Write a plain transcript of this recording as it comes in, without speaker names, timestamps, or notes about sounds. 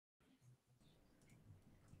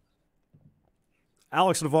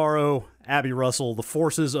Alex Navarro, Abby Russell, the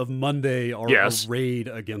forces of Monday are arrayed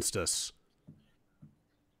against us.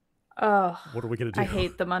 Oh, what are we going to do? I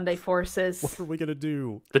hate the Monday forces. What are we going to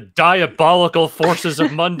do? The diabolical forces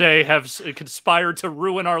of Monday have conspired to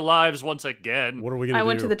ruin our lives once again. What are we going to do? I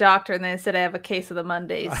went to the doctor and they said I have a case of the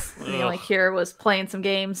Mondays. And the only cure was playing some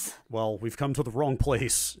games. Well, we've come to the wrong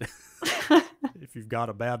place. If you've got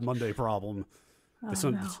a bad Monday problem.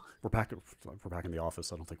 No. We're back in the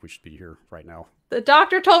office. I don't think we should be here right now. The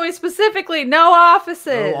doctor told me specifically, no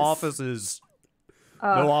offices. No offices.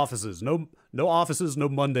 No offices. No offices, no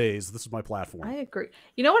Mondays. This is my platform. I agree.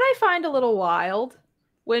 You know what I find a little wild?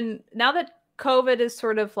 Now that COVID is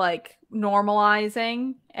sort of like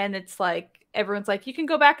normalizing and it's like everyone's like, you can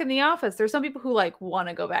go back in the office. There's some people who like want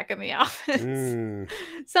to go back in the office.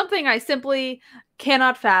 Something I simply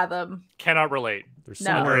cannot fathom. Cannot relate. There's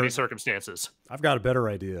under any circumstances. I've got a better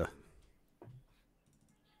idea.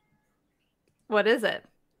 What is it?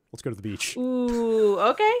 Let's go to the beach. Ooh,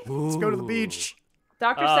 okay. Let's go to the beach.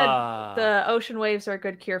 Doctor said the ocean waves are a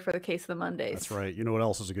good cure for the case of the Mondays. That's right. You know what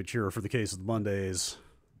else is a good cure for the case of the Mondays?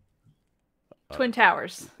 Twin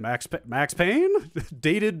Towers. Max Payne?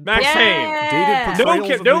 Dated Max Payne. Dated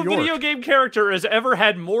portrayals of no New York. video game character has ever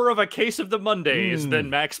had more of a case of the Mondays than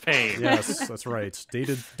Max Payne. Yes, that's right.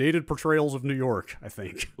 Dated portrayals of New York, I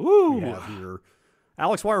think. Ooh. We have here.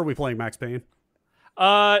 Alex, why are we playing Max Payne?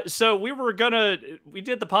 So we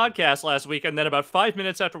did the podcast last week, and then about 5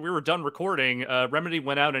 minutes after we were done recording, Remedy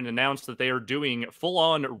went out and announced that they are doing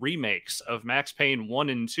full-on remakes of Max Payne 1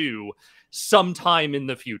 and 2 sometime in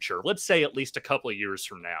the future. Let's say at least a couple of years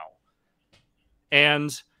from now. And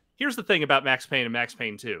here's the thing about Max Payne and Max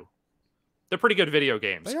Payne 2. They're pretty good video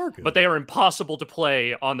games. They are good. But they are impossible to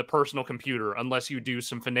play on the personal computer unless you do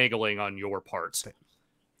some finagling on your parts.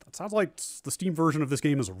 That sounds like the Steam version of this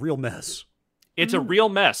game is a real mess. It's a real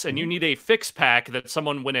mess, and you need a fix pack that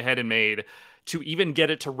someone went ahead and made to even get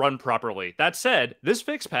it to run properly. That said, this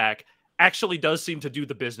fix pack actually does seem to do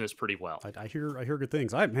the business pretty well. I hear good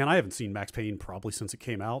things. I haven't seen Max Payne probably since it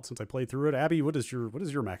came out, since I played through it. Abby, what is your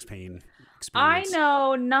Max Payne experience? I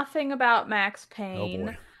know nothing about Max Payne. Oh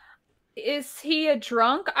boy. Is he a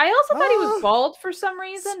drunk? I also thought he was bald for some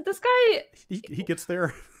reason. This guy... He gets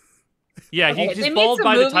there. Yeah, Okay, he's bald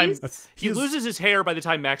by the time... He is, loses his hair by the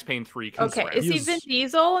time Max Payne 3 comes around. Is he Vin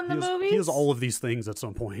Diesel in the movies? He has all of these things at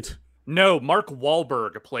some point. No, Mark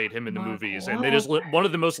Wahlberg played him in the movies, and it is one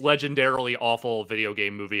of the most legendarily awful video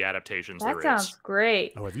game movie adaptations there is. That sounds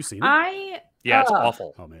great. Oh, have you seen it? Yeah, it's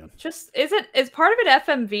awful. Oh, man. Is part of it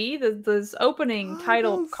FMV? This opening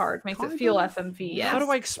title card makes it feel FMV. Yes. How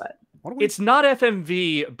do I explain? It's not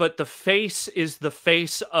FMV, but the face is the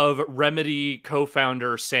face of Remedy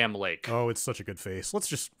co-founder Sam Lake. Oh, it's such a good face. Let's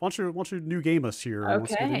just why don't you new game us here?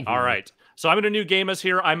 Okay. All right. So I'm going to new game us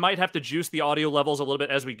here. I might have to juice the audio levels a little bit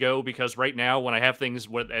as we go because right now when I have things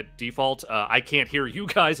at default, I can't hear you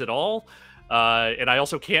guys at all. And I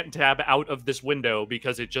also can't tab out of this window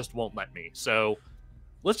because it just won't let me. So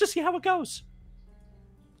let's just see how it goes.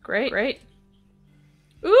 Great.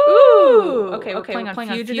 Ooh! Okay, we're playing on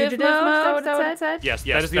fugitive mode, is that what it said? Yes,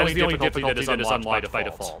 that is the only difficulty that is unlocked by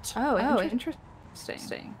default. Oh,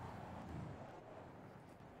 interesting.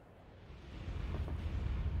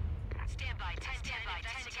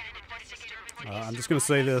 I'm just going to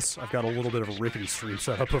say this. I've got a little bit of a rickety stream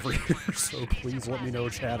set up over here, so please let me know,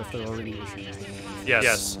 chat, if there are any issues.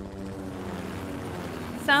 Yes.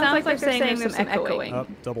 Sounds like they're saying there's some echoing. Oh,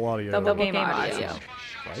 double audio. Double game audio.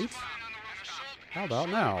 Right? How about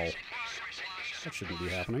now? That shouldn't be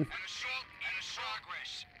happening.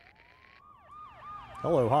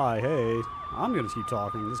 Hello, hi, hey. I'm going to keep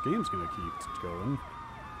talking. This game's going to keep going.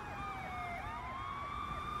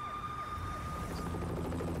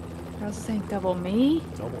 I was saying double me?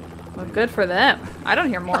 Double. Well, good for them. I don't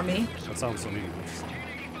hear more me. That sounds so mean.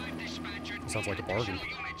 That sounds like a bargain.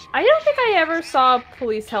 I don't think I ever saw a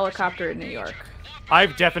police helicopter in New York.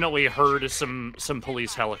 I've definitely heard some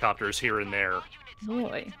police helicopters here and there.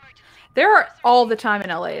 Really? There are all the time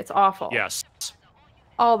in LA. It's awful. Yes.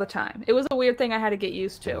 All the time. It was a weird thing I had to get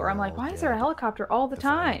used to. Where I'm like, why is there a helicopter all the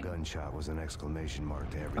time? Gunshot was an exclamation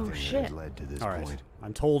mark to everything that had led to this point.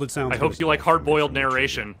 I'm told it sounds. I hope you like hard-boiled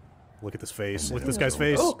narration. Look at this face. Look at this guy's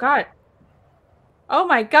face. Oh God. Oh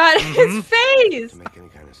my God, his face!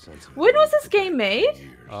 When was this game made?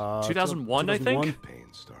 2001, I think.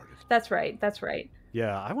 That's right.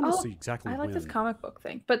 Yeah, I want to see exactly. I like this comic book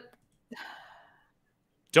thing, but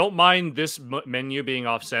don't mind this menu being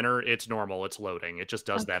off center. It's normal. It's loading. It just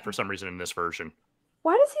does that for some reason in this version.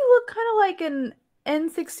 Why does he look kind of like an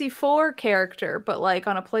N64 character, but like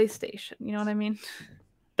on a PlayStation? You know what I mean?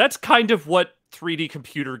 That's kind of what 3D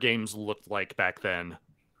computer games looked like back then.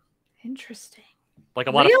 Interesting. Like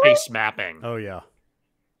a lot of face mapping. Oh yeah.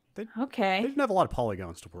 Okay. They didn't have a lot of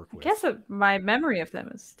polygons to work I with. guess my memory of them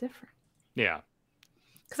is different. Yeah.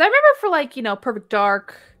 Because I remember for like, Perfect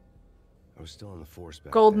Dark, I was still on the force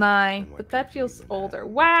back Goldeneye, then, but that feels older.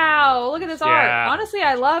 Wow, look at this art. Honestly,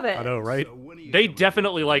 I love it. I know, right? They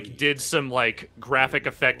definitely like did some like graphic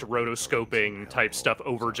effect rotoscoping type stuff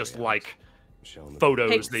over just like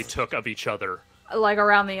photos they took of each other. Like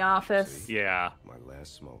around the office. Yeah. My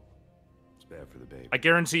last smoke. It's bad for the baby. I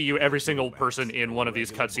guarantee you every single person in one of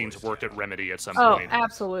these cutscenes worked at Remedy at some point. Oh,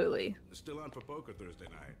 absolutely. Still on for poker Thursday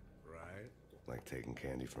night, right? Like taking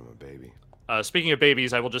candy from a baby. Speaking of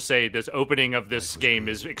babies, I will just say this opening of this game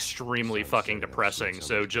is extremely fucking depressing,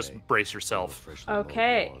 so just brace yourself.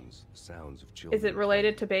 Okay. Is it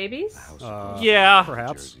related to babies? Yeah.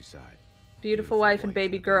 Perhaps. Beautiful wife and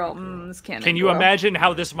baby girl. This can't Can end you well. imagine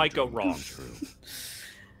how this might go wrong?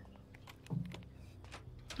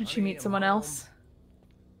 Did she meet someone else?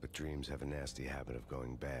 But dreams have a nasty habit of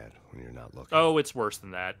going bad when you're not looking. Oh, it's worse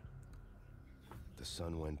than that. The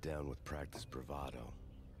sun went down with practiced bravado.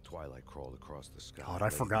 Twilight crawled across the sky. God, I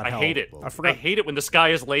forgot I how... hate it. I hate it when the sky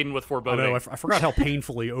is laden with I foreboding. know, I forgot how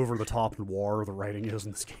painfully over-the-top noir the writing is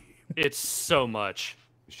in this game. It's so much.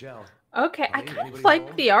 Michelle. Okay, I kind of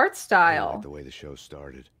like the art I style. like the way the show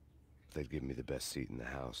started. They'd give me the best seat in the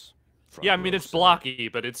house. Yeah, I mean, it's blocky,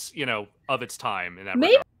 but it's, of its time in that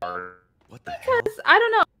Maybe regard. What the hell? because I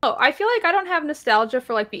don't know. I feel like I don't have nostalgia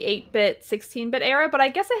for like the 8-bit, 16-bit era, but I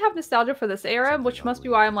guess I have nostalgia for this era, which must be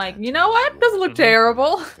why I'm like, you know what? Doesn't look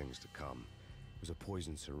terrible. Things to come. It was a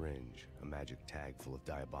poison syringe, a magic tag full of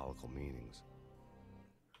diabolical meanings.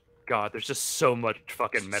 God, there's just so much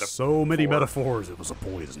fucking metaphor. So many metaphors. It was a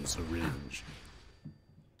poison syringe.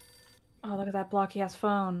 Oh, look at that blocky ass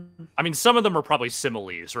phone. I mean, some of them are probably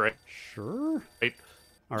similes, right? Sure. Right.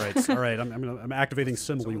 All right. All right. I'm activating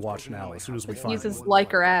Simile Watch now. As soon as we find Uses one.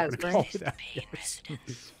 like or as, I'm gonna call right? it out, yes.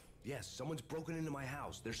 Yes, someone's broken into my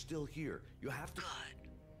house. They're still here. You have to.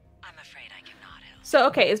 I'm afraid I cannot help. So,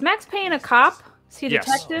 okay, is Max Payne a cop? Is he a Yes.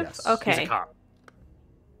 detective? Yes. Okay. He's a cop.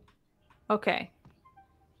 Okay.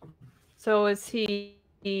 So is he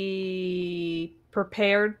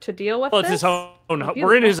prepared to deal with Well, this? it's his own.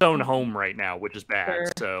 We're in his own home right now, which is bad. Sure.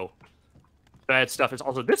 So bad stuff. Is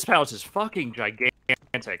also this house is fucking gigantic.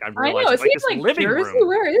 I'm I know. realizing, Is he this in like living Jersey? room.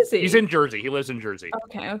 Where is he? He's in Jersey. He lives in Jersey.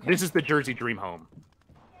 Okay, okay. This is the Jersey dream home.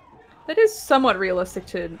 That is somewhat realistic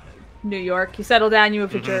to New York. You settle down, you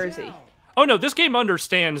move to Jersey. Oh no, this game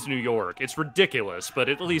understands New York. It's ridiculous, but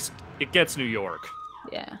at least it gets New York.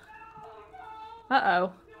 Yeah.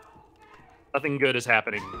 Uh-oh. Nothing good is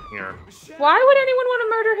happening here. Why would anyone want to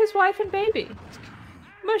murder his wife and baby?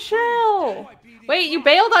 Michelle! Wait, you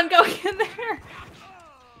bailed on going in there?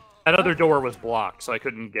 That other door was blocked, so I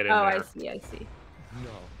couldn't get in Oh, there. I see, I see.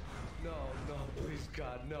 No, please,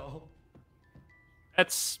 God, no.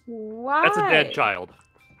 That's Why? a dead child.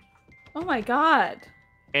 Oh my god.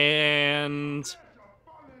 And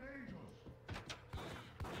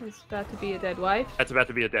It's about to be a dead wife. that's about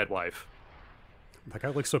to be a dead wife. That guy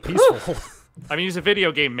looks so peaceful. I mean, he's a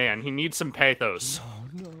video game man. He needs some pathos.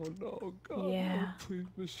 No, God. Yeah. Please,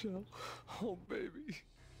 Michelle. Oh, baby.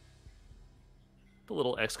 A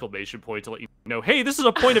little exclamation point to let you know, hey, this is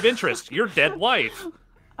a point of interest. Your dead wife.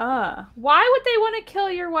 Why would they want to kill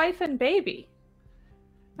your wife and baby?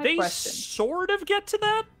 My They question. sort of get to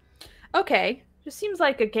that. Okay. Just seems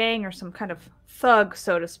like a gang or some kind of thug,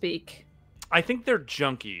 so to speak. I think they're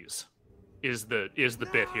junkies. Is the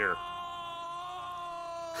bit here?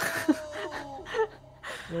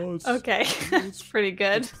 Oh, it's, Okay. It's pretty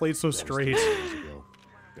good. it's played so straight. Years ago,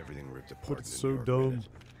 everything ripped apart. But it's in New so York dumb. minute.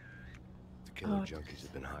 The killer Oh, junkies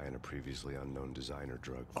had been high on a previously unknown designer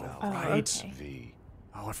drug, Val. right. Okay. V.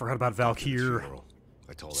 Oh, I forgot about Valkyr.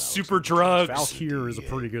 I told Alex Super it was drugs. Valkyr is a DEA.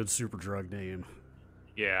 pretty good super drug name.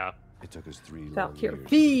 Yeah. It took us 3 long Valkyr years to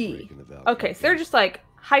V. break into Valkyr Okay, so they're V. just like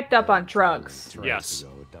hyped up on drugs. 3 Yes.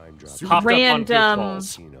 years ago, a dime drop Hopped up on Random- pitfalls.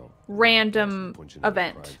 casino, random punching out a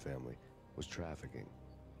event. crime family was trafficking.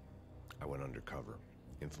 I went undercover,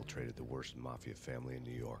 infiltrated the worst mafia family in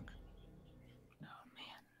New York.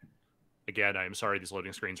 Again, I am sorry these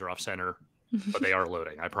loading screens are off center, but they are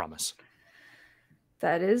loading. I promise.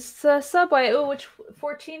 That is Subway. Oh, which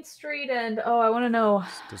 14th Street and I want to know.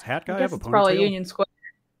 Does Hat I Guy guess have a it's probably ponytail? Union Square.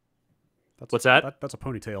 That's What's that? That's a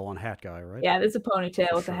ponytail on Hat Guy, right? Yeah, there's a ponytail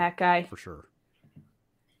For with the sure. hat guy. For sure.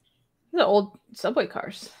 These are old subway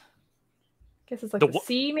cars. Guess it's like The the wha-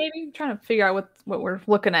 C, maybe. I'm trying to figure out what we're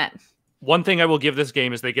looking at. One thing I will give this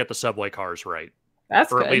game is they get the subway cars right,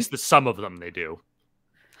 That's or good. at least some of them they do.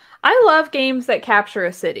 I love games that capture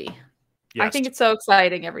a city. Yes. I think it's so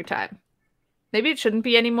exciting every time. Maybe it shouldn't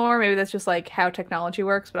be anymore. Maybe that's just like how technology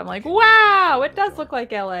works. But I'm like, wow, it does look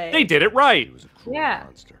like LA. They did it right. He was a cruel Yeah.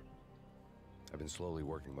 monster. I've been slowly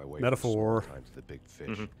working my way Metaphor. from the small time to the big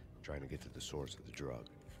fish, trying to get to the source of the drug.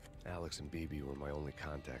 Alex and BB were my only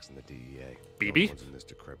contacts in the DEA. BB? The ones in this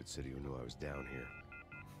decrepit city who knew I was down here.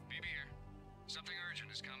 BB here. Something urgent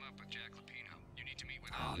has come up with Jack Lupino. You need to meet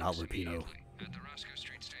with Oh, Alex not Lupino. immediately at the Roscoe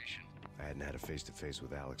Street station. I hadn't had a face-to-face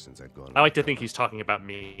with Alex since I'd gone. I like to think he's talking about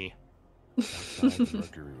me. Outside, the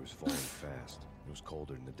mercury was falling fast. It was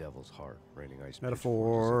colder than the devil's heart, raining ice.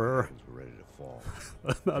 Metaphor. pitchforks as the mountains were ready to fall.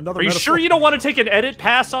 Another Are you metaphor. sure you don't want to take an edit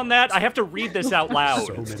pass on that? I have to read this out loud.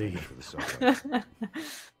 So many. For the subway.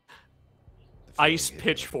 The Ice feeling hit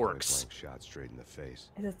me like a pitchforks. point-blank shot straight in the face.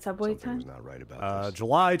 Is it Subway Something was time? not right about this.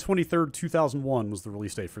 July 23rd, 2001 was the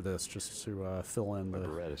release date for this, just to fill in My the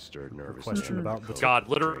Beretta stirred nervous question in about the God,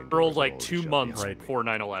 Train literal doors like rolled 2 shut months behind me, before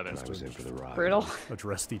 9/11. and I was in for the ride. Brutal.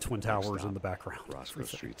 address the Twin Towers in the background. Roscoe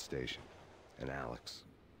Street Station. And Alex.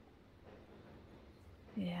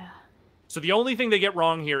 Yeah. So the only thing they get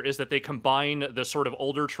wrong here is that they combine the sort of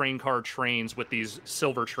older train car trains with these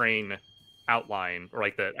silver train outline, or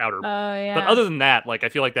like the outer. Oh, yeah. But other than that, like I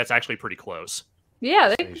feel like that's actually pretty close. Yeah,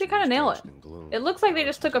 they Station kind of was nail it. drenched in gloom. It looks like they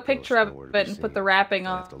Alex just took was a picture ghost, of nowhere it to be and put seen. the wrapping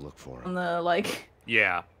I'd on have to look for him. the, like...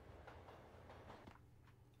 Yeah.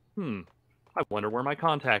 I wonder where my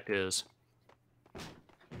contact is.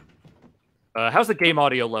 How's the game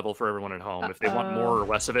audio level for everyone at home? If they want more or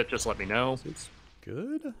less of it, just let me know. It's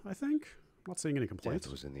good, I think. I'm not seeing any complaints.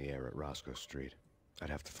 Death was in the air at Roscoe Street. I'd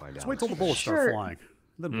have to find Let's out. wait till the bullets start Sure. flying.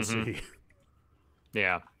 Then we'll see.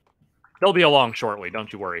 Yeah. They'll be along shortly,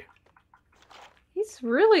 don't you worry. He's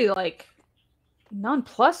really, like,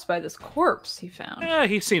 nonplussed by this corpse he found. Yeah,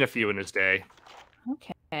 he's seen a few in his day.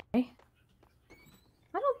 Okay. I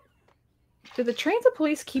don't... Do the trains of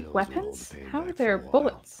police keep Bills will hold weapons? the pain How are back there for a while.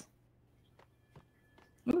 bullets?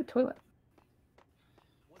 Ooh, toilet.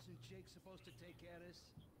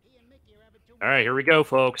 All right, here we go,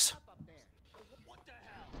 folks.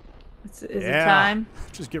 Is it Yeah. time?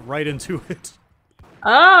 Just get right into it.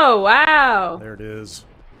 Oh, wow. There it is.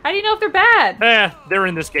 How do you know if they're bad? They're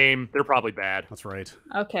in this game. They're probably bad. That's right.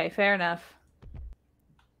 Okay, fair enough.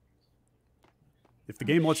 If the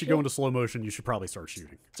game lets you go into slow motion, you should probably start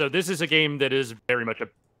shooting. So this is a game that is very much a...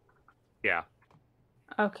 Yeah.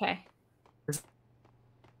 Okay. This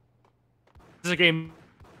is a game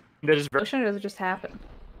that is very... Motion, or does it just happen?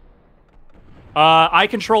 I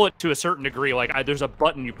control it to a certain degree. Like, there's a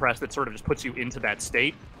button you press that sort of just puts you into that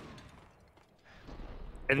state.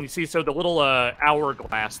 And you see, so the little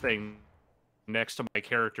hourglass thing next to my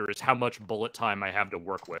character is how much bullet time I have to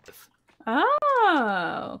work with.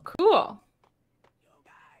 Oh, cool.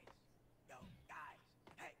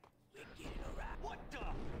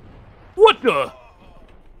 What the?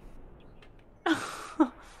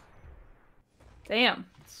 Damn,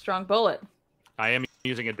 strong bullet. I am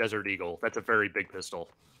using a Desert Eagle. That's a very big pistol.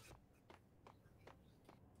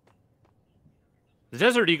 The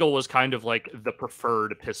Desert Eagle was kind of like the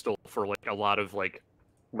preferred pistol for like a lot of like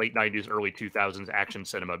late 90s, early 2000s action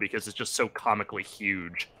cinema because it's just so comically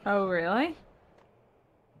huge. Oh, really?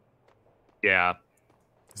 Yeah.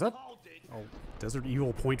 Is that... Oh, Desert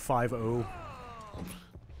Eagle .50?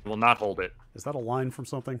 Will not hold it. Is that a line from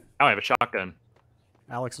something? Now I have a shotgun.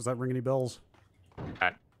 Alex, does that ring any bells?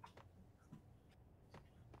 That.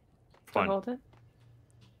 To Fun. hold it?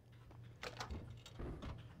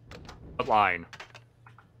 What line?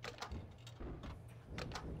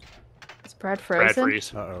 Is Brad Brad frozen?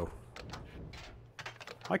 freeze. Uh-oh.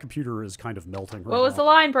 My computer is kind of melting right What was now. the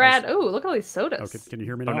line, Brad? Ooh, look at all these sodas. Okay, can you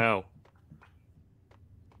hear me now? Oh no.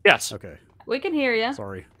 Yes. Okay, We can hear you.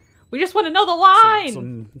 sorry. We just want to know the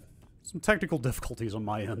line. Some technical difficulties on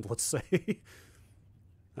my end, let's say.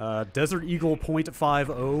 Desert Eagle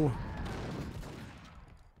 .50.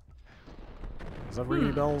 Does that ring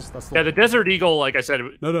any bells? That's the... Yeah, the Desert Eagle, like I said,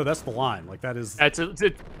 No, that's the line. Like, that is...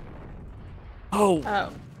 Oh, Oh,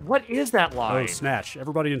 what is that Oh, line? Snatch.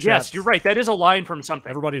 Everybody in chat... Yes, you're right. That is a line from something.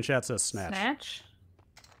 Everybody in chat says Snatch. Snatch?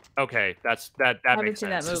 Okay, that haven't makes seen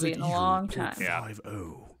sense. that movie in a long time. Yeah. .50.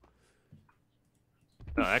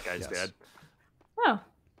 Oh, that guy's Yes. dead. Oh.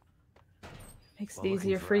 Makes it While looking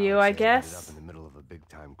easier for Alex, you, I I ended up guess. in the middle of a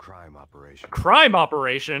big-time crime operation. Crime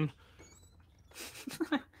operation.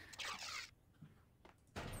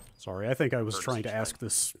 Sorry, I think I was trying to ask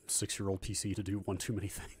this 6-year-old PC to do one too many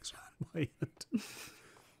things on my end.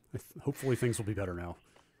 Hopefully things will be better now.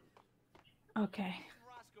 Okay.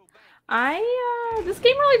 This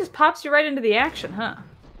game really just pops you right into the action, huh?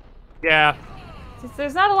 Yeah.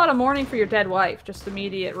 There's not a lot of mourning for your dead wife, just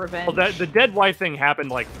immediate revenge. Well, the dead wife thing happened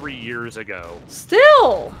like 3 years ago.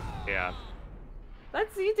 Still! Yeah.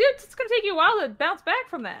 It's gonna take you a while to bounce back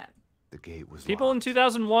from that. The gate was People in locked.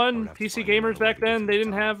 2001, have to PC find gamers another way back to get then, to they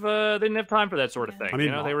the didn't have time for that sort of thing. I mean,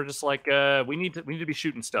 you know, they were just like, we need to be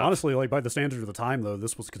shooting stuff. Honestly, like by the standards of the time, though,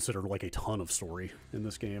 this was considered like a ton of story in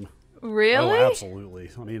this game. Really? Oh, absolutely.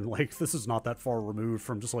 I mean, like, this is not that far removed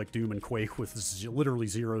from just like Doom and Quake with literally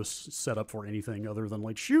zero set up for anything other than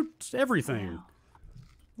like shoot everything.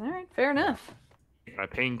 Wow. All right, fair enough.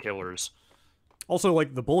 Painkillers. Also,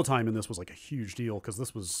 like the bullet time in this was like a huge deal because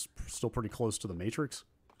this was still pretty close to the Matrix.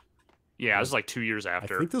 Yeah, this is like 2 years I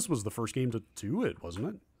after. think this was the first game to do it, wasn't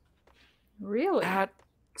it? Really? That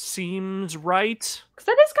seems right. Because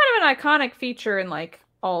that is kind of an iconic feature in like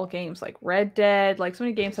all games, like Red Dead. Like so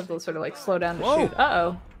many games have to sort of like slow down to Whoa. shoot. Uh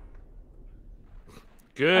oh.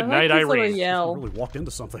 Good I night, like this little Irene. yell. Really walked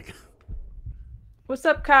into something. What's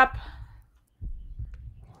up, cop?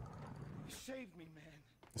 You saved me,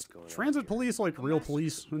 man. Transit police like real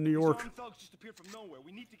police in New York. Armed thugs just appeared from nowhere.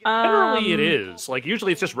 We need to get Generally, it is. Like,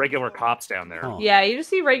 usually it's just regular cops down there. Huh. Yeah, you just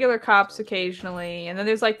see regular cops occasionally, and then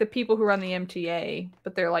there's like the people who run the MTA,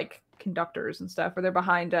 but they're like conductors and stuff, or they're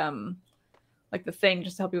behind like the thing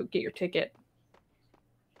just to help you get your ticket.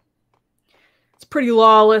 It's pretty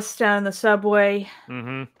lawless down in the subway.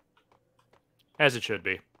 Mm-hmm. As it should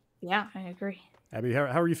be. Yeah, I agree. Abby, how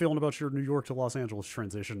are you feeling about your New York to Los Angeles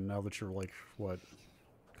transition now that you're like what,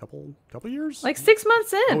 couple years? Like 6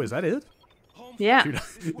 months in. Oh, is that it? Yeah. Dude,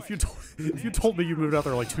 if you told me you moved out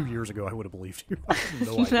there like 2 years ago, I would have believed you. I have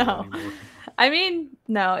no idea No. anymore. I mean,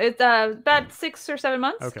 no, it's about 6 or 7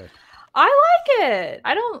 months. Okay. I like it.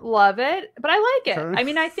 I don't love it, but I like it. Okay. I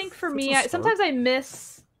mean, I think for That's me, a start. sometimes I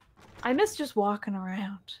miss just walking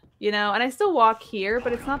around, you know, and I still walk here,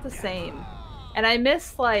 but it's not the same. And I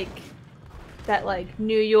miss like that like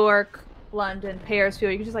New York, London, Paris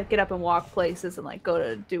feel. You can just like get up and walk places and like go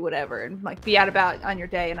to do whatever and like be out about on your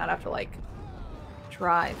day and not have to like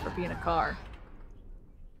drive or be in a car.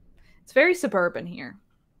 It's very suburban here.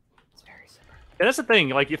 It's very suburban. And that's the thing.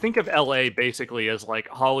 Like, you think of LA basically as like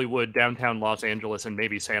Hollywood, downtown Los Angeles, and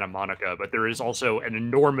maybe Santa Monica, but there is also an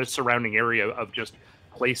enormous surrounding area of just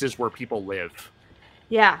places where people live.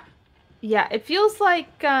 Yeah. Yeah, it feels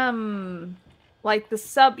like the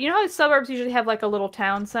you know how suburbs usually have like a little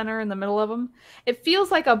town center in the middle of them? It feels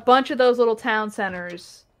like a bunch of those little town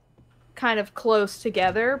centers kind of close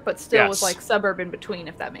together, but still with Yes. like suburb in between,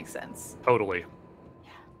 if that makes sense. Totally.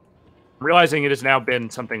 I'm realizing it has now been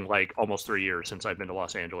something like almost 3 years since I've been to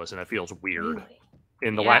Los Angeles, and it feels weird. Really?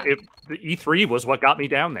 In the Yeah. the E3 was what got me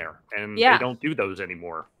down there, and Yeah. they don't do those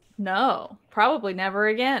anymore. No, probably never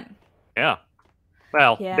again. Yeah.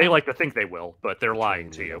 Well, Yeah. they like to think they will, but they're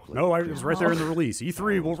lying to you. No, it was right there in the release.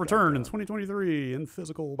 E3 will return in 2023 in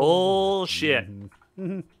physical. Bullshit.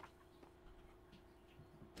 Mhm.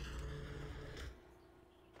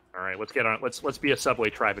 All right, let's get on. Let's be a subway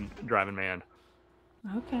driving man.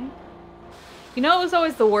 Okay. You know, it was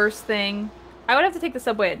always the worst thing. I would have to take the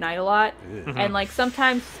subway at night a lot, and like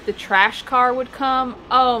sometimes the trash car would come.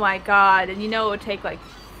 Oh my god! And you know it would take like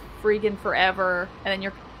freaking forever, and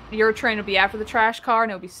then your train would be after the trash car,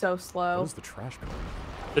 and it would be so slow. What is the trash car?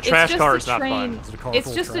 The It's trash just car a is not train- fun. Is it a car It's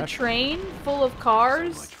full of just a trash? train full of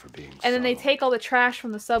cars, much for being and then they subtle. take all the trash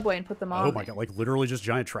from the subway and put them on. Oh my god! Like literally just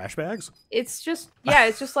giant trash bags. It's just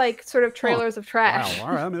it's just like sort of trailers of trash. Wow.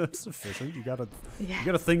 All right. I mean that's efficient. You got Yeah.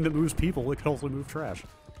 a thing that moves people. It can also move trash.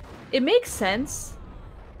 It makes sense,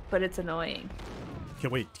 but it's annoying.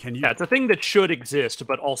 Can you? Yeah, it's a thing that should exist,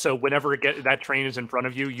 but also whenever that train is in front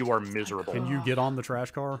of you, you are miserable. Can you get on the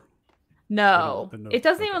trash car? No, No, it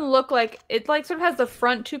doesn't even look like it. Like sort of has the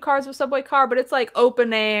front two cars of a subway car, but it's like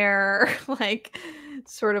open air, like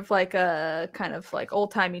sort of like a kind of like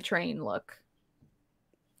old timey train look.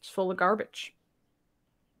 It's full of garbage.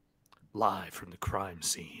 Live from the crime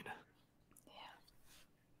scene.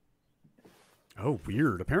 Oh,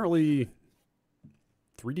 weird. Apparently,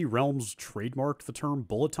 3D Realms trademarked the term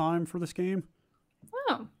bullet time for this game.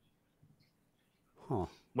 Oh, Huh.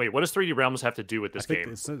 Wait, what does 3D Realms have to do with this I think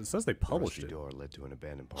game? it says they published Rusty it. door led to an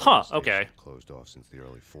abandoned Huh, parking station okay. closed off since the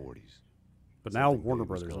early 40s. But now Something Warner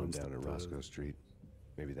big was Brothers going owns down in the- Roscoe Street.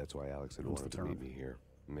 Maybe that's why Alex had owns wanted the to meet term. me here.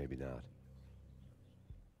 Maybe not.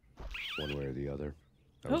 One way or the other,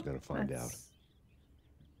 I was going to find out. that's-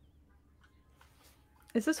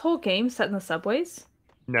 Is this whole game set in the subways?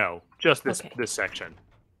 No, just this Okay. this section.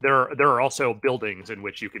 There are also buildings in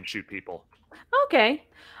which you can shoot people. Okay.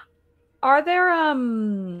 Are there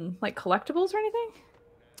like collectibles or anything?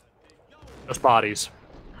 Just bodies.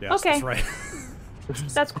 Yes, Okay. that's right.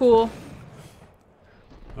 That's cool.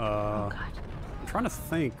 uh, God. I'm trying to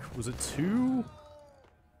think. Was it 2?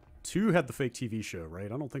 2 had the fake TV show,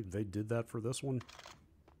 right? I don't think they did that for this one.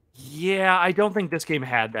 Yeah, I don't think this game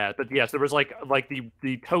had that, but yes, there was like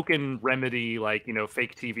the token Remedy, like, you know,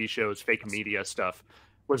 fake TV shows, fake media stuff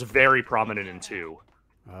was very prominent in 2.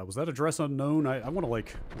 Was that address unknown? I want to,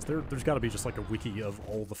 like, there's got to be just like a wiki of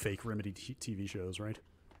all the fake Remedy TV shows, right?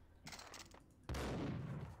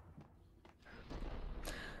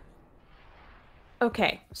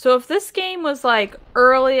 Okay, so if this game was like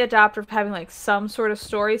early adopter of having like some sort of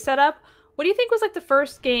story set up, what do you think was like the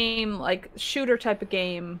first game, like shooter type of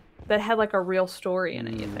game that had like a real story in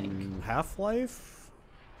it, you think? Half-Life?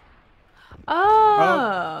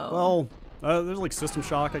 Oh. There's like System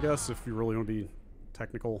Shock, I guess, if you really want to be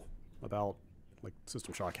technical about, like,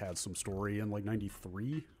 System Shock had some story in like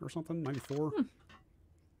 93 or something, 94.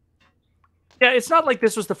 Yeah, it's not like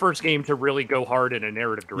this was the first game to really go hard in a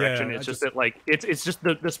narrative direction. Yeah, it's just that, like, it's just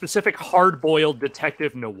the specific hard-boiled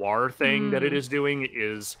detective noir thing that it is doing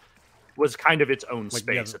was kind of its own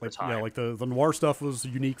space at the time. Yeah, like the noir stuff was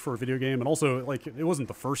unique for a video game, and also, like, it wasn't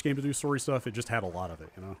the first game to do story stuff. It just had a lot of it,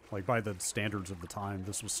 you know? Like, by the standards of the time,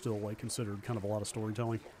 this was still, like, considered kind of a lot of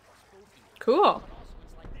storytelling. Cool.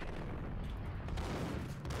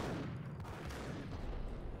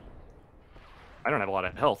 I don't have a lot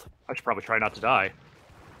of health. I should probably try not to die.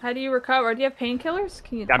 How do you recover? Do you have painkillers?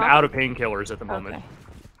 Can you? I'm pop out them? of painkillers at the moment. Okay.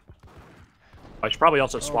 I should probably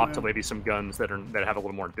also swap to maybe some guns that have a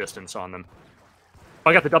little more distance on them. Oh,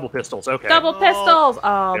 I got the double pistols. Okay. Double pistols.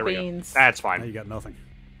 Oh, There we go. beans. That's Now fine. you got nothing.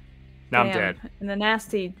 Now I'm Damn. dead. In the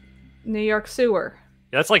nasty New York sewer.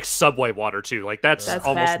 Yeah, that's like subway water too. Like that's That's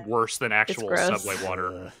almost bad. worse than actual gross. subway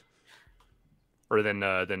water, or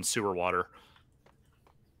than sewer water.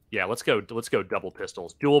 Yeah, let's go double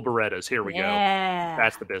pistols, dual Berettas. Here we go. Yeah.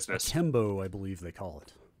 That's the business. Akimbo, I believe they call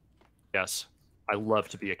it. Yes, I love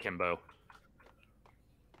to be akimbo.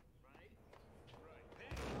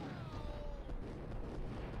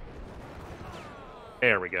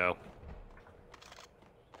 There we go.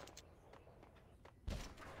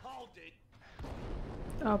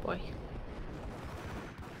 Oh boy.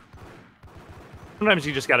 Sometimes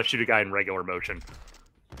you just got to shoot a guy in regular motion.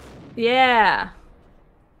 Yeah.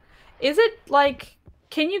 Is it like,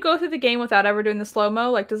 can you go through the game without ever doing the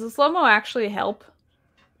slow-mo? Like, does the slow-mo actually help?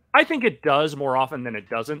 I think it does more often than it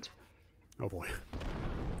doesn't. Oh boy.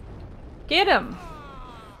 Get him.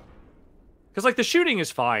 Because, like, the shooting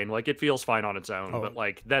is fine. Like, it feels fine on its own. Oh. But,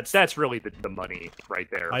 like, that's really the money right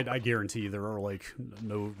there. I guarantee there are, like,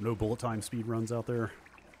 no bullet time speed runs out there.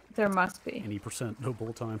 There must be. Any percent no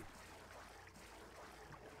bullet time.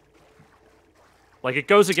 Like, it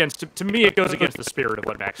goes against, to me, it goes against the spirit of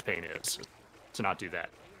what Max Payne is, to not do that.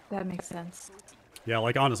 That makes sense. Yeah,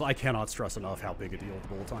 like, honestly, I cannot stress enough how big a deal the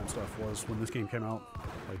bullet time stuff was when this game came out.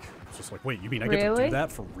 Like, it's just like, wait, you mean I get to Really? do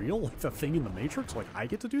that for real? Like, the thing in the Matrix? Like, I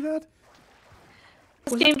get to do that?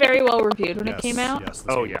 This game very well reviewed when it came out. Yes,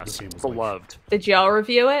 Oh, this yes. game was, Beloved. Did y'all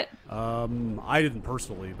review it? I didn't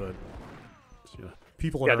personally, but yeah,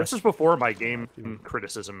 people at Yeah, our this is before my game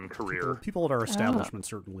criticism career. people at our establishment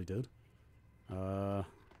certainly did.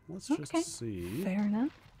 Let's Okay. just see Fair enough.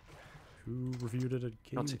 who reviewed it at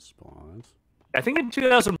Let's see. GameSpot. I think in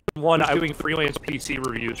 2001, I was doing freelance PC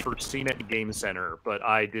reviews for CNET Game Center, but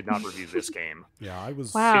I did not review this game. Yeah, I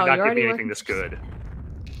was. Wow. Did you're not give already me anything working- this good.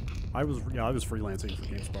 I was freelancing for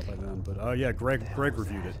GameSpot by then, but yeah, Greg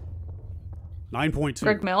reviewed it. 9.2.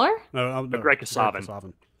 Greg Miller? No, Greg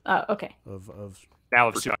Kasavin. Oh, okay. Of Now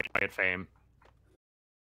of Super Giant fame.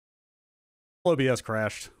 OBS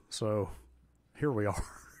crashed, so here we are.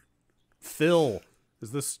 Phil,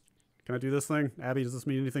 can I do this thing? Abby, does this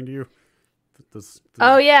mean anything to you?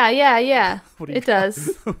 Oh, yeah. What do you It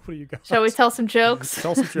does. What do you got? Shall we tell some jokes?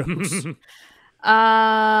 Tell some jokes.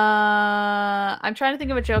 I'm trying to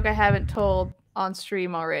think of a joke I haven't told on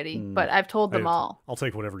stream already, but I've told them all. I'll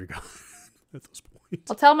take whatever you got at this point.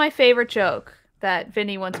 I'll tell my favorite joke that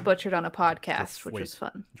Vinny once butchered on a podcast, which Wait. was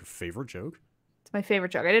fun. Your favorite joke? It's my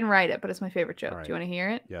favorite joke. I didn't write it, but it's my favorite joke. All right. Do you want to hear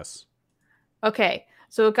it? Yes. Okay,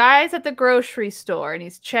 so a guy's at the grocery store and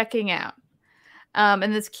he's checking out.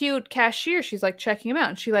 And this cute cashier, she's like checking him out,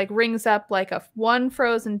 and she like rings up like one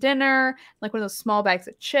frozen dinner, like one of those small bags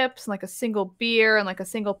of chips, and like a single beer, and like a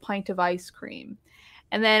single pint of ice cream.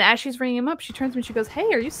 And then as she's ringing him up, she turns to me and she goes, "Hey,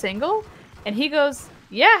 are you single?" And he goes,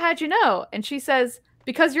 "Yeah, how'd you know?" And she says,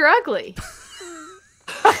 "Because you're ugly."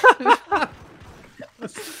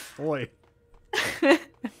 Boy.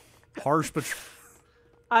 Harsh but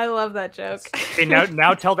I love that joke. Okay,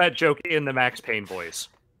 now tell that joke in the Max Payne voice.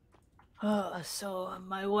 So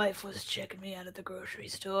my wife was checking me out at the grocery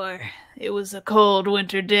store. It was a cold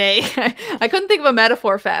winter day. I couldn't think of a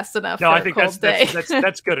metaphor fast enough. No, for I think a cold day.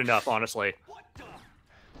 that's good enough, honestly.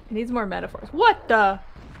 It needs more metaphors. What the?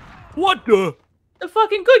 What the? The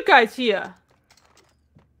fucking good guys here.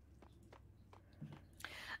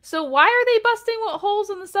 So why are they busting holes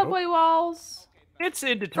in the subway walls? It's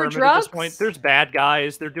indeterminate at drugs? this point. There's bad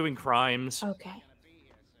guys. They're doing crimes. Okay.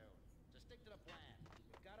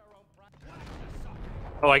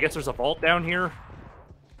 Oh, I guess there's a vault down here.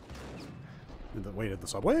 Wait, at the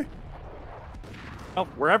subway? Oh,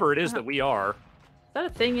 wherever it is that we are. Is that a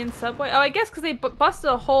thing in subway? Oh, I guess because they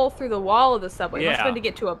busted a hole through the wall of the subway. Must have been to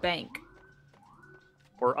get to a bank.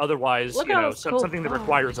 Or otherwise, Look you at know, all those gold something that bars.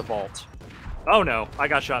 requires a vault. Oh no, I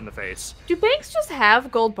got shot in the face. Do banks just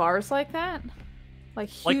have gold bars like that? Like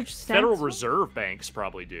huge Like stacks? Federal Reserve banks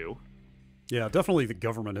probably do. Yeah, definitely the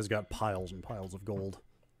government has got piles and piles of gold.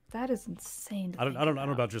 That is insane. I don't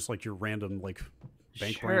know about just like your random like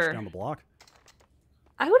bank Sure. branch down the block.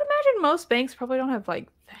 I would imagine most banks probably don't have like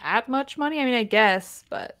that much money. I mean, I guess,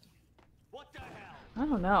 but I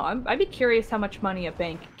don't know. I'd be curious how much money a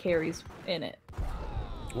bank carries in it.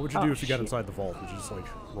 What would you do if you got inside the vault? Would you just like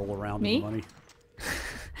roll around in the money?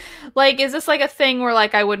 Like, is this like a thing where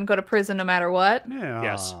like I wouldn't go to prison no matter what? Yeah,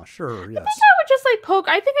 Yes. sure, yes. I think I would just like poke.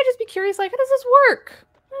 I think I'd just be curious, like, how does this work?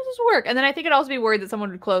 How does this work? And then I think I'd also be worried that someone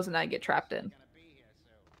would close and I'd get trapped in.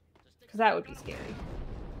 Because that would be scary.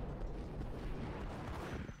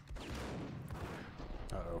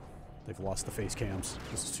 Uh-oh. They've lost the face cams.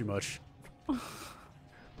 This is too much.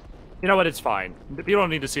 You know what? It's fine. People don't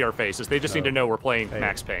need to see our faces. They just need to know we're playing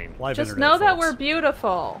Max Payne. Live Just internet, know that folks. we're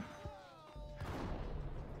beautiful.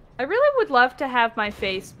 I really would love to have my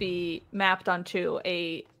face be mapped onto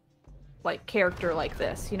a like character like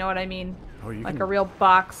this. You know what I mean? Oh, you like can- a real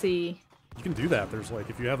boxy. You can do that. There's like,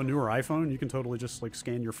 if you have a newer iPhone, you can totally just like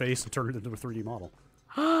scan your face and turn it into a 3D model.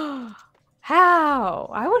 How?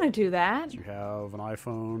 I want to do that. Do you have an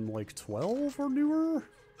iPhone like 12 or newer?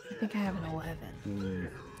 I think I have an 11.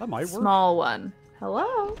 That might work. Small one.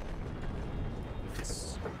 Hello?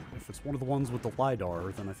 If it's one of the ones with the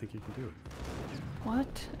LiDAR, then I think you can do it.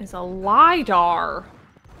 What is a LiDAR?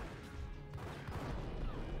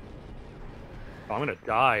 Oh, I'm gonna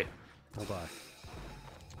die. I'll die.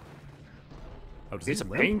 Oh, does Need he some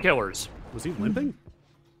limp? painkillers. Was he limping?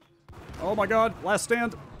 Oh my god, last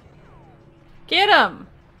stand. Get him!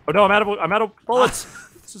 Oh no, I'm out of bullets.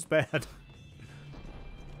 This is bad.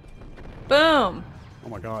 Boom. Oh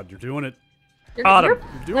my god, you're doing it. Got him.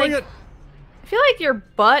 You're doing like, it. I feel like your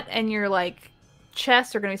butt and your like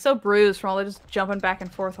chest are gonna be so bruised from all the just jumping back and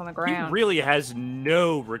forth on the He ground. really has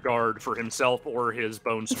no regard for himself or his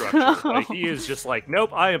bone structure. Like, he is just like,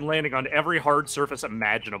 nope, I am landing on every hard surface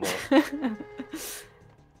imaginable.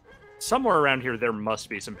 Somewhere around here, there must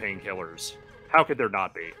be some painkillers. How could there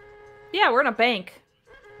not be? Yeah, we're in a bank.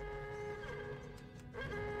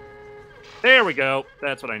 There we go.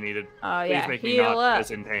 That's what I needed. Oh Please yeah, make me heal not up.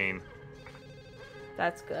 as in pain.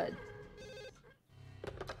 That's good.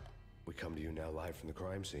 We come to you now live from the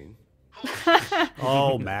crime scene.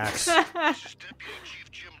 Oh, Max. This is Deputy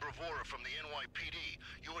Chief Jim Bravura from the NYPD.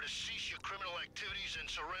 You are to cease your criminal activities and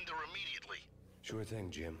surrender immediately. Sure thing,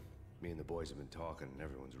 Jim. Me and the boys have been talking, and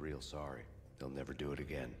everyone's real sorry. They'll never do it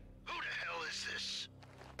again. Who the hell is this?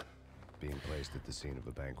 Being placed at the scene of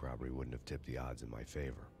a bank robbery wouldn't have tipped the odds in my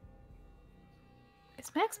favor.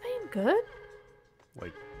 Is Max Payne good?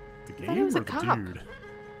 Like, the thought game he was or a the cop. dude?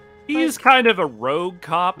 He's kind of a rogue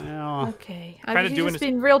cop. Yeah. Okay. Kinda I mean, he's doing just his-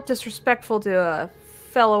 being real disrespectful to a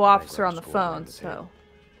fellow officer on the score behind phone, the so. table.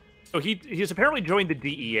 So he's apparently joined the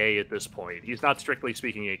DEA at this point. He's not strictly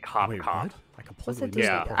speaking a cop. Wait, cop. what? I What's completely it missed do?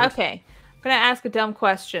 that part. Okay. I'm gonna ask a dumb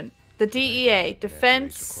question. The DEA,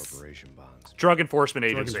 Defense Corporation bonds. Drug Enforcement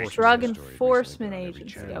Agency. Enforcement. Drug Story recently Enforcement got every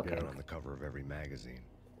Agency. channel Okay. down on the cover of every magazine.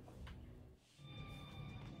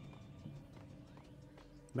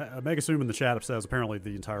 Megasum in the chat says apparently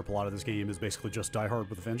the entire plot of this game is basically just Die Hard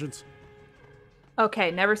with a Vengeance.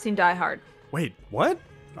 Okay, never seen Die Hard. Wait, what?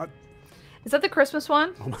 Is that the Christmas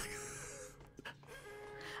one? Oh my.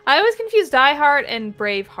 I always confuse Die Hard and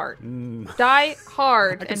Braveheart. Die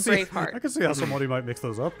Hard and I Braveheart. can see how somebody might mix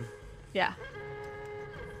those up. Yeah.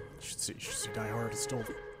 You should see Die Hard. It's still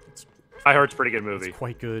Die Hard's a pretty good movie.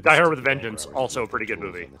 quite good. Die Hard with a Vengeance, also a pretty good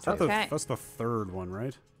movie. Okay. That's the third one,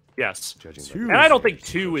 right? Yes. Judging Two. by And I don't the think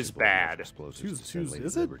 2 is bad. explosives to Two's send Lady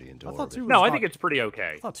is it? Liberty into I thought orbit. 2 was No, I not- think it's pretty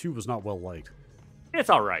okay. I thought 2 was not well liked. It's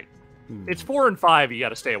all right. It's 4 and 5 you got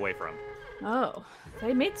to stay away from. Oh,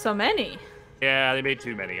 they made so many. Yeah, they made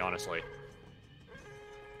too many, honestly.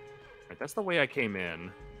 Right, that's the way I came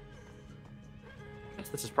in.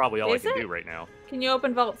 This is probably all Is I can it? do right now. Can you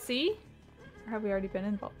open Vault C? Or have we already been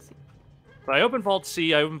in Vault C? So I open Vault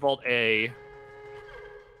C, I open Vault A.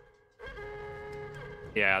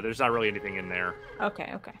 Yeah, there's not really anything in there.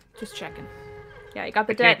 Okay, okay. Just checking. Yeah, you got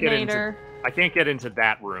the I can't get into- detonator. I can't get into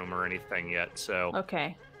that room or anything yet, so...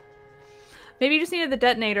 Okay. Maybe you just needed the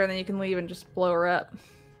detonator and then you can leave and just blow her up.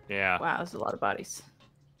 Yeah. Wow, there's a lot of bodies.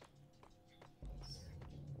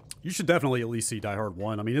 You should definitely at least see Die Hard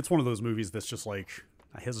 1. I mean, it's one of those movies that's just like,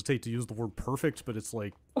 I hesitate to use the word perfect, but it's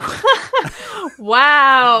like...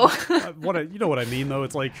 Wow! You know what I mean, though?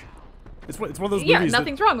 It's like... It's one of those Yeah, movies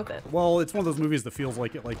nothing's wrong with it. Well, it's one of those movies that feels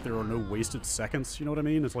like there are no wasted seconds, you know what I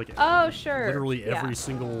mean? It's like... Oh, sure. Literally Yeah. every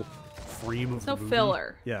single frame of the no movie.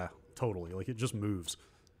 filler. Yeah, totally. Like, it just moves.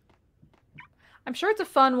 I'm sure it's a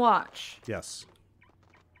fun watch. Yes.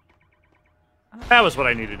 That was what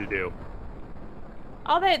I needed to do.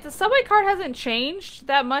 Oh, the subway card hasn't changed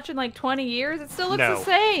that much in like 20 years. It still looks No. the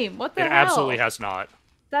same. What the It hell? absolutely has not.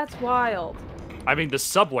 That's wild. I mean, the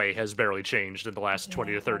subway has barely changed in the last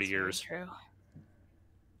 20 to 30 that's very years. True.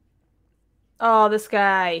 Oh, this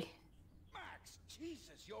guy. Max,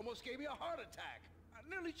 Jesus, you almost gave me a heart attack. I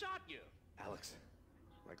nearly shot you. Alex,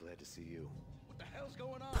 I'm glad to see you. What the hell's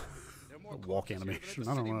going on? There are more The walk corpses here than at animation, the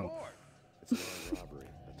I don't city know. morgue. It's an armed robbery,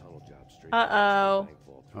 a tunnel job straight Uh-oh.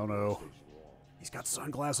 Oh no. He's got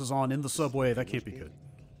sunglasses on in the subway. That can't be good.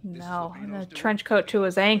 No, and a trench coat to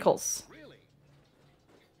his ankles. Really?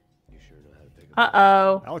 You sure know how to pick up.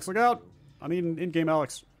 Uh-oh. Alex, look out! I mean, in-game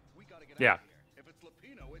Alex. We gotta get Yeah. out of here. If it's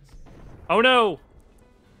Lapino, it's... Oh no!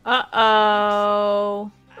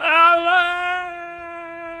 Uh-oh.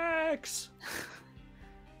 Alex!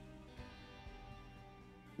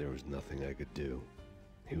 There was nothing I could do.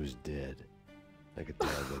 He was dead. I could tell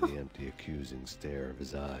by the empty, accusing stare of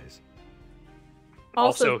his eyes.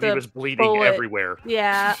 Also, he the was bleeding bullet. everywhere.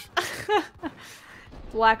 Yeah.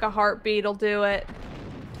 Lack of heartbeat will do it.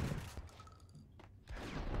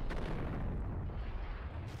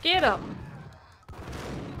 Get him.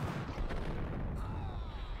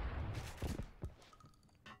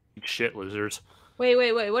 Shit, losers. Wait.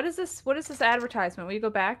 What is this? What is this advertisement? Will you go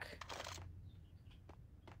back?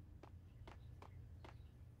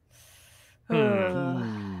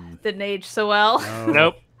 Didn't age so well. No.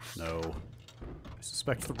 Nope. No. I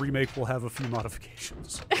suspect the remake will have a few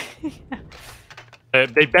modifications.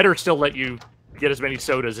 They better still let you get as many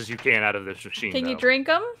sodas as you can out of this machine. Can you though. drink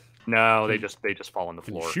them? No, they just fall on the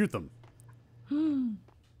Can floor. you shoot them?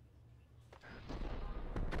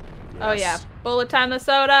 Oh yeah, Yes. bullet time the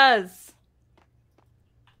sodas.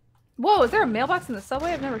 Whoa, is there a mailbox in the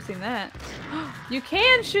subway? I've never seen that. You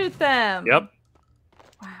can shoot them. Yep.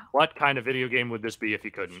 Wow. What kind of video game would this be if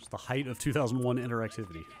you couldn't? It's the height of 2001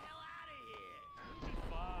 interactivity.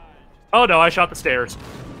 Oh no, I shot the stairs.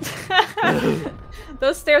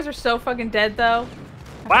 Those stairs are so fucking dead, though.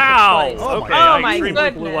 Wow. Oh Okay, my- I oh my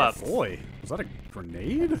extremely blew up. goodness. Boy, was that a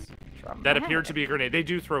grenade? That appeared to be a grenade. They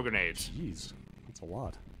do throw grenades. Jeez, that's a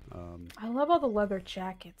lot. I love all the leather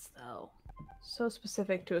jackets, though. So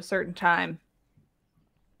specific to a certain time.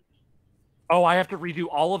 Oh, I have to redo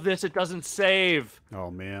all of this. It doesn't save.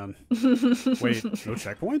 Oh man. Wait, no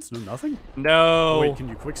checkpoints? No nothing? No. Wait, can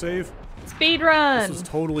you quick save? Speed run. This is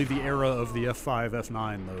totally the era of the F5,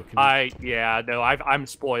 F9 though. Can you, I'm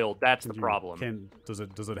spoiled. That's the you- problem. Does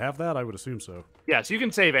it have that? I would assume so. Yes, you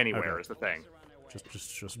can save anywhere. Okay. Is the thing.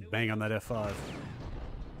 Just bang on that F5.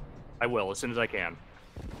 I will as soon as I can.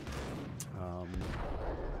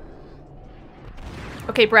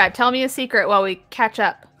 Okay, Brad, tell me a secret while we catch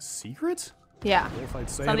up. Secret? Yeah. Well, if I'd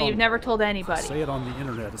say Something it you've never told anybody. Say it on the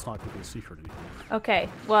internet, it's not going to be a secret anymore. Okay,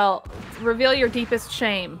 well, reveal your deepest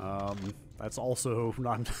shame. That's also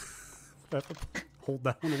not. I have to hold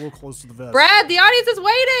that one a little close to the vest. Brad, the audience is I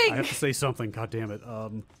waiting! have to say something. God damn it.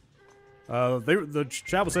 The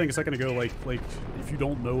chat was saying a second ago, like if you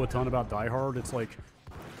don't know a ton about Die Hard, it's like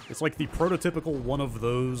the prototypical one of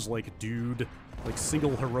those dude,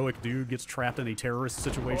 single heroic dude gets trapped in a terrorist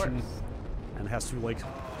situation and has to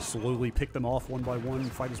slowly pick them off one by one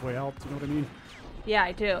and fight his way out. You know what I mean? Yeah,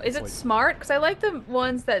 I do. Is it like- smart? Because I like the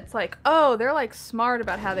ones that's oh, they're smart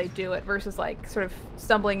about how they do it versus sort of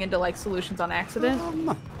stumbling into solutions on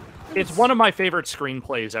accident. It's one of my favorite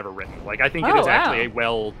screenplays ever written. I think it Oh, is actually wow. a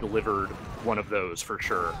well-delivered one of those for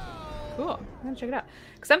sure. Cool. I'm gonna check it out.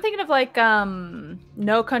 Because I'm thinking of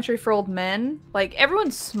No Country for Old Men.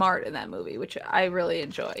 Everyone's smart in that movie, which I really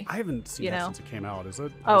enjoy. I haven't seen You that know? since it came out. Is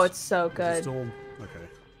it? Oh, is- it's so is it good. still okay.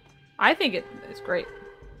 I think it's great.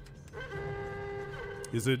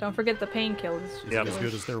 Is it? Don't forget the painkillers. Is it as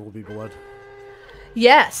good as There Will Be Blood?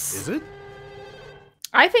 Yes. Is it?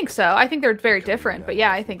 I think so. I think they're very different, but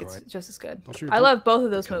yeah, I think it's just as good. I love both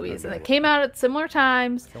of those movies, and they came out at similar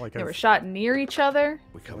times. like They were shot near each other.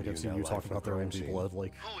 I feel like I've seen you talk about their empty blood,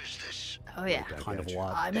 like, Oh yeah, kind of a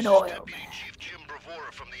lot. I'm an oil man. Chief Jim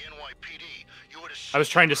Bravura from the NYPD. You would I was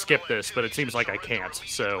trying to skip this, but it seems like I can't,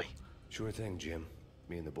 so... Sure thing, Jim.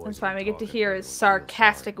 Me and the boys. That's fine. We get to hear his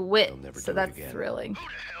sarcastic wit, so that's thrilling. Who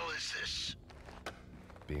the hell is this?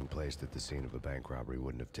 Being placed at the scene of a bank robbery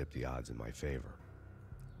wouldn't have tipped the odds in my favor.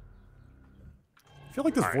 I feel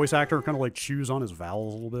like this voice actor kind of like chews on his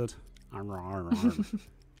vowels a little bit.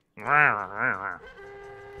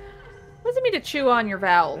 What does it mean to chew on your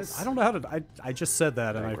vowels? I don't know how to. I just said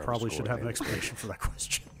that, and I probably should have an explanation for that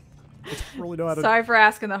question. I don't really know how to. Sorry for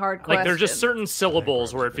asking the hard question. Like, there's just certain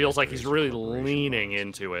syllables where it feels like he's really leaning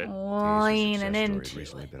into it. Leaning into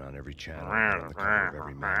Recently it. been on every channel, on the cover of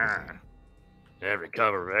every magazine. Every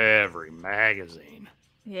cover of every magazine.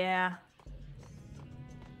 Yeah.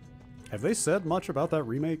 Have they said much about that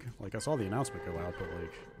remake? Like, I saw the announcement go out, but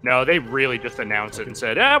like, No, they really just announced it and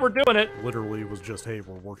said, "Ah, we're doing it." literally was just, hey,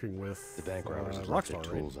 we're working with The bank robbers left their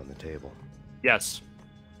Rockstar, right? tools on the table. Yes.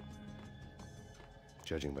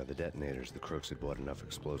 Judging by the detonators, the crooks had bought enough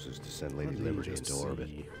explosives to send Lady Let me Liberty just into orbit.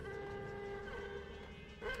 see.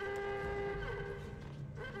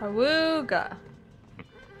 Awooga.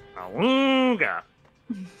 Awooga.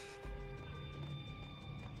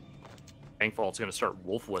 Bankvault's gonna start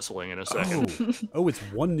wolf whistling in a second. Oh, it's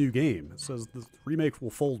one new game. It says the remake will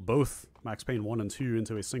fold both Max Payne 1 and 2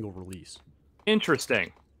 into a single release.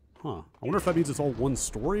 Interesting. Huh. I wonder if that means it's all one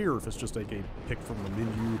story, or if it's just like a pick from the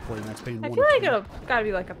menu, play Max Payne 1 I feel and like 2. it'll gotta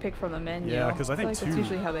be like a pick from the menu. Yeah, 'cause I think that's 2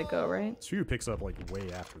 usually how they go, right? 2 picks up like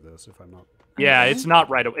way after this, if I'm not... Yeah, it's not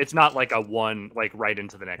right. It's not like a one, like right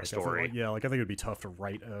into the next Like, I feel story. like, yeah, like I think it'd be tough to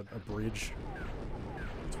write a bridge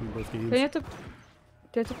between both games. Do you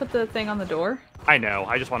have to put the thing on the door? I know.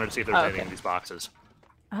 I just wanted to see if there's Oh, anything okay. in these boxes.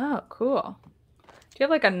 Oh, cool. Do you have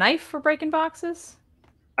like a knife for breaking boxes?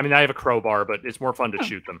 I mean, I have a crowbar, but it's more fun to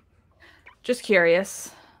shoot them. Just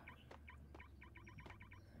curious.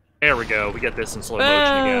 There we go. We get this in slow motion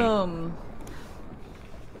again. Boom.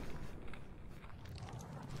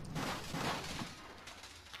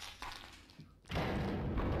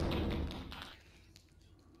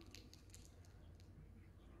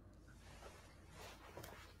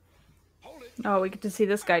 Oh, we get to see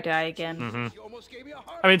this guy die again. You almost gave me a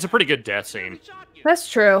heart I mean, it's a pretty good death scene. That's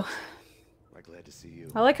true. I'm glad to see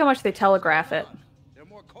you. I like how much they telegraph it. There are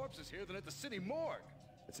more corpses here than at the city morgue.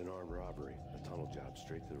 It's an armed robbery, a tunnel job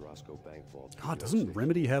straight to the Roscoe Bank vault. God, doesn't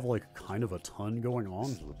Remedy have like kind of a ton going This on?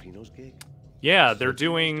 is Lupino's gig? Yeah, they're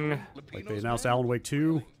doing... Like they announced Alan Wake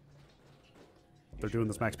 2. They're doing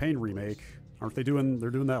this Max Payne remake. Aren't they doing?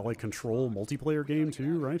 They're doing that like Control multiplayer game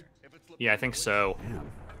too, right? Yeah, I think so. Man,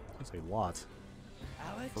 that's a lot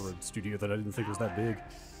for a studio that I didn't think was that big.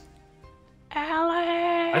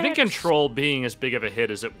 Alex! I think Control being as big of a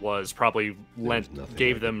hit as it was probably nothing I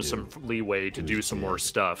gave could them do. some leeway to He do was some more dead.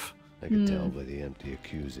 stuff. I could tell by the empty,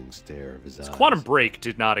 accusing stare of his eyes. Quantum Break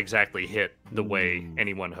did not exactly hit the way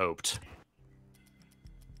anyone hoped.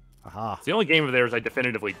 Aha. It's the only game of theirs I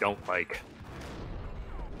definitively don't like.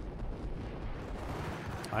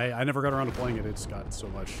 I never got around to playing it. It's got so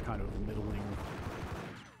much kind of middling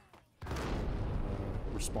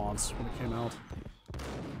response when it came out.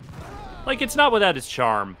 Like, it's not without its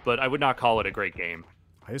charm, but I would not call it a great game.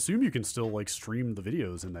 I assume you can still like stream the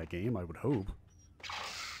videos in that game. I would hope.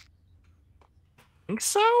 Think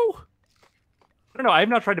so? I don't know. I have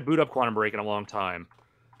not tried to boot up Quantum Break in a long time.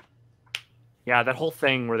 Yeah, that whole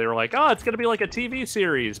thing where they were like, oh, it's going to be like a TV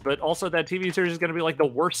series, but also that TV series is going to be like the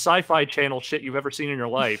worst sci-fi channel shit you've ever seen in your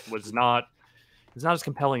life was not as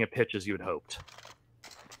compelling a pitch as you had hoped.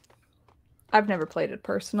 I've never played it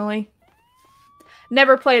personally.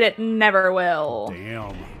 Never played it, never will.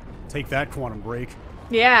 Damn. Take that, Quantum Break.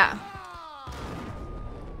 Yeah.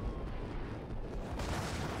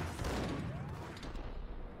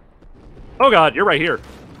 Oh god, you're right here.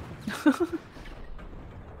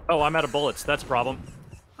 Oh, I'm out of bullets. That's a problem.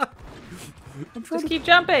 Just keep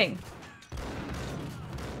jumping.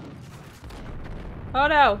 Oh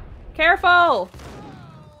no. Careful!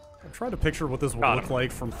 I'm trying to picture what this would Got look him.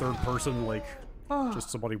 like from third person, like just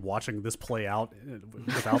somebody watching this play out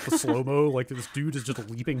without the slow-mo. Like this dude is just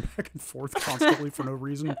leaping back and forth constantly for no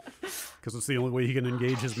reason. Because it's the only way he can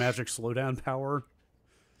engage his magic slowdown power.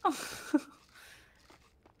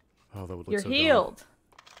 Oh, that would look You're so dumb. healed.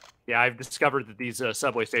 Yeah, I've discovered that these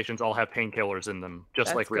subway stations all have painkillers in them, just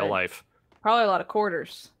That's like real good. life. Probably a lot of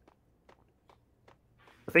quarters.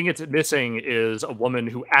 The thing it's missing is a woman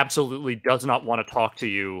who absolutely does not want to talk to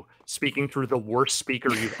you, speaking through the worst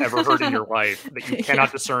speaker you've ever heard in your life that you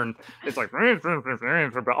cannot discern. It's like,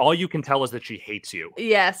 but all you can tell is that she hates you.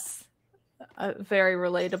 Yes. Very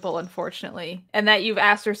relatable, unfortunately. And that you've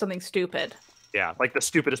asked her something stupid. Yeah, like the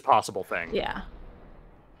stupidest possible thing. Yeah.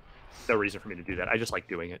 No reason for me to do that. I just like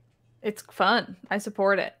doing it. It's fun. I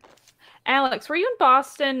support it. Alex, were you in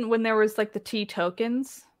Boston when there was like the T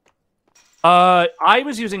tokens? I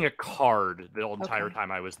was using a card the entire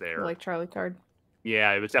time I was there. Like Charlie card?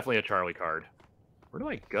 Yeah, it was definitely a Charlie card. Where do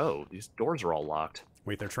I go? These doors are all locked.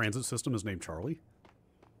 Wait, their transit system is named Charlie?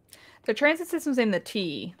 The transit system's named the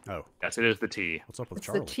T. Oh. Yes, it is the T. What's up with It's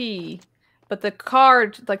Charlie? the T. But the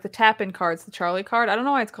card, like the tap-in card's the Charlie card. I don't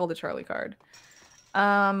know why it's called the Charlie card.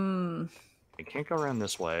 I can't go around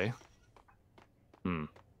this way.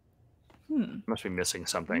 Must be missing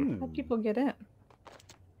something. How do people get in?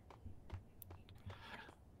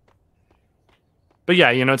 But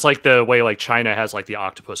yeah, you know, it's like the way like China has like the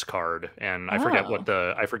octopus card, and I forget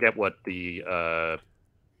what the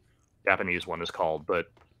Japanese one is called, but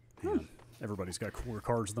Man, everybody's got cooler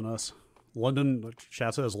cards than us. London,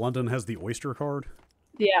 chat says London has the Oyster card.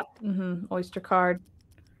 Yeah, Oyster card.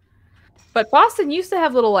 But Boston used to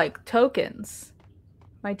have little like tokens.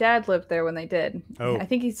 My dad lived there when they did. Oh. I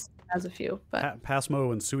think he has a few. But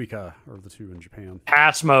Pasmo and Suica are the two in Japan.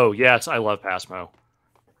 Pasmo, yes, I love Pasmo.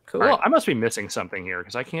 Cool. All right, I must be missing something here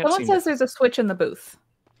because I can't Someone says there's a switch in the booth.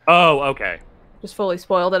 Oh, okay. Just fully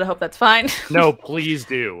spoiled it. I hope that's fine. No, please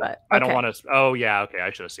do. But, I don't okay. want to. Oh, yeah, okay.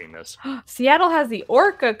 I should have seen this. Seattle has the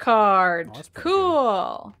Orca card. Oh, that's pretty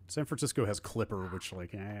Cool. San Francisco has Clipper, which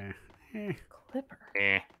like, Clipper.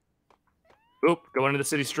 Oop, go into the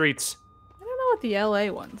city streets. I don't know what the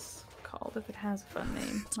LA one's called, if it has a fun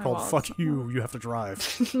name. It's called Fuck You, You Have to Drive.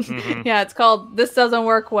 Yeah, it's called This Doesn't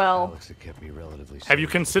Work Well. Alex had kept me relatively Have you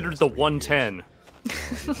safe considered for the the past 3 years. 110?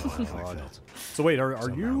 So wait, are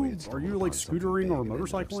Somehow we you had stumbled like upon something scootering big or and ended up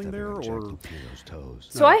motorcycling stepping there, on Jack or Lupino's toes.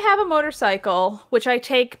 So I have a motorcycle, which I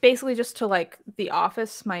take basically just to like the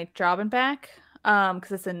office, my job and back,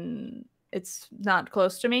 because it's not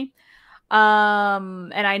close to me.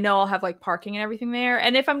 And I know I'll have like parking and everything there.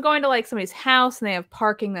 And if I'm going to like somebody's house and they have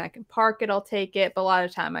parking that I can park it, I'll take it. But a lot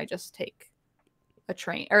of the time I just take a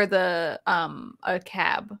train or a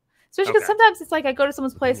cab. Especially because sometimes it's like I go to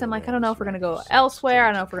someone's place, I'm like, I don't know if we're gonna go elsewhere, I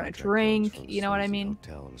don't know if we're gonna drink, you know what I mean?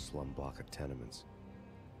 Hotel in a slum block of tenements.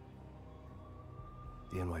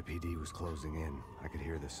 The NYPD was closing in. I could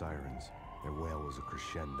hear the sirens. Their wail was a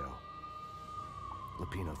crescendo.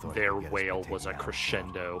 Lupino thought Their he could get us by wail taking was a out our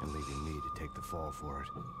crescendo. And leaving me to take the fall for it.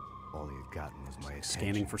 All he had gotten was my attention.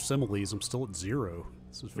 scanning for similes? I'm still at 0.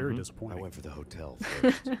 This is very disappointing. I went for the hotel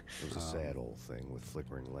first. It was a sad old thing with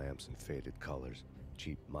flickering lamps and faded colors.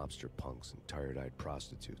 Cheap mobster punks and tired-eyed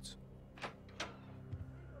prostitutes.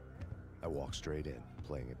 I walked straight in,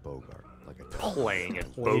 playing at Bogart like a Playing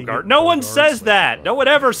at Playing Bogart. at No one Bogart. says that. No one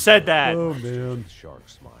ever said that. Oh man, Shark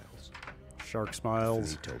smiles. Shark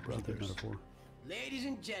smiles. Finito That's a good brothers. metaphor. Ladies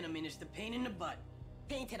and gentlemen, it's the pain in the butt.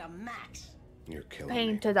 Pain to the max. You're killing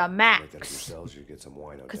Pain me. to the Make that up max. yourselves, you get some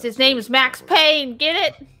wine out Because his name is downstairs. Max Payne, get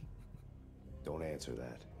it? Don't answer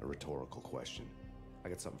that. A rhetorical question. I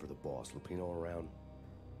got something for the boss. Lupino around?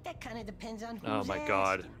 That kind of depends on who's Oh my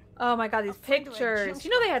god. Oh my god, these pictures. You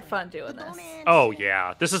know they had fun doing this. Oh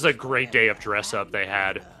yeah, this is a great day of dress up they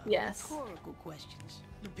had. Yes. Rhetorical questions.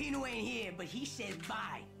 Lupino ain't here, but he said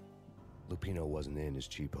bye. Lupino wasn't in his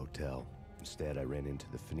cheap hotel. Instead, I ran into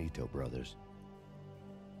the Finito brothers.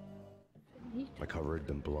 My cover had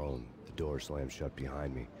been blown. The door slammed shut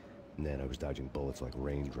behind me. And then I was dodging bullets like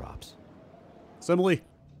raindrops. Simile.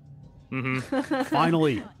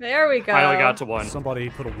 Finally. There we go. Finally got to one. Somebody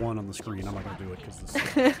put a 1 on the screen. I'm not gonna do it because this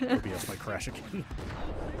OBS might crash again.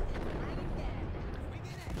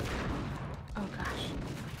 Oh gosh.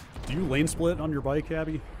 Do you lane split on your bike,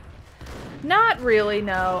 Abby? Not really,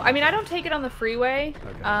 no. I mean, I don't take it on the freeway.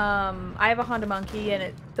 Okay. I have a Honda Monkey and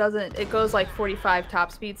it goes like 45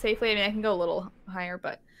 top speed safely. I mean, I can go a little higher,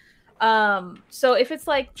 but so if it's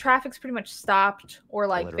like traffic's pretty much stopped or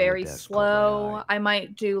like letter on very the desk caught my slow, eye. I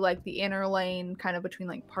might do like the inner lane kind of between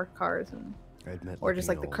like parked cars and I'd met or just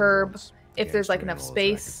like the Lupino curb once. if The there's like gangster enough ran all his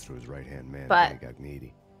rackets space. through his right-hand man But when he got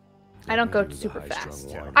needy. I don't go He was a super high-strung fast.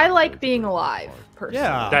 whiner I who like lived being to break my alive, heart. personally.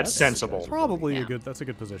 Yeah, That's sensible. Probably Yeah. that's a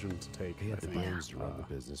good position to take. He I had the think. brains to run the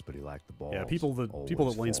business, but he lacked the balls. Yeah, people that Always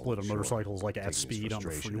lane falling split on short, motorcycles like at taking his speed on the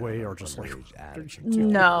frustration freeway out are on just like, underage addicts.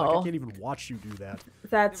 No. like, I can't even watch you do that.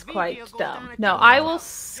 That's quite dumb. No, I will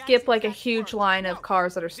skip like a huge line of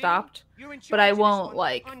cars that are stopped, but I won't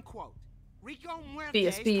like be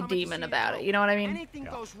a speed demon about it. You know what I mean? Anything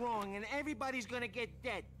goes wrong and everybody's gonna get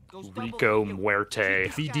dead. Rico Muerte.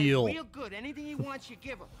 Fidel. Real good. Anything he wants, you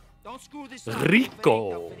give him. Don't screw this up.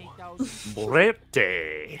 Rico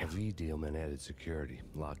Muerte. Every deal meant added security,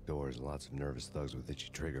 locked doors, and lots of nervous thugs with itchy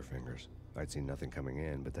trigger fingers. I'd seen nothing coming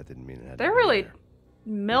in, but that didn't mean it had to They're be really there.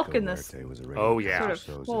 milking Rico this Muerte was a Oh, regular yeah. sort of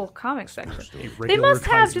Soze, whole comic a super section. store. A They regular must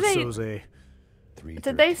have. Do Kaiser they? Soze.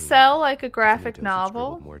 Did they sell like a graphic Benito's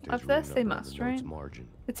novel scribbled Muerte's of this? room They number on must, the notes right? margin.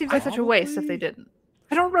 It seems like such a waste if they didn't.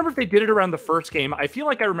 I don't remember if they did it around the first game. I feel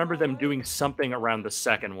like I remember them doing something around the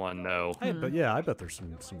second one, though. Hey, but yeah, I bet there's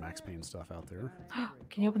some Max Payne stuff out there.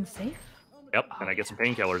 Can you open the safe? Yep, and I get some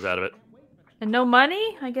painkillers out of it. And no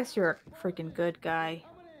money? I guess you're a freaking good guy.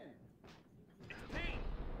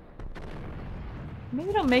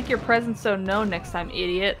 Maybe don't make your presence so known next time,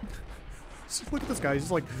 idiot. Just look at this guy. He's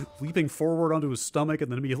just like leaping forward onto his stomach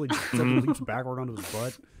and then immediately leaps backward onto his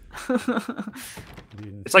butt. I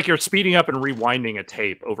mean, It's like you're speeding up and rewinding a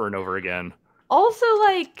tape over and over again. Also,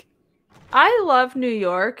 like, I love New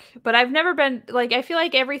York, but I've never been, like, I feel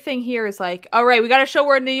like everything here is like, all right, we got to show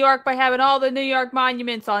we're in New York by having all the New York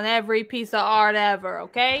monuments on every piece of art ever,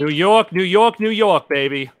 okay? New York, New York, New York,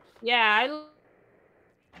 baby. Yeah, I love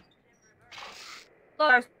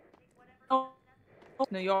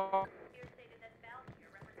New York.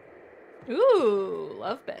 Ooh,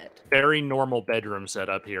 love bed. Very normal bedroom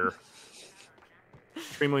setup here.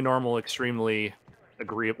 Extremely normal, extremely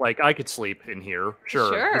agreeable. Like, I could sleep in here.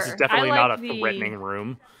 Sure. This is Sure. definitely I not a like the- threatening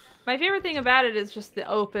room. My favorite thing about it is just the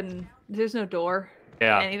open, there's no door.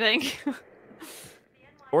 Yeah. Anything.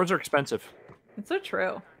 Doors are expensive. It's so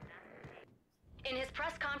true. In his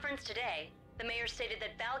press conference today, the mayor stated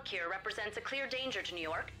that Valkyr represents a clear danger to New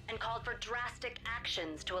York and called for drastic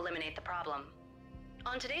actions to eliminate the problem.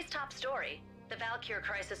 On today's top story, the Valkyr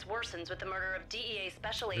crisis worsens with the murder of DEA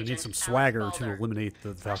Special they Agent need some Alex swagger Balder. to eliminate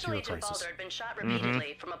the Special Valkyrie Agent crisis. Balder had been shot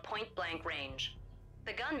repeatedly from a point-blank range.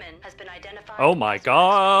 The gunman has been identified. Oh my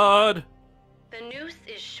god! The noose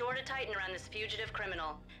is sure to tighten around this fugitive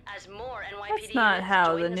criminal as more NYPD That's not units how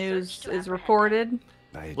join the search news to is apprehend reported. him.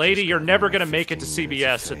 I had Lady, just you're gotten never my gonna make it to 15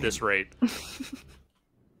 minutes CBS of at this fame. rate.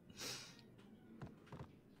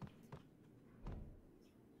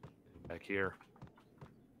 Back here.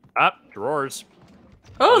 Ah, drawers.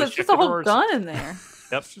 Oh, Always there's check just the a whole drawers. gun in there.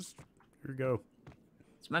 Yep. Just here we go.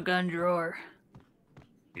 It's my gun drawer.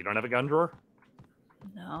 You don't have a gun drawer?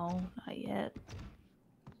 No, not yet.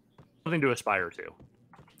 Something to aspire to.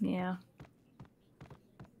 Yeah.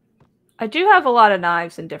 I do have a lot of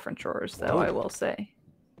knives in different drawers, though, Whoa. I will say.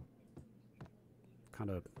 Kind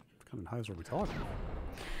of knives are we talking?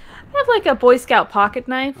 I have like a Boy Scout pocket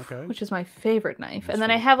knife, Okay. which is my favorite knife. That's And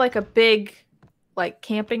then I sweet. have like a big, like,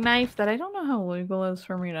 camping knife that I don't know how legal it is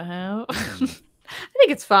for me to have. I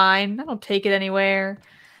think it's fine. I don't take it anywhere.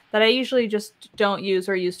 That I usually just don't use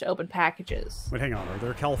or use to open packages. Wait, hang on. Are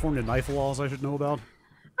there California knife laws I should know about?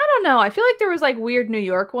 I don't know. I feel like there was like weird New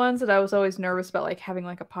York ones that I was always nervous about, like having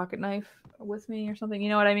like a pocket knife with me or something. You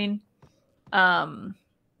know what I mean?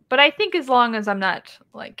 But I think as long as I'm not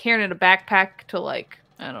like carrying in a backpack to like,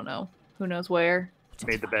 I don't know, who knows where.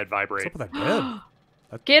 Made the bed What's vibrate. up with that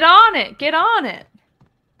bed? Get on it. Get on it.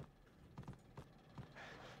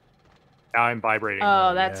 Now I'm vibrating.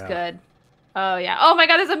 Oh, that's yeah. good. Oh, yeah. Oh, my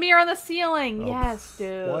God. There's a mirror on the ceiling. Oh, Yes,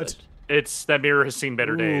 dude. What? It's that mirror has seen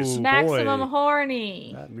better days. Ooh. Maximum boy.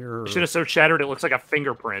 horny. That mirror. Should have so shattered it looks like a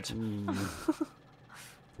fingerprint.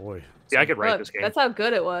 Boy. Yeah, I could write Look, this game. that's how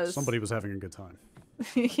good it was. Somebody was having a good time.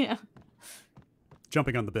 Yeah,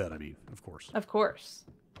 Jumping on the bed, I mean, of course. of course.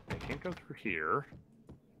 I can't go through here.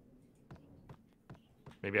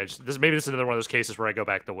 Maybe maybe this is another one of those cases where I go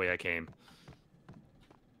back the way I came.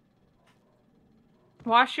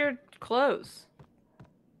 Wash your clothes.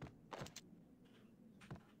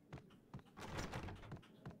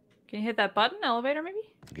 Can you hit that button? Elevator, maybe?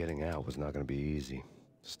 Getting out was not going to be easy.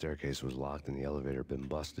 The staircase was locked and the elevator had been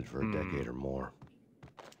busted for a decade or more.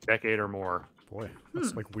 Decade or more. Boy,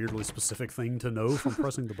 that's like weirdly specific thing to know from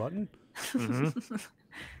pressing the button.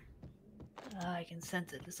 I can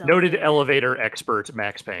sense it. This Noted elevator expert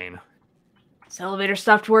Max Payne. This elevator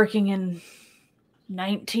stopped working in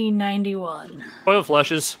 1991. Oil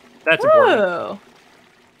flushes. That's important. Whoa.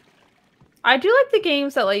 I do like the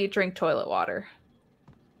games that let you drink toilet water.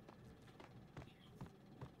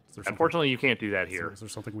 Is there something- Unfortunately, you can't do that is there- here. Is there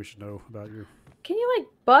something we should know about you? Can you like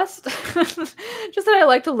bust? Just that I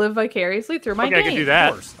like to live vicariously through my Okay, game. I can do that.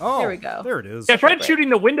 Of course. Oh, There we go. There it is. Yeah, I tried shooting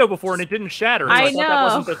the window before and it didn't shatter. So I I thought that know.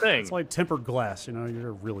 wasn't the thing. It's like tempered glass, you know, you're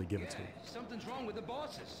gonna really give it to. Something's wrong with the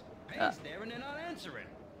bosses. Payne's there and they're not answering.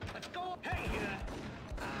 Let's go. Hey,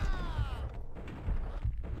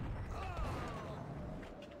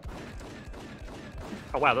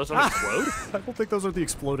 Oh wow, those don't explode? I don't think those are the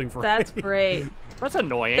exploding variety. That's great. That's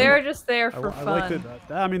annoying. They're just there for I fun. like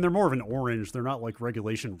that. I mean, they're more of an orange. They're not like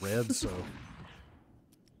regulation red, so.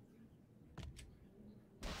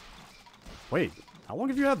 Wait, how long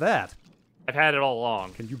have you had that? I've had it all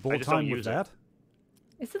along. Can you I bullet just don't time with use it. that?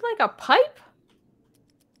 Is it like a pipe?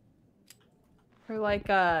 Or like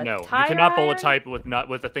a No, you tire cannot bullet iron? type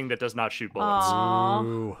with a thing that does not shoot bullets. Aw.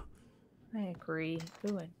 Ooh. I agree.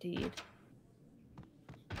 Ooh, indeed.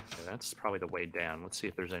 Okay, that's probably the way down. Let's see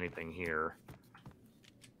if there's anything here.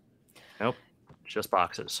 Nope, just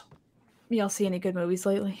boxes. Y'all see any good movies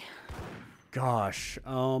lately? Gosh,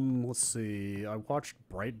 let's see. I watched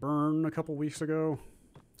Brightburn a couple weeks ago.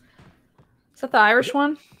 Is that the Irish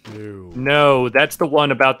one? No. No, that's the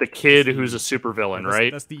one about the kid who's a supervillain,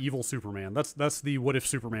 right? That's the evil Superman. That's the what if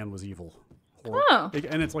Superman was evil. Horror. Oh.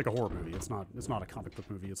 And it's like a horror movie. It's not a comic book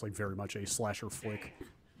movie. It's like very much a slasher flick.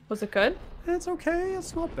 Was it good? It's okay.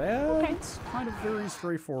 It's not bad. Okay. It's kind of very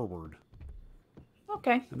straightforward.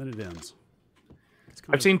 Okay. And then it ends.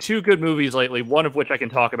 I've seen 2 good movies lately, one of which I can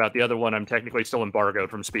talk about. The other one I'm technically still embargoed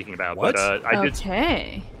from speaking about. What? But I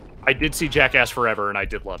did see Jackass Forever, and I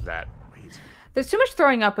did love that. There's too much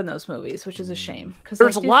throwing up in those movies, which is a shame.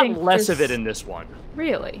 There's a lot less of it in this one.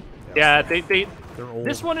 Really? Yeah, They're old.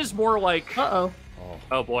 this one is more like... Uh-oh.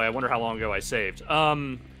 Oh boy, I wonder how long ago I saved.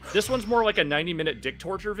 This one's more like a 90-minute dick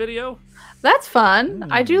torture video. That's fun.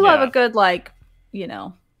 I do love Yeah. a good, like, you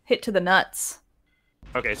know, hit to the nuts.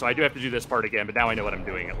 Okay, so I do have to do this part again, but now I know what I'm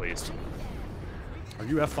doing at least. Are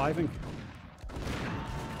you F5ing?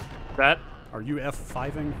 That? Are you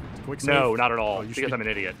F5ing? Quick save? No, not at all, Oh, you because should- I'm an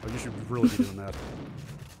idiot. Oh, you should really be doing that.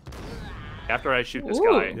 After I shoot this Ooh.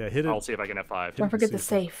 guy, Yeah, hit it. I'll see if I can F5. Don't forget the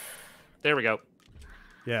safe. There we go.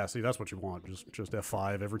 Yeah, see, that's what you want. Just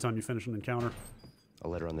F5 every time you finish an encounter. A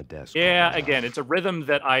letter on the desk. Yeah, again, it's a rhythm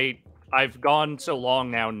that I've gone so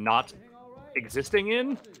long now not existing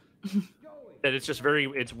in that it's just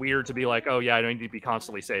it's weird to be like, oh yeah, I don't need to be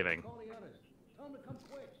constantly saving.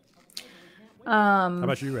 How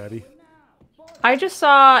about you, Abby? I just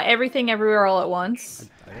saw Everything Everywhere All at Once.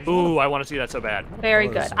 Ooh, I want to see that so bad. Very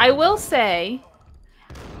good. I will say,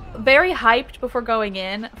 very hyped before going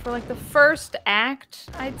in. For like the first act,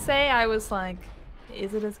 I'd say I was like,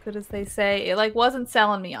 is it as good as they say? It like wasn't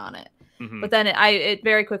selling me on it. Mhm. But then it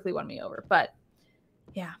very quickly won me over. But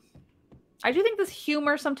yeah. I do think this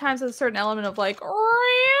humor sometimes has a certain element of like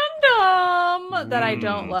random that I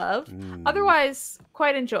don't love. Otherwise,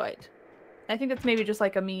 quite enjoyed. I think that's maybe just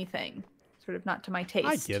like a me thing, sort of not to my taste.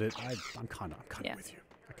 I get it. I'm kind of Yeah. with you.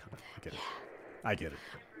 I get it. I get it.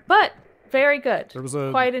 But very good. There was a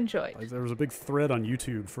quite enjoyed. There was a big thread on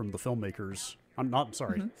YouTube from the filmmakers. I'm not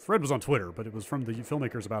sorry. Thread was on Twitter, but it was from the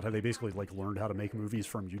filmmakers about how they basically like learned how to make movies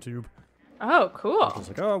from YouTube. Oh, cool. It was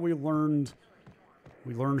like, oh, we learned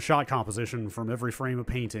shot composition from every frame of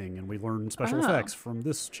painting, and we learned special effects from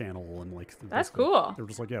this channel, and like That's cool. They were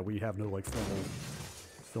just like, yeah, we have no like formal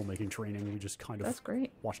filmmaking training. We just kind of That's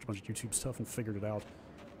great. watched a bunch of YouTube stuff and figured it out.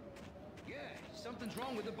 Yeah, something's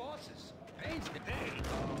wrong with the bosses. Payne's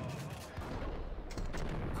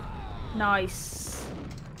Nice.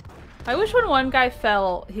 I wish when one guy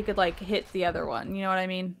fell, he could like hit the other one. You know what I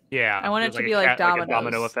mean? Yeah. I want it there's to be a like a domino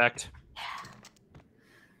dominoes. effect.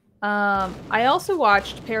 I also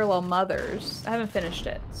watched Parallel Mothers. I haven't finished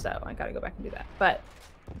it, so I gotta go back and do that. But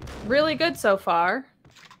really good so far.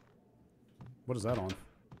 What is that on?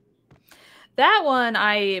 That one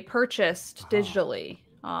I purchased digitally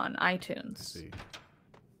on iTunes. Let's see.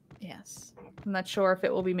 Yes. I'm not sure if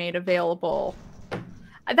it will be made available.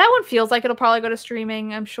 That one feels like it'll probably go to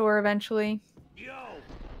streaming, I'm sure, eventually.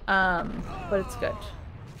 But it's good.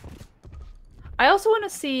 I also want to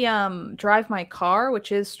see Drive My Car,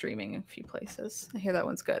 which is streaming in a few places. I hear that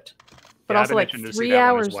one's good. But Yeah, I've also been like itching to see 3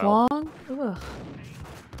 that one as hours well. long. Ugh.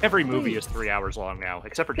 Every movie is 3 hours long now,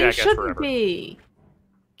 except for They Jackass shouldn't Forever. be.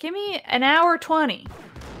 Give me an hour 20.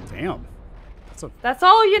 Damn. That's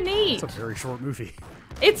all you need. That's a very short movie.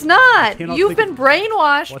 It's not. cannot You've think been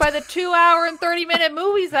brainwashed What? by the 2 hour and 30-minute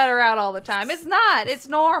movies that are out all the time. It's not. It's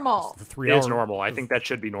normal. The It 3 hour is normal. I think that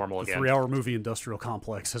should be normal the again. 3 hour movie industrial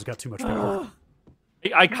complex has got too much power.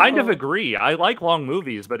 I kind of No. agree. I like long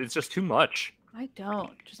movies, but it's just too much. I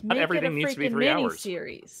don't. Just Not make it a everything needs to be freaking 3 hours.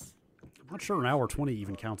 mini-series. I'm not sure an hour 20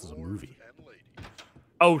 even counts as a movie.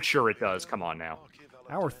 Oh, sure it does. Come on now.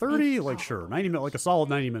 Hour 30, like sure, 90 minutes, like a solid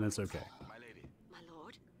 90 minutes, okay.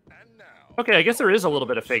 Okay, I guess there is a little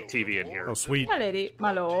bit of fake TV in here. Oh sweet. My lady,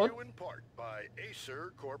 my lord. In part by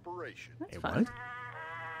Acer Corporation. That's Hey, fun. what?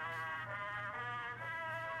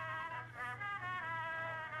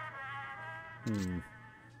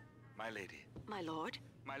 My lady. My lord?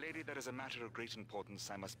 My lady, there is a matter of great importance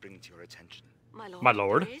I must bring to your attention. My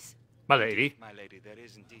lord. My lady. My lady, there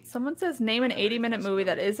is indeed. Someone says name an 80-minute movie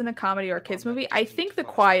that isn't a comedy or a kids movie. I think The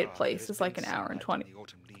Quiet Place is like an hour and 20.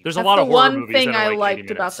 There's That's a lot the of horror one movies thing that are I like 80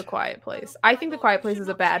 liked about minutes. The Quiet Place. I think The Quiet Place is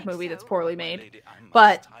a bad movie that's poorly made,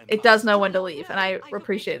 but it does know when to leave, and I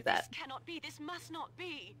appreciate that. This cannot be. This must not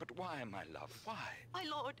be. But why, my love? Why? My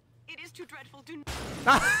lord, it is too dreadful. Do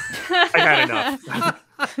I had enough.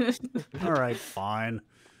 All right, fine.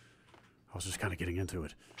 I was just kind of getting into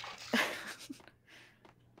it.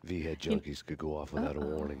 V-head junkies could go off without a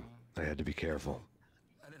warning. I had to be careful.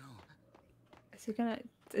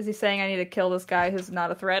 Is he saying I need to kill this guy who's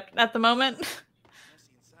not a threat at the moment?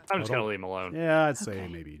 I'm just gonna leave him alone. Yeah, I'd say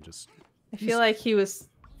maybe just. I feel like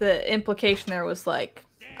the implication there was like,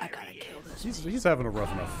 I gotta kill this. He's having a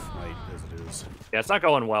rough enough night as it is. Yeah, it's not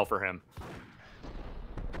going well for him.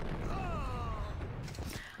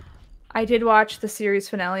 I did watch the series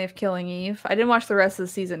finale of Killing Eve. I didn't watch the rest of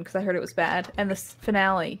the season because I heard it was bad. And the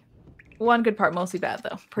finale, one good part, mostly bad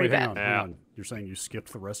though. Pretty Wait, bad. hang on. You're saying you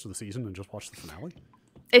skipped the rest of the season and just watched the finale?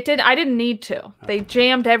 It did. I didn't need to. They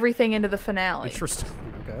jammed everything into the finale. Interesting.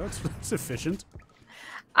 Okay, that's efficient.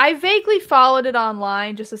 I vaguely followed it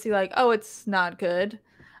online just to see like, oh, it's not good.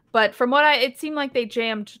 But from what it seemed like they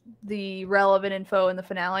jammed the relevant info in the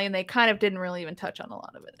finale, and they kind of didn't really even touch on a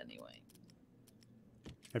lot of it anyway.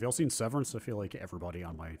 Have y'all seen Severance? I feel like everybody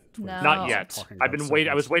on my Twitter No. Not yet. talking I've about been waiting.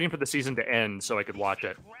 I was Severance. waiting for the season to end so I could watch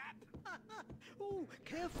it.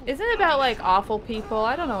 Isn't it about like awful people?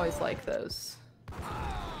 I don't always like those.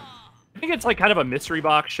 I think it's like kind of a mystery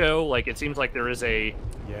box show. Like it seems like there is a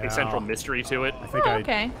central mystery to it. I think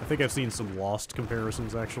okay. I think I've seen some Lost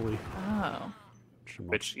comparisons actually. Oh.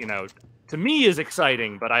 Which, you know, to me is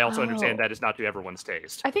exciting, but I also understand that is not to everyone's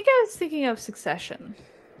taste. I think I was thinking of Succession.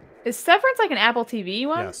 Is Severance like an Apple TV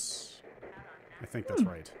one? Yes. I think that's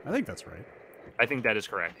right. I think that's right. I think that is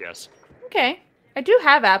correct, yes. Okay. I do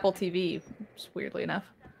have Apple TV, just weirdly enough.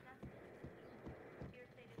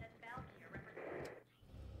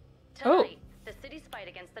 Tonight, the city's fight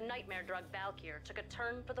against the nightmare drug Valkyr took a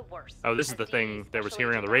turn for the worse. Oh, this is the thing that was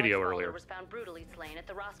hearing on the radio earlier. Was found brutally slain at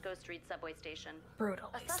the Roscoe Street subway station. Brutally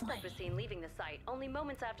A suspect was seen leaving the site only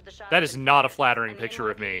moments after the shot. That is not a flattering picture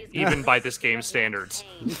of me, even by this game's standards.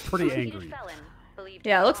 He's pretty angry.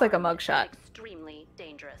 Yeah, it looks like a mugshot. Extremely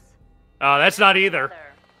dangerous. Oh, that's not either.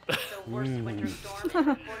 The worst winter storm in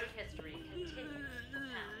recorded history continues to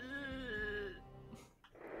pound.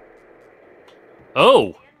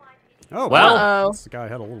 Oh, Oh, well. Uh-oh. This guy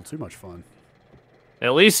had a little too much fun.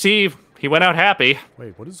 at least he went out happy.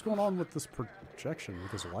 Wait, what is going on with this projection,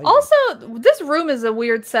 with this lighting? Also, this room is a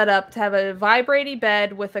weird setup to have a vibrating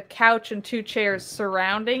bed with a couch and 2 chairs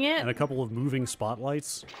surrounding it. And a couple of moving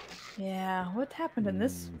spotlights. Yeah, what happened in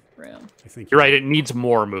this room? I think You're right, it needs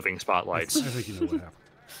more moving spotlights. I think you know what happened.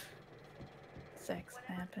 Sex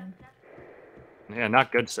happened. Yeah,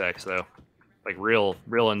 not good sex, though. Like, real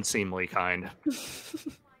unseemly kind.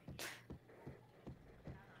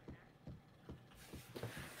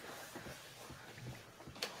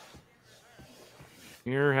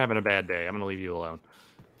 You're having a bad day. I'm gonna leave you alone.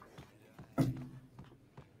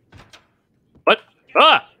 What?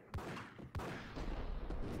 Ah!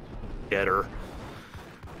 Get her.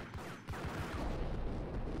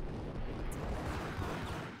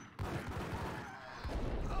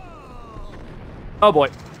 Oh boy.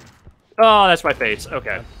 Oh, that's my face.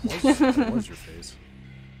 Okay. That was your face.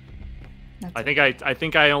 I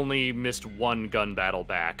think I only missed 1 gun battle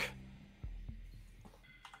back.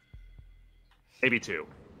 Maybe 2.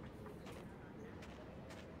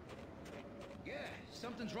 Yeah,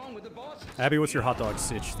 something's wrong with the boss. Abby, what's your hot dog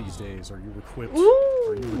sitch these days? Are you equipped? Ooh.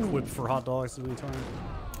 Are you equipped for hot dogs at any time?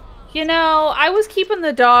 You know, I was keeping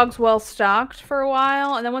the dogs well stocked for a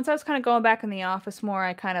while, and then once I was kind of going back in the office more,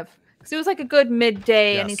 I kind of, because it was like a good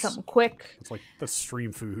midday. I need Yes. something quick. It's like the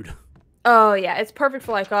stream food. Oh yeah, it's perfect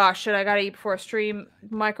for like, oh shit, I gotta eat before a stream,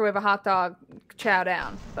 microwave a hot dog, chow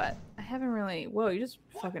down. But I haven't really. Whoa, you just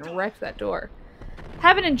fucking wrecked that door.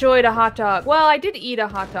 Haven't enjoyed a hot dog. Well, I did eat a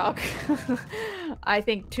hot dog. I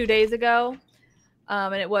think 2 days ago,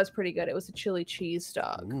 and it was pretty good. It was a chili cheese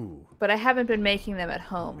dog. Ooh. But I haven't been making them at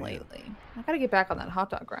home lately. I gotta get back on that hot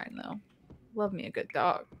dog grind though. Love me a good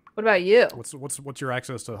dog. What about you? What's your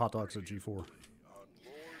access to hot dogs at G4?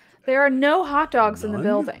 There are no hot dogs in the None?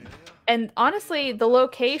 building. And honestly, the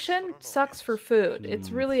location sucks for food. It's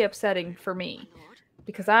really upsetting for me.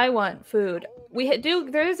 because I want food.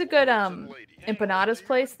 There is a good empanadas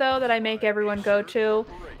place though that I make everyone go to,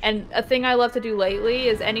 and a thing I love to do lately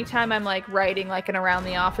is anytime I'm like writing like an around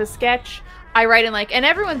the office sketch, I write in like, and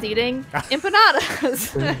everyone's eating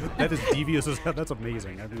empanadas. That is devious as hell. That's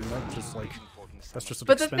amazing. I mean, that's just an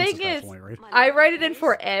but the expense thing at is, that point, right? I write it in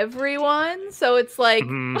for everyone, so it's like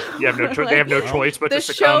you have no they have no choice but the to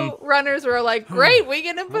succumb. showrunners were like, "Great, we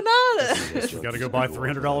get empanadas." You got to go buy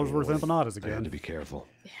 $300 worth of empanadas I had again. to be careful.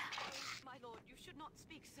 My lord, you should not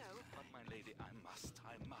speak so. But my lady, I must.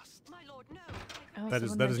 My lord, no. Oh, That is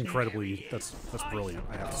someone mentioned- incredibly. That's brilliant.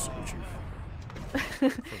 I have to salute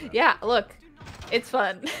you. Yeah, look, it's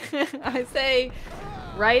fun. I say,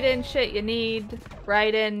 write in shit you need.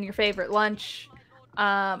 Write in your favorite lunch.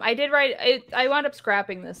 I did write. I wound up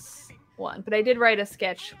scrapping this one, but I did write a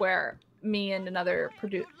sketch where me and another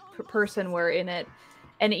person were in it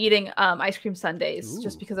and eating ice cream sundaes,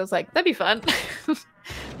 just because I was like, that'd be fun.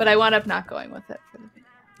 But I wound up not going with it.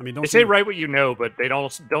 I mean, They say write what you know, but they don't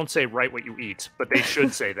say write what you eat. But they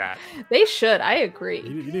should say that. They should. I agree.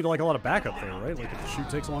 You need like a lot of backup there, right? Like if the shoot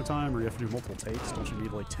takes a long time, or you have to do multiple takes, don't you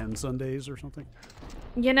need like 10 Sundays or something?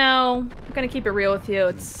 You know, I'm gonna keep it real with you.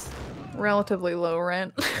 It's relatively low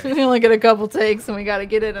rent. We only get a couple takes, and we got to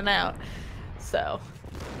get in and out. So,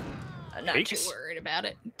 I'm not Takes? too worried about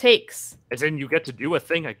it. Takes. As in, you get to do a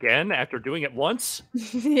thing again after doing it once.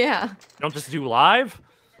 Yeah. You don't just do live.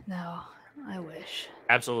 No, I wish.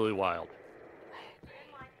 Absolutely wild.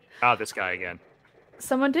 Ah, this guy again.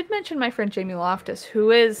 Someone did mention my friend Jamie Loftus,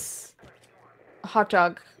 who is a hot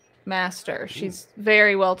dog master. She's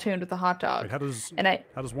very well tuned with the hot dog. Wait,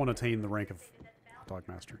 how does one attain the rank of hot dog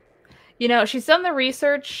master? You know, she's done the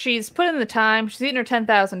research. She's put in the time. She's eaten her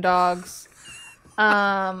 10,000 dogs.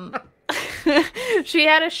 She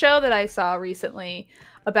had a show that I saw recently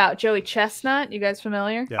about Joey Chestnut. You guys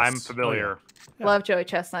familiar? Yes. I'm familiar. Love Joey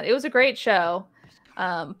Chestnut. It was a great show.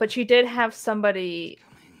 But she did have somebody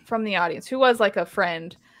from the audience who was like a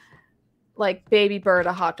friend, like baby bird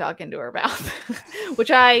a hot dog into her mouth,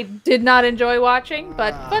 which I did not enjoy watching,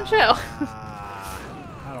 but fun show.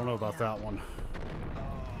 I don't know about that one.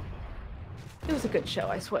 It was a good show,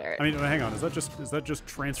 I swear. I mean, hang on. Is that just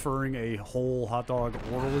transferring a whole hot dog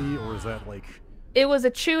orally, or is that like? It was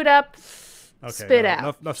a chewed up, spit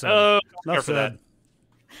out. Enough said. Oh, Enough care for that. said.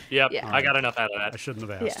 Yep, Yeah. I got enough out of I that. shouldn't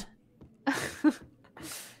have asked. Yeah.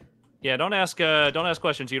 Yeah, don't ask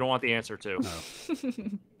questions you don't want the answer to.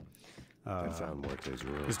 No. I found Muerte's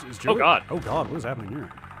room. Is Oh Joey- God, Oh God, what is happening here?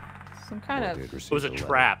 Some kind of it was a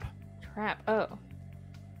trap. trap. Oh.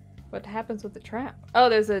 What happens with the trap? Oh,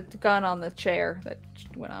 there's a gun on the chair that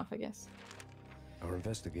went off, I guess. Our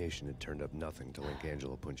investigation had turned up nothing to link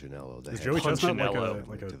Angelo Punchinello. Is Joey Chestnut Punchinello.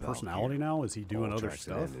 like a personality now? Is he doing other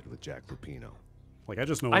stuff? Ended with Jack Lupino. Like I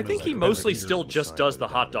just know. I him think as he a mostly leader. still just does the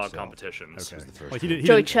hot dog himself. competitions. Okay. was the first Like one. he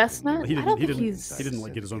Joey didn't. Chestnut? He I don't didn't. think he's... He didn't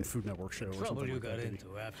like get his own Food Network show or something like that. Did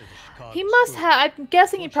he? He must have... I'm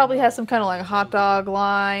guessing he probably has some kind of like hot dog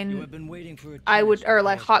line. Or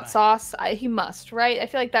like hot sauce. He must, right? I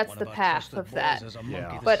feel like that's the path of that.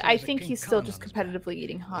 Yeah. But I think he's still just competitively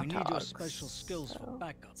eating hot dogs. So.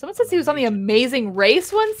 Someone says he was on The Amazing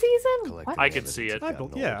Race one season? What? I could see it. I'd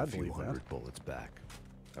believe that. 100 bullets back.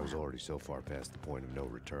 I was already so far past the point of no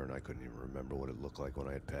return, I couldn't even remember what it looked like when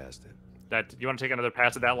I had passed it. That you want to take another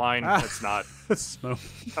pass at that line? That's not. Smoke.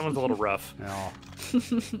 That one's a little rough. Yeah.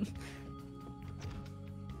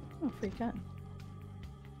 Oh, free gun.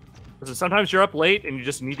 Because sometimes you're up late and you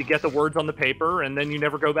just need to get the words on the paper, and then you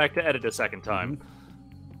never go back to edit a second time.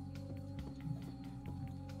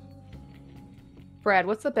 Brad,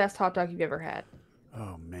 what's the best hot dog you've ever had?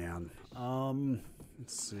 Oh man.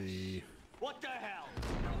 Let's see. What the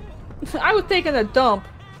hell? I was taking a dump.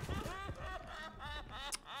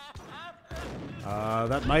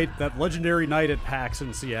 That legendary night at PAX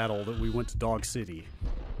in Seattle that we went to Dog City.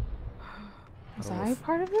 Was I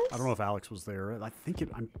part of this? I don't know if Alex was there. I think it.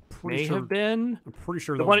 I'm pretty May sure. have been. I'm pretty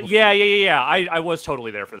sure The that one, was yeah. I was totally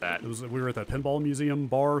there for that. It was. We were at that pinball museum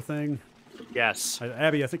bar thing. Yes.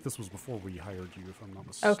 Abby, I think this was before we hired you, if I'm not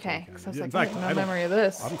mistaken. Okay, because I was In like, fact, I have no memory of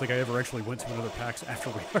this. I don't think I ever actually went to another PAX after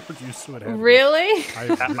we hired you, so it had to be- Really?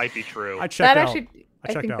 That might be true. I checked That out. actually, I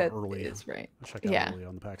checked think out that early. is right. I checked out Yeah. early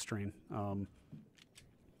on the PAX train.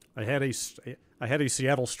 I had a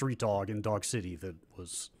Seattle street dog in Dog City that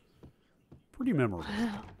was pretty memorable.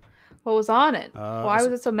 What was on it? Why was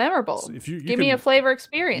it so memorable? if you Give me can- a flavor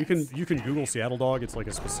experience. You can Google Seattle dog. It's like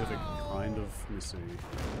a specific kind of. Let me see.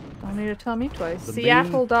 Don't need to tell me twice. The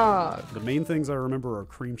Seattle main- dog. The main things I remember are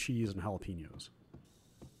cream cheese and jalapenos.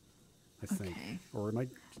 I think, Okay. or am I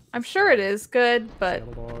I'm sure it is good, but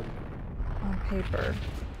Seattle dog? on paper.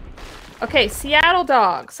 Okay, Seattle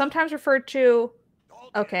dog, sometimes referred to,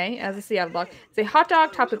 okay, as a Seattle dog. It's a hot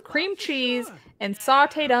dog topped with cream cheese and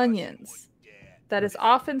sautéed onions that is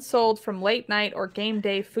often sold from late night or game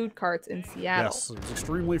day food carts in Seattle. Yes, it's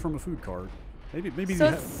extremely from a food cart. Maybe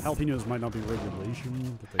So the jalapenos might not be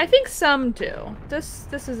regulation. But I think some do. This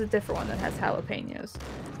is a different one that has jalapenos.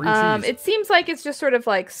 Cream cheese. It seems like it's just sort of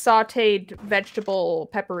like sautéed vegetable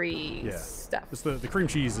peppery stuff. It's the cream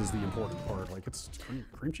cheese is the important part. Like it's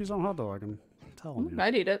cream cheese on a hot dog. I'm telling you.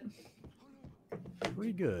 I'd eat it.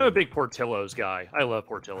 Pretty good. I'm a big Portillo's guy. I love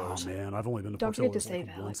Portillo's. Oh man, I've only been to Don't forget Portillo's to save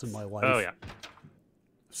like Alex. once in my life. Oh yeah.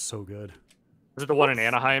 So good. Is it the one in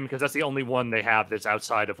Anaheim? Because that's the only one they have that's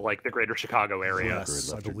outside of like the greater Chicago area.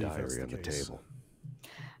 Yes, I believe that's the case.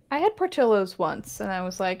 I had Portillo's once, and I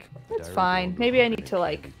was like, "It's fine. Maybe I need to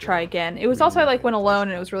like try again." It was also I like went alone,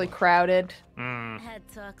 and it was really crowded. Had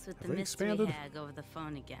talks with the they mystery expanded? hag over the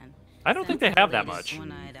phone again. I don't think Sent they the have that latest much.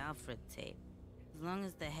 One-eyed Alfred tape. As long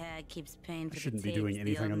as the hag keeps paying for I shouldn't the be doing tapes,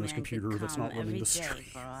 the anything old on this man could computer that's come not running every the day stream.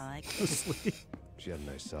 for all I care. Honestly. She had a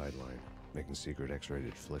nice sideline, making secret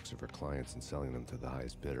X-rated flicks of her clients and selling them to the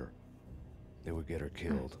highest bidder. It would get her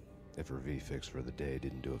killed if her V-fix for the day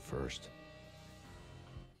didn't do it first.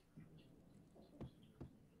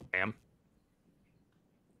 Damn.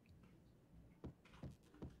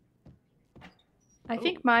 I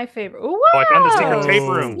think my favorite. Ooh, Oh, I found the secret wow! tape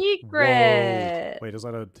room. Secret. Whoa. Wait, is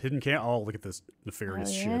that a hidden cam? Oh, look at this nefarious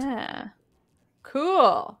Oh, shit. yeah.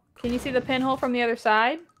 Cool. Can you see the pinhole from the other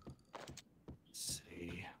side? Let's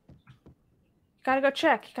see. Gotta go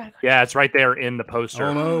check. You gotta go. Yeah, it's right there in the poster.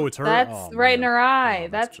 Oh no, it's her. That's Oh, right in man. her eye. Oh,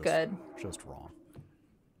 That's just, good. Just wrong.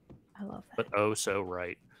 I love that. But oh so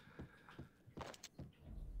right.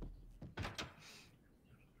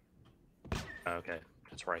 Okay,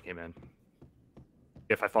 that's where I came in.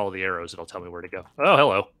 If I follow the arrows, it'll tell me where to go. Oh,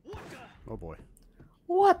 hello. Oh boy.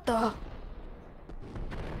 What the?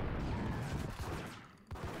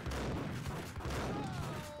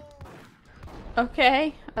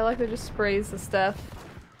 Okay, I like that it just sprays the stuff.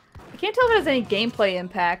 I can't tell if it has any gameplay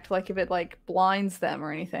impact, like if it like blinds them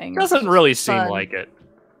or anything. It's Doesn't just really seem fun. like it.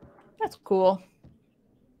 That's cool.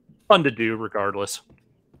 Fun to do, regardless.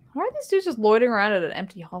 Why are these dudes just loitering around at an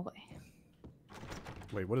empty hallway?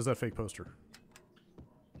 Wait, what is that fake poster?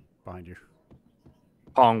 Behind you.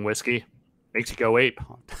 Pong whiskey. Makes you go ape.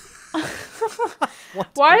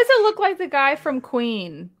 Why does it look like the guy from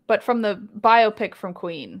Queen, but from the biopic from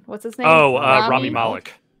Queen? What's his name? Oh, Rami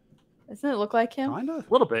Malek. Doesn't it look like him? Kinda. A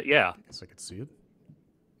little bit, yeah. I guess I could see it.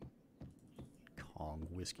 Kong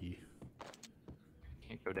whiskey.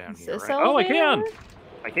 Can't go down Is here, this right? Oh, I can! elevator?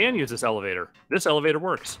 I can use this elevator. This elevator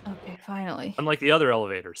works. Okay, finally. Unlike the other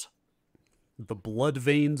elevators. The blood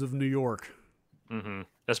veins of New York. Mm-hmm.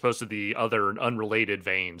 As opposed to the other unrelated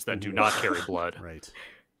veins that do not carry blood. Right.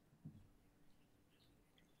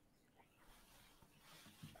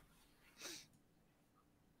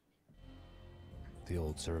 The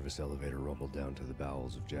old service elevator rumbled down to the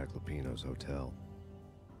bowels of Jack Lupino's hotel.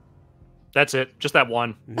 That's it. Just that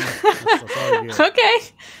one. That's all you get. Okay.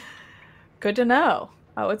 Good to know.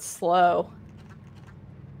 Oh, it's slow.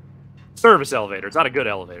 Service elevator. It's not a good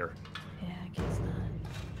elevator. Yeah, I guess not.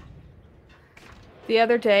 The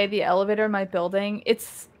other day, the elevator in my building,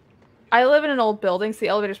 I live in an old building, so the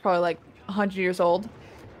elevator's probably like 100 years old.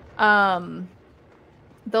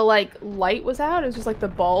 The like light was out. It was just like the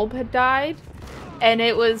bulb had died. And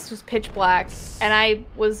it was just pitch black. And I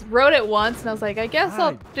rode it once, and I was like, I guess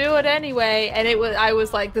I'll do it anyway. And I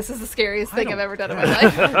was like, this is the scariest thing I've ever done in my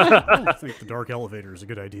life. I don't think the dark elevator is a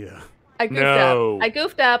good idea. I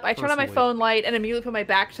goofed up. I turned on my phone light and immediately put my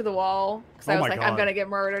back to the wall because I was like, I'm gonna get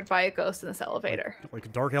murdered by a ghost in this elevator. Like a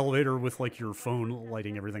dark elevator with like your phone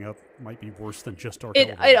lighting everything up might be worse than just dark It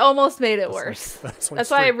elevator. almost made it worse. That's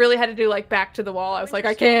That's why I really had to do like back to the wall. I was like,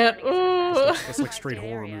 I can't. Ooh. That's like straight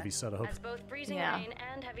horror movie setup. Yeah.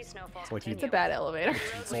 It's like It's a bad elevator.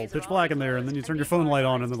 It's all pitch black in there, and then you turn your phone light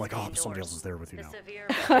on, and then like, oh, somebody else is there with you now.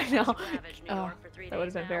 I know. Oh, that would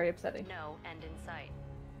have been very upsetting.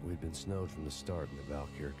 We'd been snowed from the start in the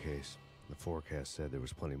Valkyr case. The forecast said there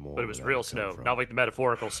was plenty more. But it was where that real would come snow, from. not like the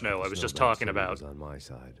metaphorical snow I was just talking about. On my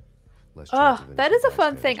side. Oh, that is a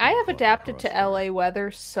fun thing. I have adapted to LA weather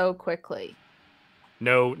so quickly.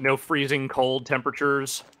 No freezing cold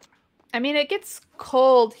temperatures. I mean, it gets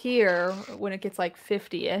cold here when it gets like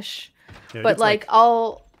 50-ish. Yeah, But like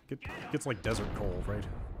it gets like desert cold, right?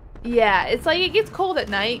 Yeah, it's like it gets cold at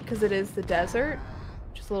night because it is the desert,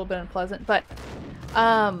 which is a little bit unpleasant. But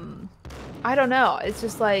I don't know. It's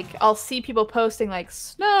just like I'll see people posting like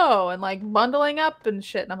snow and like bundling up and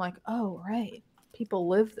shit, and I'm like, oh right, people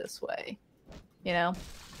live this way, you know.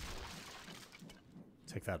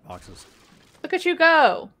 Take that, boxes. Look at you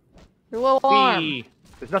go. Your little arm. Whee!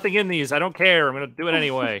 There's nothing in these. I don't care. I'm gonna do it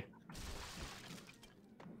anyway.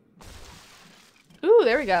 Ooh,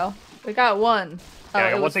 there we go. We got one. Yeah,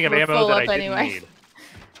 I got one thing of ammo that I didn't need.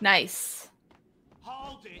 Nice.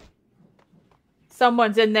 Hold it.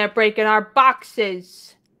 Someone's in there breaking our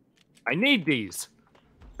boxes. I need these.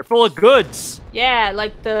 They're full of goods. Yeah,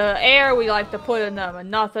 like the air we like to put in them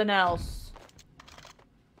and nothing else.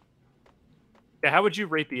 Yeah, how would you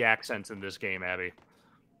rate the accents in this game, Abby?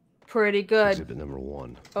 Pretty good. Exhibit number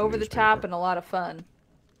 1. Over the top and a lot of fun.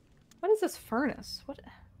 What is this furnace?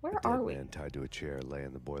 Where A are dead we? man tied to a chair lay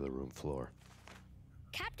on the boiler room floor.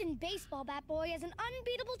 Captain Baseball Bat Boy has an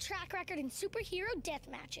unbeatable track record in superhero death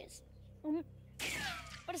matches.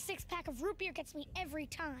 But a 6-pack of root beer gets me every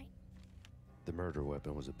time. The murder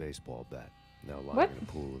weapon was a baseball bat, now lying What? in a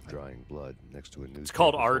pool of drying blood next to a newspaper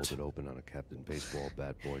called art. folded open on a Captain Baseball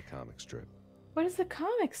Bat Boy comic strip. What is the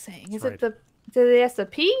comic saying? Is right. it the... Did it has to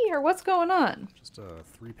pee or what's going on? Just a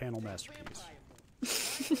 3-panel masterpiece.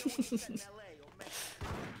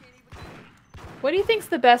 What do you think's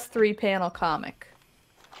the best 3-panel comic?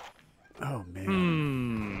 Oh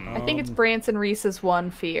man. I think it's Branson Reese's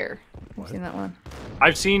One Fear. Have you seen that one?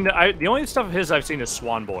 I've seen the only stuff of his I've seen is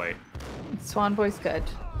Swan Boy. Swan Boy's good.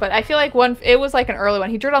 But I feel like it was like an early one.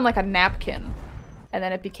 He drew it on like a napkin. And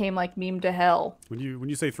then it became like meme to hell. When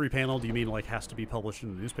you say 3-panel, do you mean like has to be published in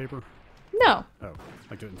a newspaper? No. Oh,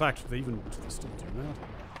 like in fact, they still do that.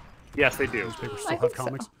 Yes, they do. Newspapers I still have think so.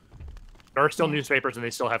 comics. There are still newspapers and they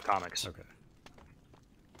still have comics. Okay.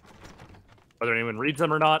 Whether anyone reads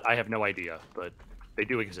them or not, I have no idea, but they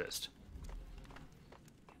do exist.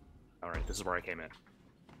 All right, this is where I came in.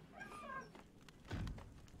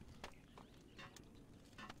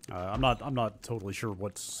 I'm not totally sure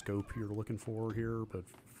what scope you're looking for here, but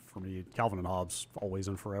for me, Calvin and Hobbes always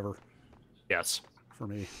and forever. Yes. For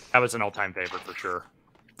me, That was an all-time favorite for sure.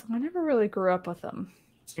 I never really grew up with them.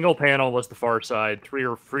 Single panel was the Far Side. Three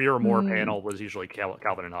or more panel was usually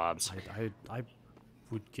Calvin and Hobbes. I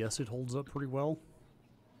would guess it holds up pretty well.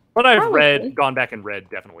 What I've Probably. gone back and read,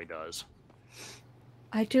 definitely does.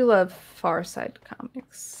 I do love Far Side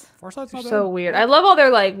comics. Far Side's They're not so bad. weird. I love all their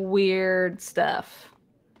like weird stuff.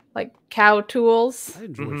 Like cow tools. I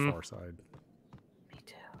enjoy Far Side. Me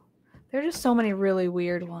too. There are just so many really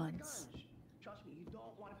weird ones. Trust me, you don't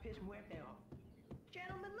want to piss me where they are.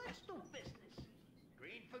 Gentlemen, let's do business.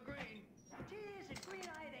 Green for green. Cheers and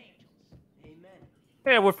green-eyed angels. Amen.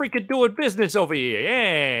 Yeah, we're freaking doing business over here.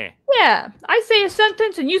 Yeah. Yeah, I say a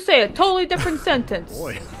sentence and you say a totally different sentence.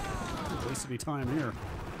 Boy, wasted any time here.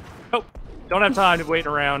 Oh, don't have time to wait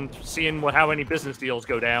around seeing how many business deals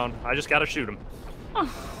go down. I just gotta shoot them.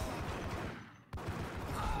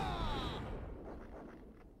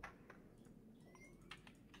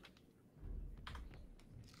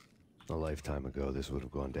 A lifetime ago, this would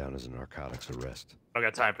have gone down as a narcotics arrest. I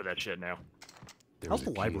got time for that shit now. There How's was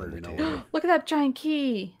a the key on library the now? table. Look at that giant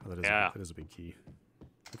key. Oh, Yeah. that is a big key.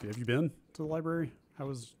 Have you been to the library?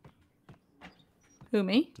 Who,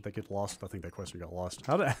 me? Did that get lost? I think that question got lost.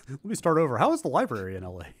 Let me start over. How is the library in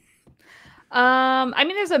LA? I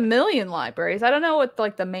mean, there's a million libraries. I don't know what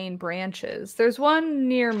like the main branch is. There's one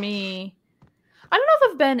near me. I don't know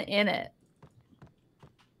if I've been in it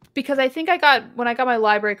because I think when I got my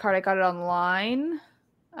library card, I got it online,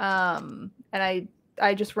 and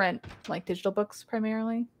I just rent like digital books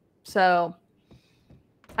primarily. So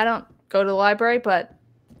I don't go to the library, but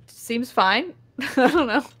it seems fine. I don't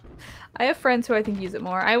know. I have friends who I think use it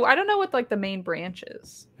more. I don't know what like the main branch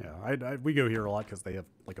is. Yeah, we go here a lot because they have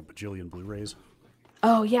like a bajillion Blu-rays.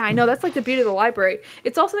 Oh yeah, I know. That's like the beauty of the library.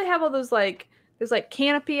 It's also they have all those like there's like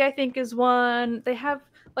Canopy, I think is one. They have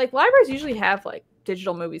like libraries usually have like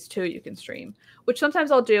digital movies too you can stream, which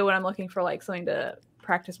sometimes I'll do when I'm looking for like something to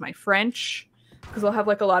practice my French because they'll have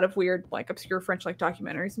like a lot of weird like obscure French like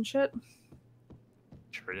documentaries and shit.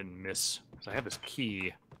 Sure, I didn't miss. So I have this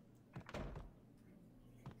key.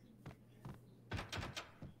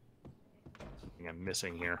 Something I'm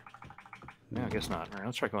missing here. No, I guess not. All right,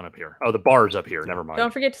 let's try going up here. Oh, the bar's up here. Never mind.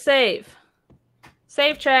 Don't forget to save.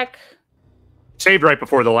 Save check. Saved right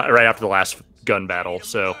before right after the last gun battle.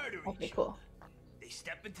 So Okay, cool. They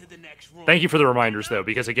step into the next room. thank you for the reminders, though,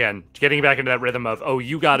 because again, getting back into that rhythm of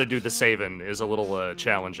you got to do the saving is a little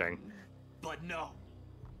challenging. But no.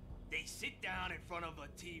 They sit down in front of a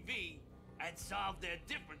TV and solve their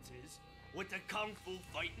differences with the Kung Fu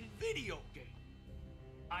fighting video game.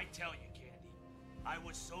 I tell you, Candy, I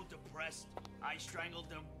was so depressed, I strangled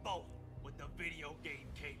them both with the video game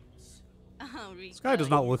cables. Oh, This guy does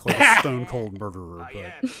not look like a stone cold murderer, I but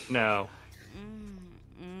am. No.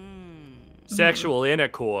 Sexual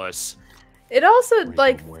intercourse. It also,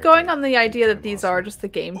 like, going on the idea that these are just the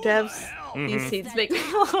game devs, these scenes make me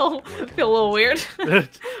feel a little weird.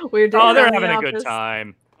 Weird. Oh, they're having a good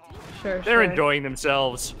time. Sure, They're enjoying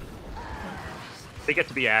themselves. They get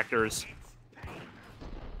to be actors.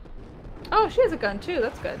 Oh, she has a gun too.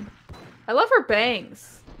 That's good. I love her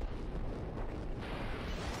bangs.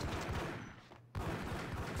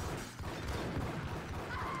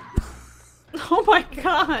 Oh my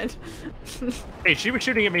god. Hey, she was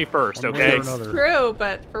shooting at me first, okay? It's true,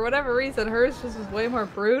 but for whatever reason, hers just was way more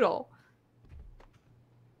brutal.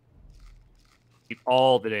 Eat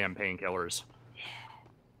all the damn painkillers.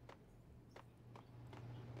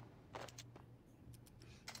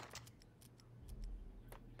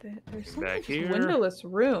 There's so Back much here. windowless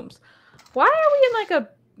rooms. Why are we in like a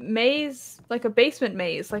maze, like a basement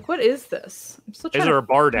maze? Like, what is this? I'm still trying Is there a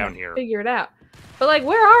bar to down here? figure it out. But like,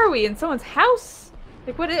 where are we? In someone's house?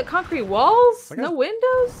 Like, what is it? Concrete walls? No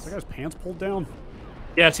windows? That guy's pants pulled down.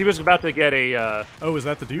 Yes, he was about to get a. Oh, is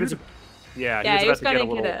that the dude? Yeah, Yeah, he was about to get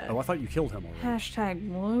a little. Oh, I thought you killed him already. Hashtag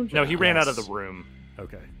blowjob. No, he ran out of the room.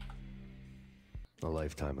 Okay. A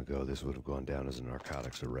lifetime ago, this would have gone down as a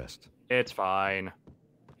narcotics arrest. It's fine.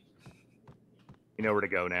 You know where to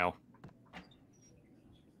go now. I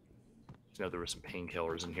know there were some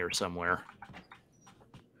painkillers in here somewhere.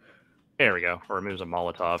 There we go. Or it moves a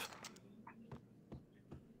Molotov.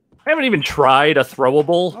 I haven't even tried a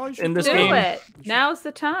throwable in this game. Do it. Now's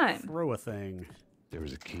the time. Throw a thing. There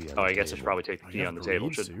was a key on Oh, the I guess I should table. probably take the key on the table.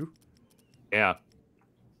 grenades, Should... too? Yeah.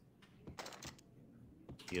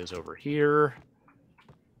 Key is over here.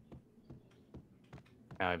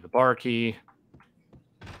 Now I have the bar key.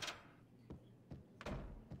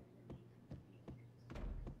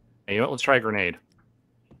 Hey, you know what? Let's try a grenade.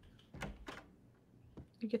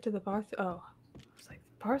 You get to the bar. Oh, it's like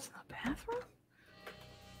the bar's in the bathroom.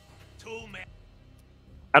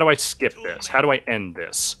 How do I skip this? How do I end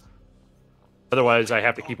this? Otherwise, I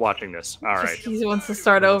have to keep watching this. All right. He wants to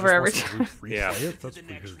start over every time. Yeah. That's the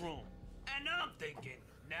next room. And I'm thinking,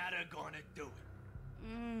 now they're gonna do it.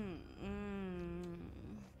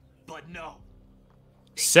 But no.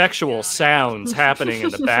 Sexual sounds happening in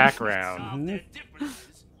the background. Their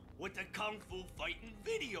differences with the kung fu fighting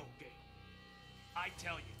video game. I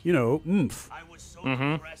tell you. You know, oomph. I was so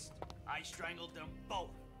depressed, I strangled them both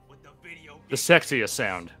with the video game. The sexiest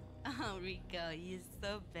sound. Oh, Rico, you're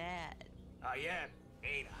so bad. I am,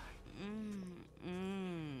 ain't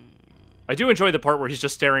I? I do enjoy the part where he's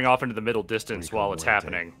just staring off into the middle distance while it's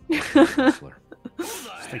happening. Just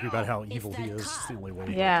thinking about how evil he is. It's the only way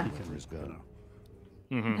Yeah. he can, you know.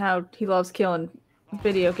 And how he loves killing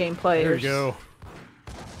video game players. There you go.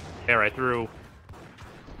 There, I threw.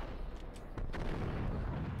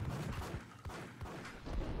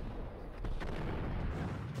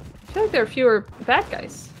 I feel like there are fewer bad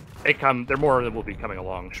guys. There more that will be coming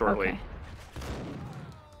along shortly. Okay.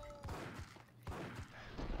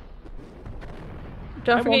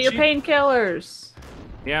 Don't forget your painkillers.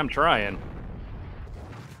 Yeah, I'm trying.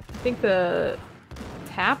 I think the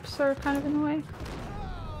taps are kind of in the way.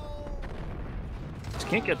 Just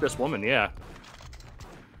can't get this woman, yeah.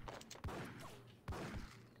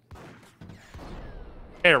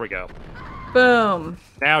 There we go. Boom.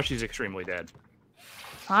 Now she's extremely dead.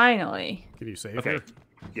 Finally. Can you save Okay. her?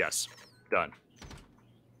 Yes. Done.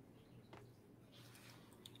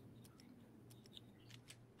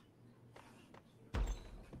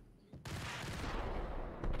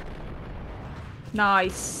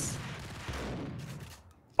 Nice.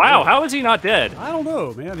 Wow, how is he not dead? I don't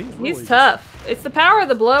know, man. He's tough. It's the power of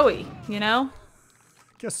the blowy, you know?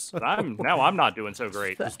 Guess so. Now I'm not doing so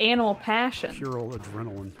great. The animal passion. Pure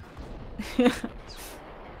adrenaline. It's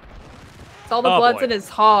all the Oh, blood's boy. in his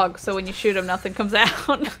hog, so when you shoot him, nothing comes out.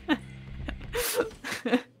 Alright,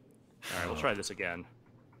 we'll try this again.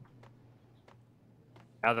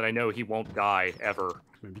 Now that I know he won't die, ever.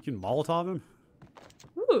 Maybe you can Molotov him?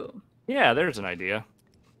 Ooh. Yeah, there's an idea.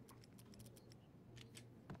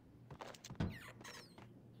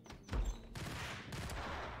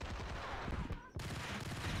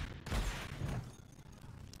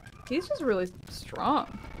 He's just really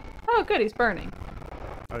strong. Oh, good, he's burning.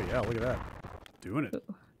 Oh, yeah, look at that. Doing it.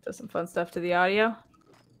 Does some fun stuff to the audio.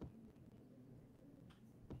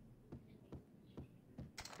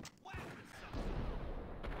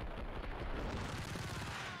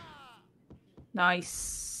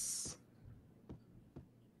 Nice.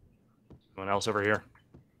 Anyone else over here?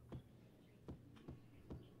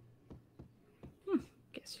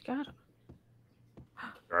 Guess you got him.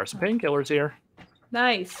 There are some painkillers here.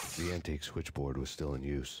 Nice. The antique switchboard was still in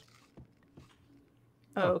use.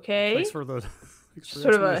 Okay. Thanks for the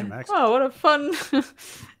Sort of a, explanation, Max. oh, what a fun.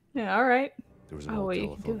 Yeah, all right. There was an Oh, old wait, you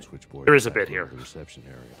can do telephone it. switchboard. There is a back bit row here. of The reception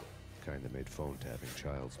area, kind that made phone tapping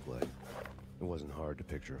child's play. It wasn't hard to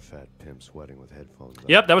picture a fat pimp sweating with headphones on.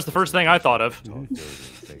 Yep, that was the first thing I thought of. Talk dirty and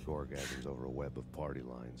fake orgasms over a web of party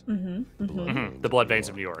lines. The blood veins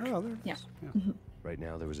of New York. Oh, there it Yeah. is. Yeah. Right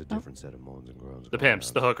now, there was a different set of moans and groans. The going pimps,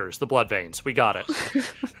 on. the hookers, the blood veins. We got it. This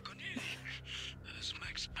is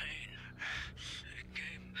Max Payne. A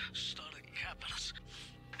game started capitalist.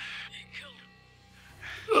 He killed him.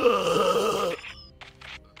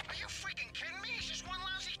 Are you freaking kidding me? He's just one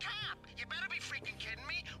lousy cop. You better be freaking kidding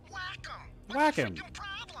me. Whack him. Whack him.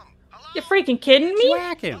 Problem. Hello? You freaking kidding me?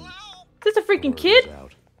 Whack him. Is this a The freaking word kid? was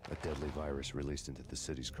out. A deadly virus released into the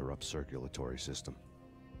city's corrupt circulatory system.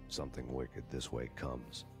 Something wicked this way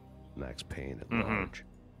comes. Max Payne at large.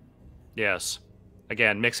 Yes.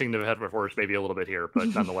 Again, mixing the metaphors maybe a little bit here, but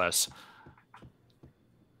nonetheless.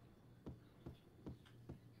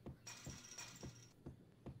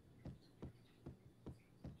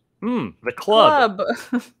 The club.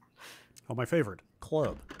 Oh, my favorite.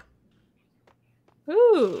 Club.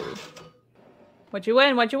 Ooh. What'd you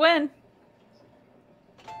win? What'd you win?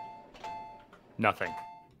 Nothing.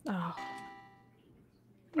 Oh.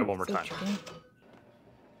 One more So time. tricky.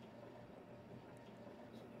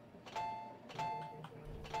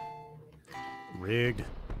 Rigged.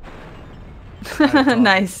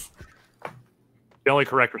 Nice. The only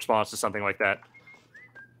correct response to something like that.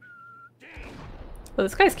 Well,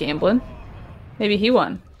 this guy's gambling. Maybe he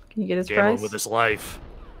won. Can you get his Gambling prize? with his life.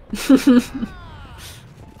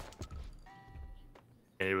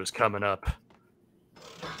 And it was coming up.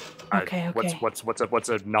 Okay, okay. What's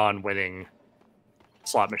a non-winning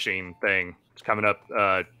slot machine thing? It's coming up.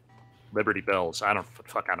 Liberty Bills. I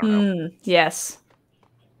don't know. Yes.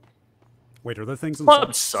 Wait, are there things in Club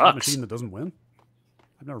the slot sucks. machine that doesn't win?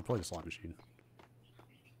 I've never played a slot machine.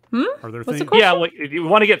 Are there What's the things? Yeah, well, you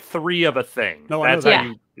want to get 3 of a thing. No, I know That's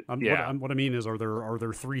that. how you. Yeah. What I mean is, are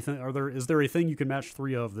there 3 things? Is there a thing you can match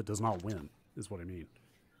 3 of that does not win? Is what I mean.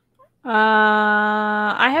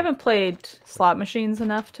 I haven't played slot machines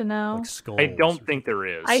enough to know. Like skulls. I don't think there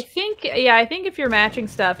is. I think if you're matching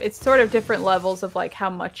stuff, it's sort of different levels of like how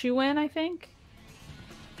much you win, I think.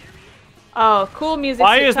 Oh, cool music.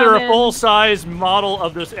 Why is there a full-size model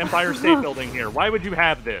of this Empire State Building here? Why would you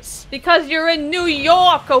have this? Because you're in New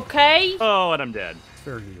York, okay? Oh, and I'm dead. It's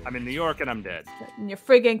very New York. I'm in New York and I'm dead. And you're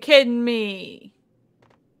friggin' kidding me.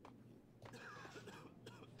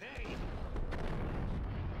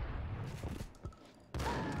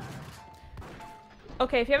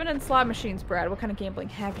 Okay, if you haven't done slot machines, Brad, what kind of gambling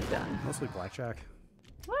have you done? Mostly blackjack.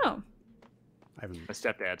 Oh, I haven't. My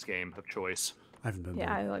stepdad's game of choice. I haven't been.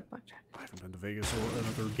 yeah, I like blackjack. I haven't been to Vegas or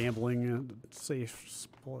another gambling safe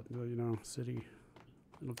spot, city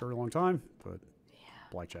in a very long time. But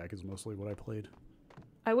blackjack is mostly what I played.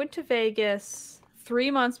 I went to Vegas 3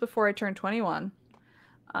 months before I turned 21.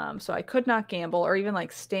 So I could not gamble or even like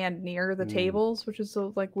stand near the tables, which is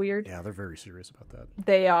so like weird. Yeah, they're very serious about that.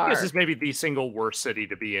 They are. This is maybe the single worst city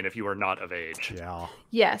to be in if you are not of age. Yeah.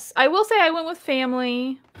 Yes, I will say I went with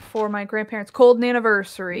family for my grandparents' golden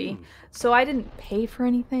anniversary, so I didn't pay for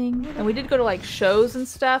anything, and we did go to like shows and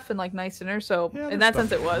stuff and like nice dinner. So Yeah, in there's that sense,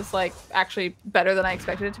 stuff. it was like actually better than I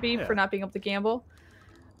expected it to be Yeah. for not being able to gamble.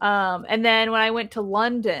 And then when I went to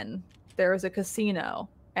London, there was a casino,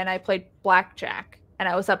 and I played blackjack, and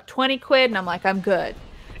I was up 20 quid, and I'm like, I'm good.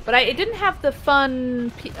 But it didn't have the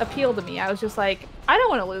fun appeal to me. I was just like, I don't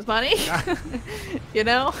want to lose money, you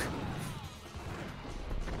know?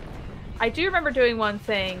 I do remember doing one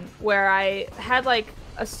thing where I had like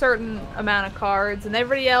a certain amount of cards, and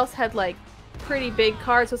everybody else had like pretty big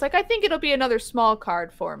cards. So it's like, I think it'll be another small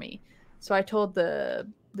card for me. So I told the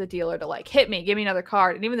dealer to like hit me, give me another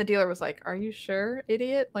card, and even the dealer was like, "Are you sure,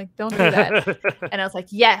 idiot? Like, don't do that." And I was like,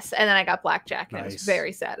 "Yes." And then I got blackjack, and it was Nice.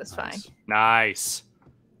 very satisfying. Nice.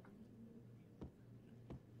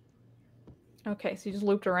 Okay, so you just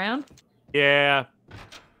looped around. Yeah,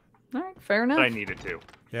 All right, fair enough. but I needed to.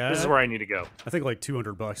 Yeah. This is where I need to go. I think like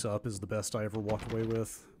 $200 up is the best I ever walked away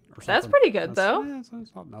with. Or That's something. pretty good, though. Yeah, it's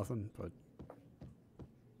not nothing, but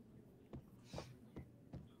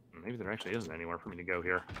Maybe there actually isn't anywhere for me to go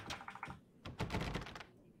here.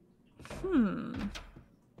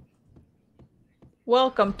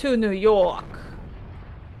 Welcome to New York.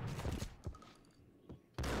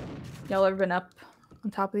 Y'all ever been up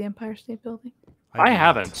on top of the Empire State Building? I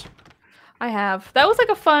haven't. I have. That was like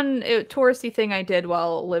a fun touristy thing I did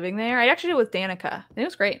while living there. I actually did it with Danica. And it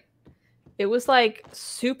was great. It was like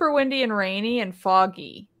super windy and rainy and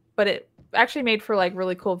foggy, but it actually made for like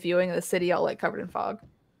really cool viewing of the city all like covered in fog.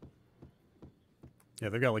 yeah,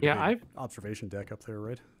 they've got like Yeah, a big observation deck up there,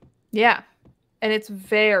 right? Yeah. and it's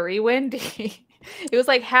very windy. It was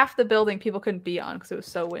like half the building people couldn't be on because it was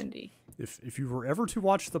so windy. If you were ever to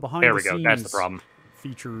watch the behind There the we go. scenes That's the problem.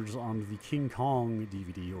 features on the King Kong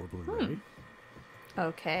DVD or Blu-ray.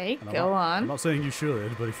 Okay, and go on. I'm not saying you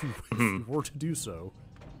should, but if you were to do so,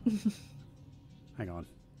 hang on,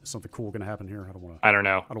 is something cool going to happen here? I don't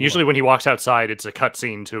know. Usually when he walks outside, it's a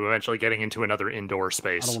cutscene to eventually getting into another indoor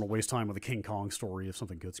space. I don't want to waste time with a King Kong story if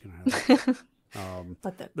something good's going to happen.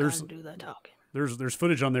 Let the gun do the talking. There's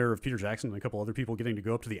footage on there of Peter Jackson and a couple other people getting to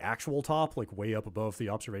go up to the actual top, like way up above the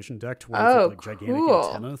observation deck to where the like, gigantic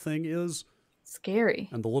antenna thing is. Scary.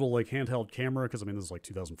 And the little like handheld camera, because I mean this is like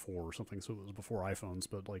 2004 or something, so it was before iPhones,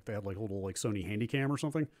 but like they had like a little like Sony Handycam or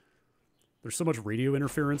something. There's so much radio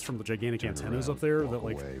interference from the gigantic antennas up there that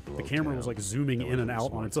like the camera was like zooming in and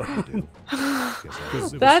out on its own.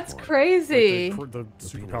 That's crazy. Like, the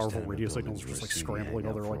super powerful radio signals were just like scrambling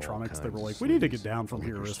all their electronics. They were like, we need to get down from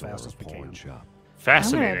here as fast as we can.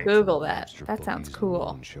 Fascinating. I'm gonna Google that. That sounds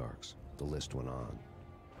cool. Sharks. The list went on.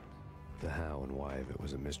 The how and why of it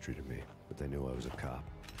was a mystery to me, but they knew I was a cop.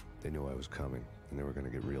 They knew I was coming, and they were going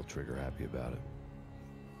to get real trigger happy about it.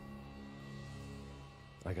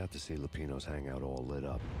 I got to see Lupino's hangout all lit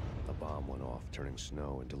up. A bomb went off, turning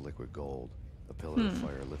snow into liquid gold. A pillar of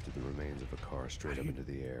fire lifted the remains of a car straight up into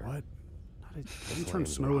the air. What? How do you turn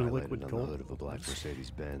snow into liquid gold? Of a black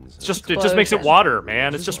Mercedes-Benz. It just makes it water,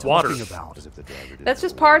 man. It's just water. That's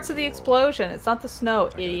just parts of the explosion. It's not the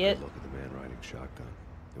snow, idiot. Look at the man riding shotgun.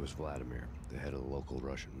 It was Vladimir, the head of the local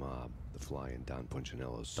Russian mob, the fly in Don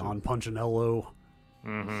Punchinello's suit. Don Punchinello.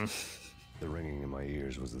 Mm-hmm. The ringing in my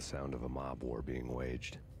ears was the sound of a mob war being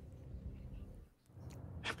waged.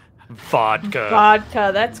 Vodka. Vodka,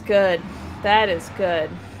 that's good. That is good.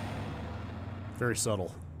 Very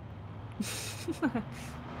subtle.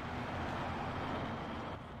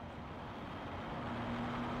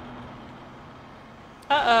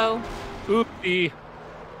 Uh-oh. Oopsie.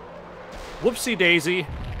 Whoopsie daisy.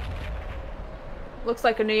 Looks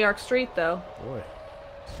like a New York street, though. Boy,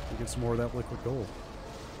 we get some more of that liquid gold.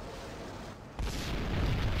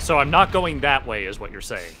 So I'm not going that way, is what you're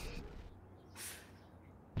saying.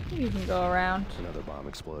 You can go around. Another bomb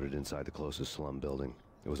exploded inside the closest slum building.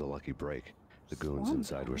 It was a lucky break. The goons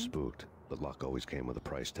inside were spooked, but luck always came with a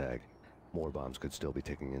price tag. More bombs could still be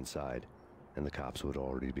ticking inside, and the cops would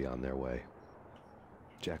already be on their way.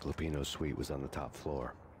 Jack Lupino's suite was on the top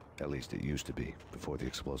floor. At least it used to be, before the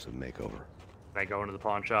explosive makeover. Can I go into the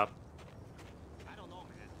pawn shop? I don't know,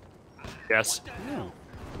 man. Yes. Yeah.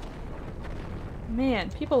 Man,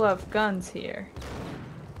 people love guns here.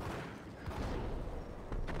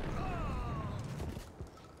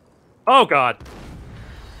 Oh, God.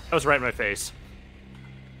 That was right in my face.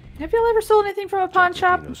 Have y'all ever sold anything from a pawn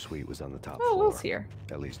shop? Lupino's suite was on the top Oh, floor. Will's here.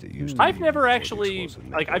 At least it used to I've be never before the actually,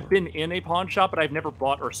 explosive like, I've makeover. been in a pawn shop, but I've never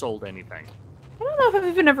bought or sold anything. I don't know if I've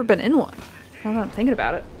even ever been in one. I don't know, I'm thinking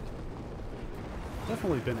about it.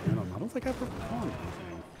 Definitely been in them. I don't think I've ever pawned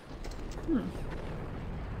anything.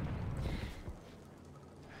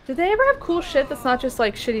 Did they ever have cool shit that's not just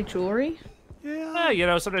like shitty jewelry? Yeah. You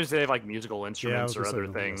know, sometimes they have like musical Yeah, I instruments was or gonna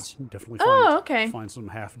other say, things. Definitely okay. Find some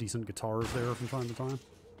half-decent guitars there from time to time.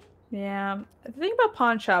 Yeah. The thing about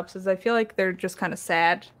pawn shops is I feel like they're just kind of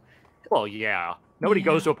sad. Well, yeah. Nobody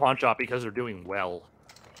goes to a pawn shop because they're doing well.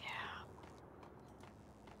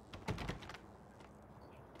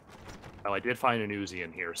 Oh, I did find an Uzi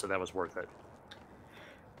in here, so that was worth it.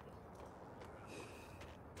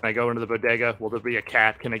 Can I go into the bodega? Will there be a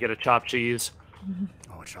cat? Can I get a chopped cheese?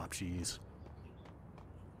 Oh, chopped cheese.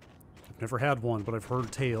 I've never had one, but I've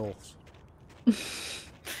heard tales.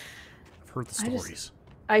 I've heard the stories.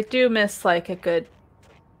 I do miss like a good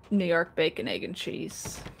New York bacon, egg, and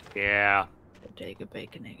cheese. Yeah. Bodega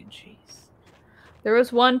bacon, egg, and cheese. There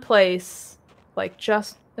was one place, like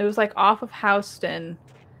it was like off of Houston,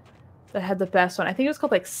 that had the best one. I think it was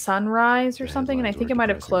called like Sunrise or something, and I think it might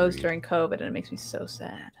have closed during COVID, and it makes me so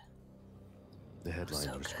sad. The headlines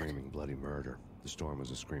were screaming bloody murder. The storm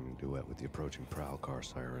was a screaming duet with the approaching prowl car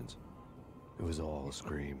sirens. It was all a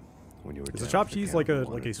scream. When you were Is the chopped cheese like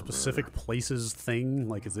a specific places thing?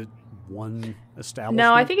 Like, is it one establishment?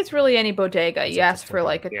 No, I think it's really any bodega. You ask for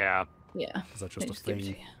like a yeah. Is that just a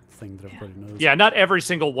thing that everybody knows? Yeah, not every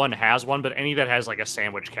single one has one, but any that has like a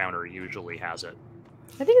sandwich counter usually has it.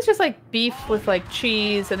 I think it's just like beef with like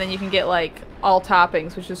cheese, and then you can get like all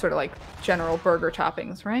toppings, which is sort of like general burger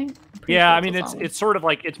toppings, right? Yeah, I mean it's sort of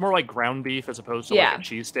like it's more like ground beef as opposed to like a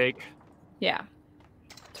cheesesteak. Yeah,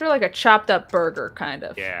 sort of like a chopped up burger, kind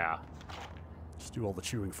of. Yeah. Just do all the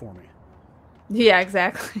chewing for me. Yeah,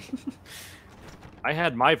 exactly. I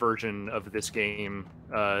had my version of this game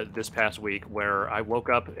this past week where I woke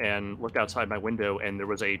up and looked outside my window and there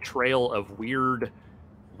was a trail of weird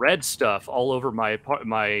red stuff all over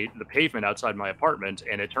the pavement outside my apartment,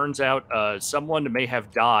 and it turns out someone may have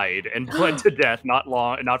died and bled to death not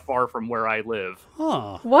far from where I live.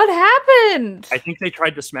 Huh. What happened? I think they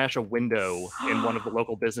tried to smash a window in one of the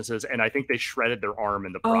local businesses, and I think they shredded their arm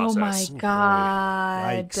in the process. Oh my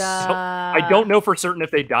god. So, I don't know for certain if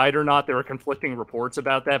they died or not. There are conflicting reports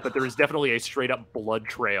about that, but there is definitely a straight up blood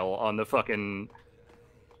trail on the fucking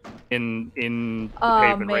in the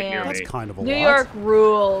pavement right near me. That's kind of a New lot. York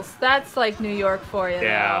rules. That's like New York for you.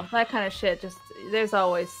 Yeah. Though. That kind of shit. Just there's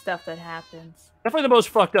always stuff that happens. Definitely the most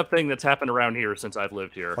fucked up thing that's happened around here since I've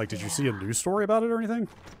lived here. Like, did you see a news story about it or anything?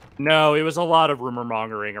 No, it was a lot of rumor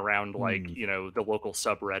mongering around, like, you know, the local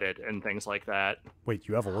subreddit and things like that. Wait,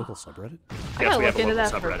 you have a local subreddit? I Yes, gotta we look have a into local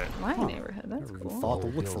that for subreddit. my neighborhood. That's cool. Thought to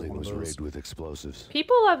look for Building one of was those. rigged with explosives.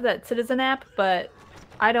 People love that Citizen app, but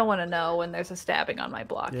I don't want to know when there's a stabbing on my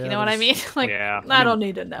block. Yeah, you know what I mean? Like, yeah. I don't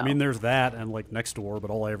need to know. I mean, there's that and like Nextdoor,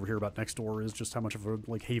 but all I ever hear about Nextdoor is just how much of a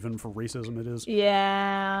like haven for racism it is.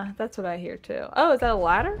 yeah, that's what I hear too. Oh, is that a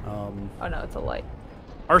ladder? Oh no, it's a light.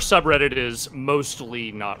 Our subreddit is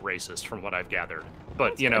mostly not racist from what I've gathered.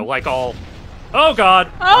 But, you know, like all... Oh, God!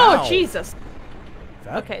 Oh, Wow. Jesus!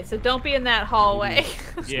 That Okay, so don't be in that hallway.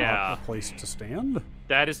 Yeah. not the place to stand.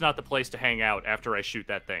 That is not the place to hang out after I shoot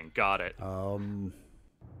that thing. Got it.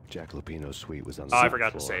 Jack Lupino's suite was on the Oh, I second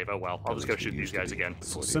forgot to floor. save. Oh, well. I'll just go shoot these guys again.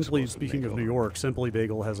 Simply speaking of New York, Simply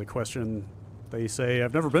Bagel has a question. They say,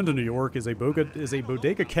 I've never been to New York. Is a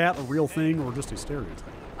bodega cat a real thing or just a stereotype?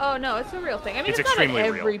 Oh no, it's a real thing. I mean, It's it's not at extremely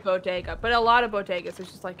every real. bodega, but a lot of bodegas, there's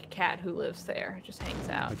just like a cat who lives there, it just hangs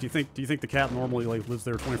out. Like, do you think the cat normally like lives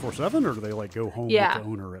there 24/7, or do they like go home Yeah. with the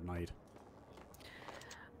owner at night?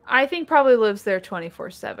 I think probably lives there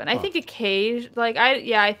 24/7. I think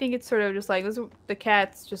I think it's sort of just like the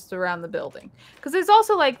cat's just around the building. Because there's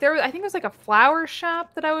also like I think there's like a flower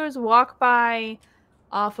shop that I always walk by,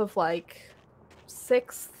 off of like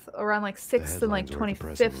 6th, around like 6th and like headlines were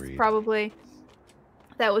a 25th depressing read. probably.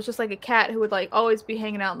 That was just like a cat who would like always be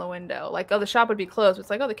hanging out in the window. Like, oh, the shop would be closed, but it's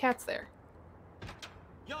like, oh, the cat's there.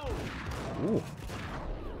 Ooh.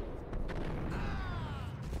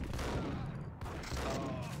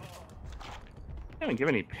 I haven't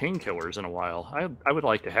given any painkillers in a while. I would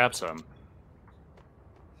like to have some.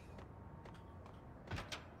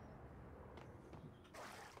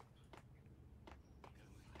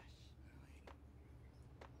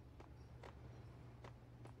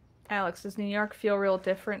 Alex, does New York feel real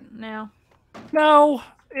different now? No,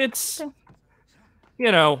 it's...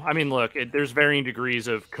 You know, I mean, look, there's varying degrees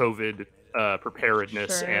of COVID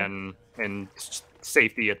preparedness Sure. and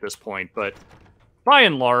safety at this point, but by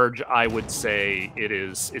and large, I would say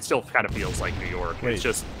it still kind of feels like New York. Wait. It's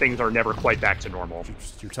just things are never quite back to normal.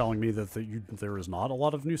 You're telling me that there is not a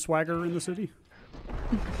lot of new swagger in the city?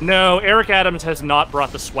 No, Eric Adams has not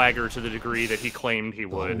brought the swagger to the degree that he claimed he The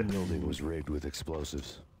whole would. building was rigged with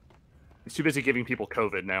explosives. He's too busy giving people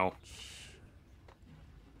COVID now.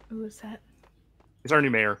 Who is that? He's our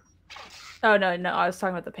new mayor. Oh, no, I was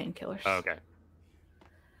talking about the painkillers. Oh, okay.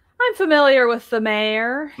 I'm familiar with the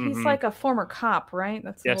mayor. He's Mhm. like a former cop, right?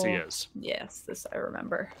 That's Yes, he is. Yes, this I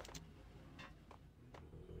remember.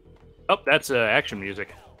 Oh, that's action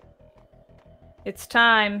music. It's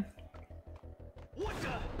time.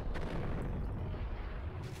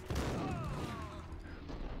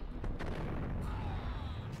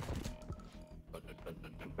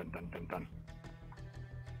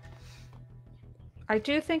 I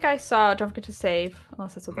do think I saw. Don't forget to save,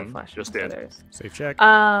 unless that's what the flash just means. did. So there's- Safe check.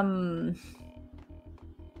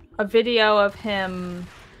 a video of him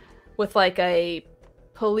with like a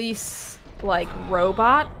police like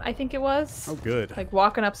robot, I think it was. Oh, good. Like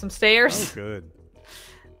walking up some stairs. Oh, good.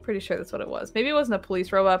 Pretty sure that's what it was. Maybe it wasn't a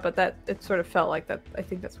police robot, but that it sort of felt like that. I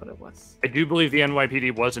think that's what it was. I do believe the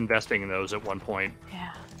NYPD was investing in those at one point.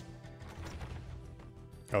 Yeah.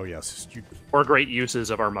 Oh, yes. Or great uses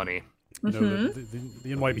of our money. You know,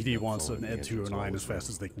 the NYPD wants an Ed 209 as fast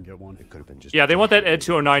as they can get one. It could have been just Yeah, they want that Ed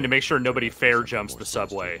 209 to make sure nobody fair jumps the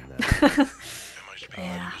subway.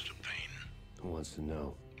 Yeah. Who wants to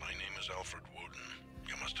know? My name is Alfred Woden.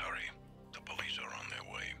 You must hurry. The police are on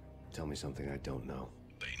their way. Tell me something I don't know.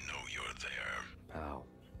 They know you're there. How?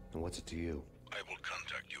 And what's it to you? I will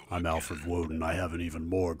contact you. I'm Alfred Woden. I have an even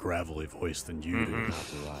more gravelly voice than you do.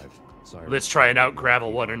 Not arrived. Sorry. Let's try and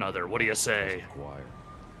out-gravel one another. What do you say? Choir.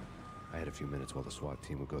 I had a few minutes while the SWAT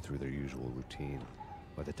team would go through their usual routine.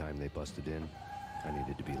 By the time they busted in, I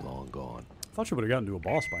needed to be long gone. I thought you would have gotten to a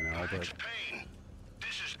boss by now, but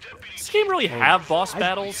game really have boss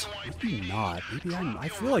battles? Maybe not. Maybe I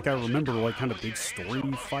feel like I remember like kind of big story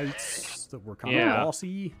fights that were kind of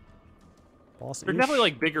bossy. They're definitely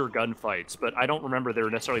like bigger gunfights, but I don't remember there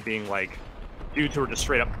necessarily being like dudes who were just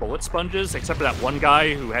straight up bullet sponges, except for that one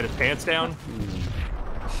guy who had his pants down.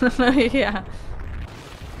 Yeah.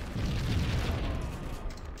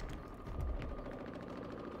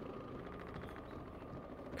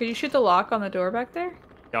 Could you shoot the lock on the door back there?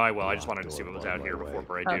 No, I will. I just wanted to see what was out here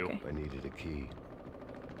before I do. I needed a key.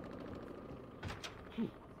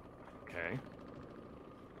 Okay.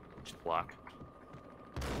 Just block.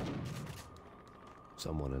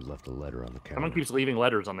 Someone had left a letter on the counter. Someone keeps leaving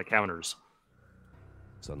letters on the counters.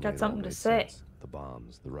 Suddenly Got it all something to made say. sense. The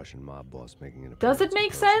bombs, the Russian mob boss making an Does it appearance in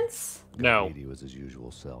make person. sense? No. He was his usual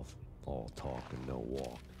self. All talk and no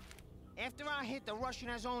walk. After our hit, the Russian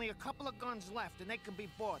has only a couple of guns left, and they can be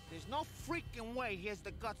bought. There's no freaking way he has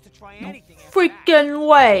the guts to try anything. Freaking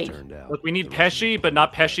way! Look, we need Pesci, but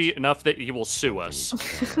not Pesci enough that he will sue us.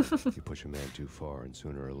 You push a man too far, and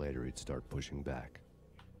sooner or later he'd start pushing back.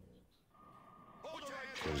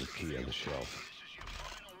 There's a key on the shelf.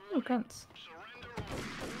 Oh, guns.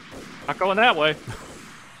 Not going that way.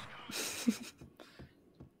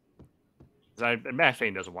 Max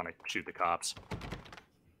Payne doesn't want to shoot the cops.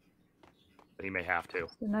 But he may have to.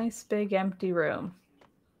 A nice big empty room.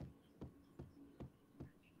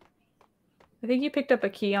 I think you picked up a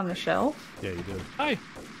key on the shelf. Yeah, you did. Hi.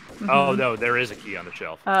 Oh, no, there is a key on the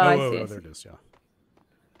shelf. Oh, I see. There it is, yeah.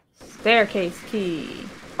 Staircase key.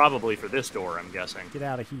 Probably for this door, I'm guessing. Get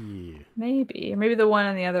out of here. Maybe. Or maybe the one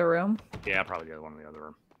in the other room. Yeah, probably the other one in the other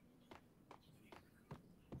room.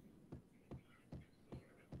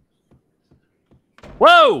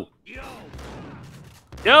 Whoa!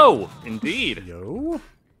 Yo! Indeed. Yo?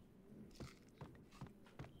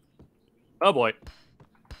 Oh boy.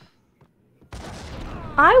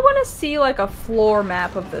 I want to see like a floor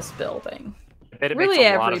map of this building. I bet it Really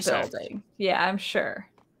makes a lot every of sense. building. Yeah, I'm sure.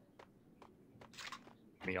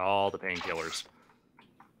 Give me all the painkillers.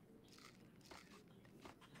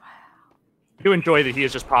 I do enjoy that he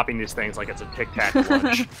is just popping these things like it's a Tic Tac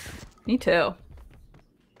lunch. Me too.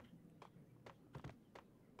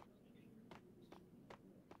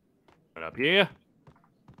 Up here.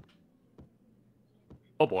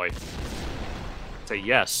 Oh boy. Say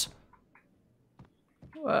yes.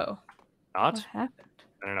 Whoa. Not? What happened?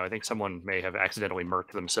 I don't know. I think someone may have accidentally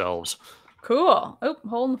murked themselves. Cool. Oh,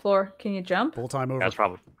 hole in the floor. Can you jump? Full time over. That's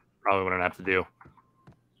probably what I'd have to do.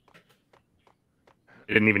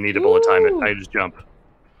 I didn't even need to bullet time it. I just jump.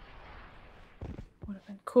 Would have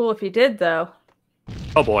been cool if you did, though.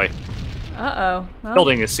 Oh boy. Uh-oh. Well,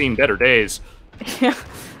 Building has seen better days. yeah.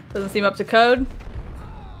 Doesn't seem up to code.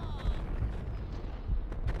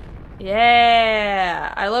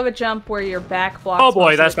 Yeah. I love a jump where your back blocks. Oh boy,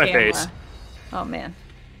 most of that's the my camera. face. Oh man.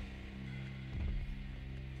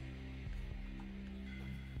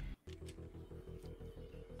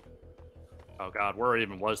 Oh god, where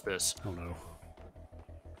even was this? Oh no.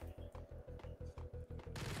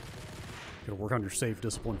 Gotta work on your save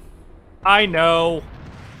discipline. I know.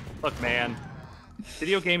 Look, man.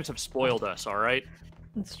 Video games have spoiled us, alright?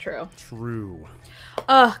 It's true. True.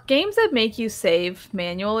 Games that make you save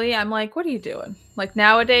manually, I'm like, what are you doing? Like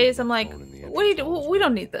nowadays, I'm like, what do you do? We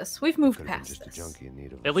don't need this. We've moved past this.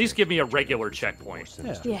 At least give me a regular checkpoint.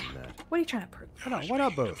 Yeah. What are you trying to prove? Why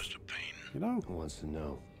not both? You know? Who wants to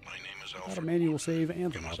know? Not a manual save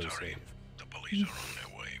and an auto save.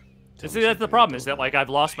 See, that's the problem, is that, like, I've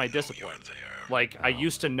lost my discipline. Like, I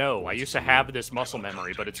used to know. I used to have this muscle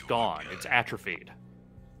memory, but it's gone. It's atrophied.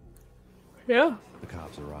 Yeah. The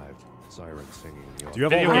cops arrived. Sirens singing in the Do you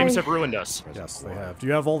have all Video the games have ruined us. Yes, they have. Do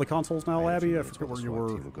you have all the consoles now, Abby? I forget where you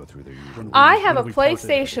were. I have a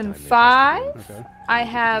PlayStation 5. Okay. I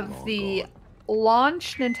have the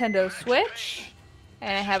launch Nintendo Switch,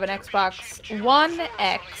 and I have an Xbox One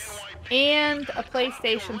X and a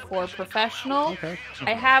PlayStation 4 Professional. Okay.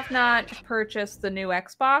 I have not purchased the new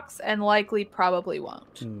Xbox, and likely probably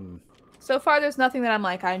won't. So far, there's nothing that I'm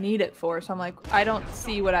like, I need it for, so I'm like, I don't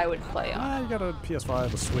see what I would play on. You got a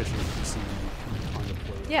PS5, a Switch, and a PC.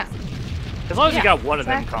 Yeah. As long as you Yeah, got one of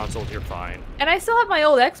them exactly. consoles, you're fine. And I still have my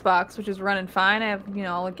old Xbox, which is running fine. I have, you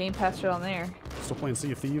know, all the Game Pass shit on there. Still playing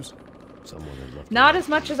Sea of Thieves? Not as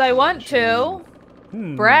much as I want to.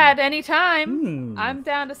 Brad, anytime. I'm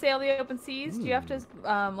down to sail the open seas. Do you have to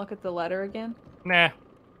look at the letter again? Nah.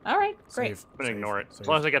 All right, great. Save. I'm gonna ignore it. Save. As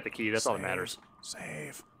long as I got the key, that's all that matters.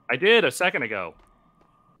 Save. I did a second ago.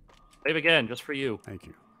 Save again, just for you. Thank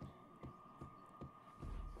you.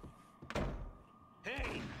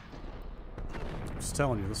 Just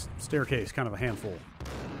telling you, this staircase kind of a handful.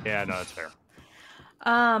 Yeah, no, that's fair.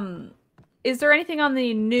 is there anything on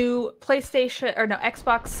the new PlayStation or no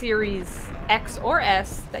Xbox Series X or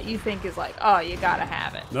S that you think is like, oh, you gotta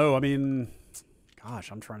have it? No, I mean,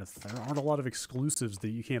 gosh, I'm trying to. There aren't a lot of exclusives that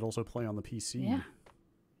you can't also play on the PC. Yeah.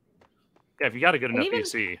 Yeah, if you got a good enough even,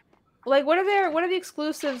 PC. Like, what are the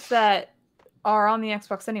exclusives that are on the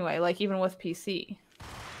Xbox anyway? Like, even with PC.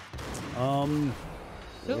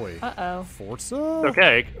 Boy. Uh-oh. Forza?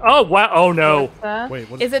 Okay. Oh, wow. Oh, no. Forza? Wait,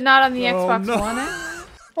 what is it not on the Xbox no. One X?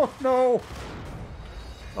 Oh, no.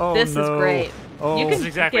 Oh, this is great. Oh, You can this is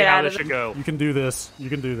exactly how this should go. You can do this. You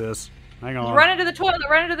can do this. Hang on. Run into the toilet.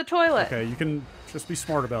 Run into the toilet. Okay, you can just be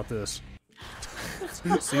smart about this.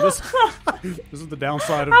 See this? This is the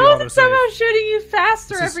downside of the How is it autosave. somehow shooting you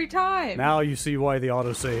faster every time? Now you see why the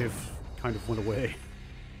autosave kind of went away.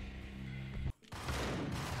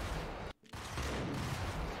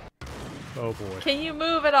 Oh boy. Can you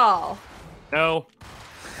move at all? No.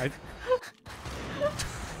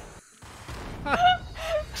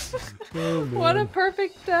 Oh, what a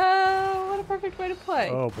perfect way to play.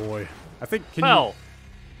 Oh boy. I think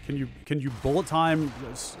can you bullet time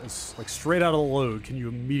like straight out of the load? Can you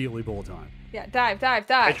immediately bullet time? Yeah, dive.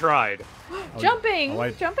 I tried. Jumping, Oh,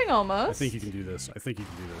 jumping almost. I think you can do this. I think you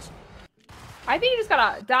can do this. I think you just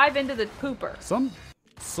gotta dive into the pooper.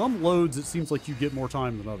 Some loads it seems like you get more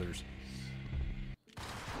time than others.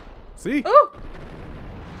 See? Ooh!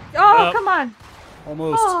 Oh, come on.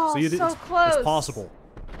 Almost. Oh, See, so close. It's possible.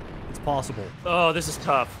 It's possible. Oh, this is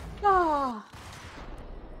tough. Oh.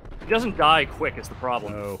 He doesn't die quick is the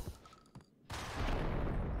problem. No.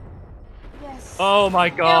 Yes. Oh my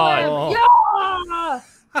god. Oh.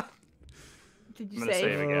 Yeah! Did you I'm gonna save?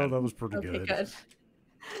 save again. Oh, that was pretty Okay, good.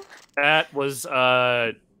 That was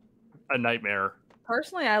a nightmare.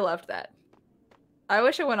 Personally, I loved that. I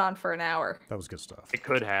wish it went on for an hour. That was good stuff. It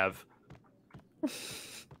could have.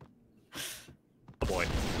 Oh boy.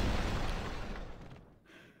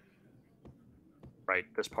 Right,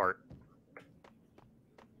 this part.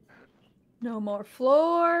 No more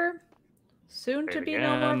floor. Soon to be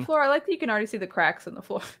no more again. floor. I like that you can already see the cracks in the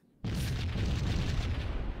floor.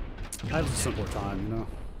 That was a simpler time, you know.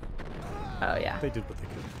 Oh yeah. They did what they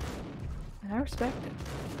could. And I respect it.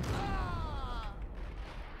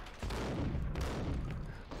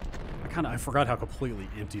 I forgot how completely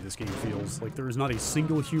empty this game feels. Like there is not a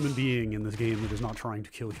single human being in this game that is not trying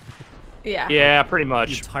to kill you. Yeah. Yeah, pretty much.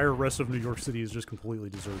 The entire rest of New York City is just completely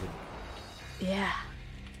deserted. Yeah.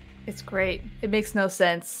 It's great. It makes no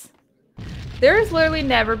sense. There has literally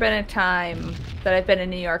never been a time that I've been in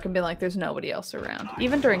New York and been like, there's nobody else around.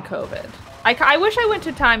 Even during COVID. I wish I went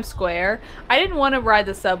to Times Square. I didn't want to ride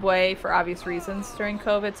the subway for obvious reasons during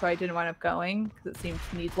COVID, so I didn't wind up going because it seemed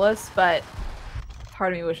needless, but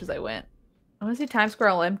part of me wishes I went. I want to see Times Square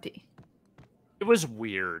all empty. It was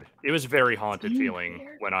weird. It was very haunted feeling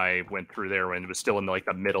when I went through there when it was still in like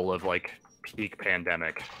the middle of like peak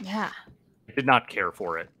pandemic. Yeah. I did not care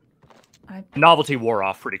for it. Novelty wore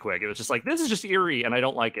off pretty quick. It was just like, this is just eerie and I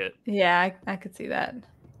don't like it. Yeah, I could see that.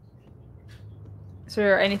 Is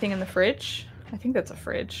there anything in the fridge? I think that's a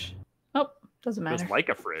fridge. Oh, doesn't matter. It was like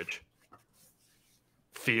a fridge.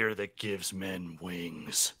 Fear that gives men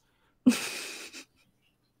wings.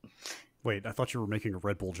 Wait, I thought you were making a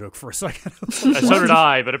Red Bull joke for a second. So did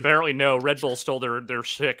I, but apparently no. Red Bull stole their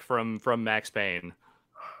shtick from Max Payne.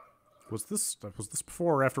 Was this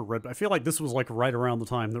before or after Red Bull? I feel like this was like right around the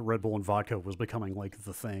time that Red Bull and vodka was becoming like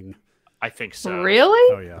the thing. I think so.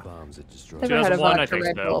 Really? Oh yeah. Bombs that destroy. Never had a 2001, I vodka think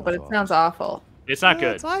Red so. Bull, but it sounds awful. It's not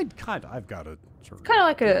good. I've got a sort of Kind of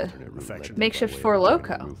like a affection. makeshift Four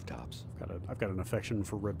Loko. Rooftops. I've got an affection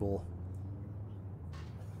for Red Bull.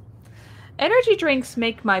 Energy drinks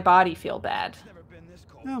make my body feel bad.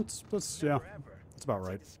 Yeah, it's about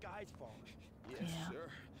right. Yeah.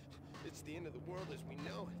 It's the end of the world as we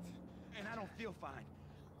know it. And I don't feel fine.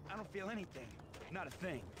 I don't feel anything. Not a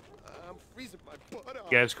thing. I'm freezing my butt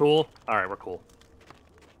off. You guys cool? All right, we're cool.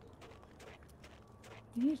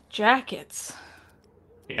 These jackets.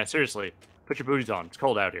 Yeah, seriously. Put your booties on. It's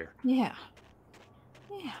cold out here. Yeah.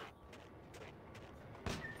 Yeah.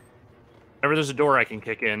 Whenever there's a door I can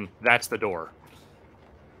kick in, that's the door.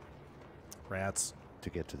 Rats. To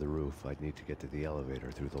get to the roof, I'd need to get to the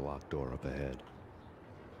elevator through the locked door up ahead.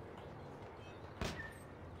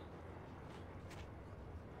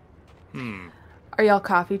 Are y'all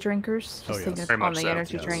coffee drinkers? Just yes. thinking Very on much the so.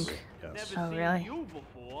 energy Yes. drink. Yes. Oh, really?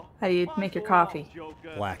 How do you make your coffee?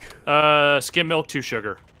 Black. Skim milk, 2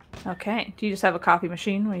 sugar. Okay. Do you just have a coffee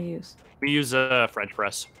machine? What do you use? We use a French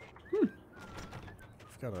press.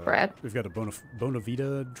 Brad? We've got a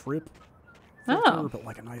Bonavita drip. Oh. filter, but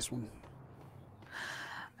like a nice one.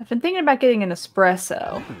 I've been thinking about getting an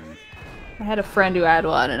espresso. I had a friend who had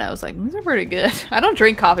one, and I was like, these are pretty good. I don't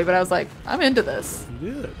drink coffee, but I was like, I'm into this.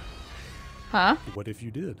 You did. Huh? What if you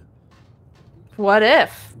did? What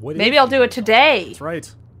if? What Maybe if I'll do it today. That's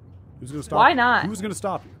right. Who's gonna stop Why you? not? Who's gonna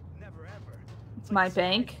stop you? It's my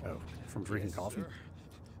bank. Oh, from drinking coffee?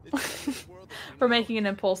 For making an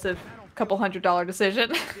impulsive couple $100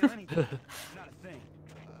 decision.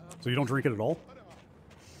 So you don't drink it at all?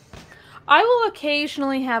 I will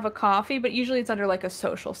occasionally have a coffee, but usually it's under like a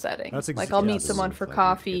social setting. That's like I'll meet someone for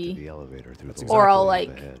coffee, exactly or I'll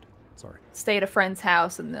like stay at a friend's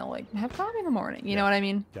house and they'll like have coffee in the morning. You know what I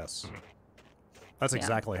mean? Yes. That's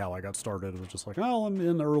exactly how I got started. It was just like, oh, I'm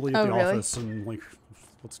in early at the office, and like,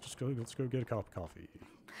 let's go get a cup of coffee.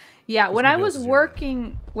 Yeah, when I was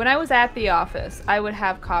at the office, I would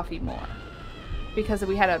have coffee more because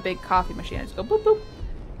we had a big coffee machine. I just go boop boop.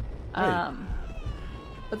 Hey.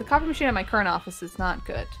 But the coffee machine at my current office is not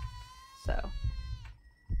good. So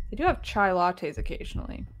they do have chai lattes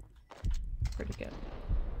occasionally. Pretty good.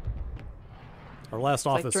 Our last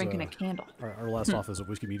office, like drinking a candle. Our last office at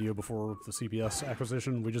Whiskey Media before the CBS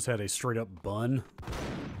acquisition, we just had a straight up bun,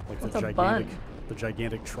 like the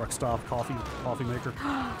gigantic truck stop coffee maker.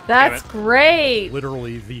 That's great.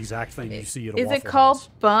 Literally the exact thing you see at a Is Waffle it called House.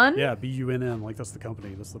 Bun? Yeah, BUNN. Like that's the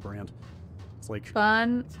company. That's the brand. It's like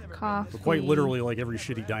Bun coffee. quite literally like every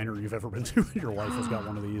shitty diner you've ever been to in your life has got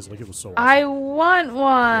one of these. Like it was so awesome. I want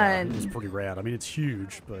one. Yeah, it's pretty rad. I mean, it's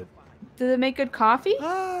huge, but does it make good coffee?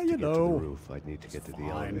 you know. Roof, I'd need to get to the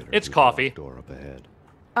elevator. It's coffee. Door up ahead.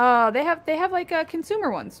 Oh, they have like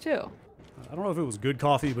consumer ones too. I don't know if it was good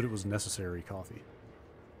coffee, but it was necessary coffee.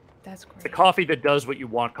 That's great. The coffee that does what you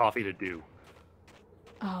want coffee to do.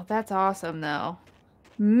 Oh, that's awesome though.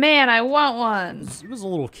 Man, I want one. It was a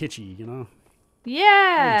little kitschy, you know.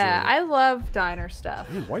 Yeah, I love diner stuff.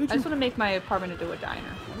 Man, why did I just want to make my apartment into a diner.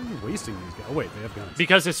 Why are you wasting these guys? Oh wait, they have guns.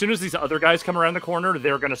 Because as soon as these other guys come around the corner,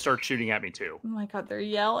 they're going to start shooting at me too. Oh my god, they're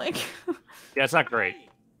yelling. Yeah, it's not great.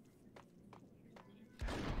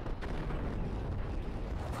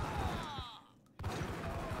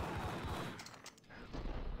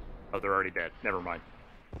 Oh, they're already dead. Never mind.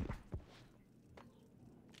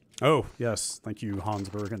 Oh, yes. Thank you,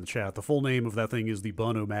 Hansberg, in the chat. The full name of that thing is the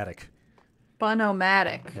Bun-O-Matic.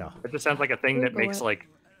 Bun-O-Matic. Yeah. It just sounds like a thing that Google makes, it. like,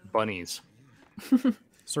 bunnies.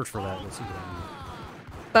 Search for that. Let's see what I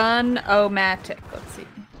mean. Bun-O-Matic. Let's see.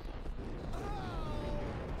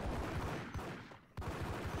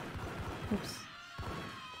 Oops.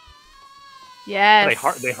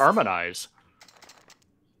 Yes. They harmonize.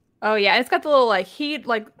 Oh yeah, it's got the little like heat,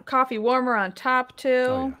 like coffee warmer on top too.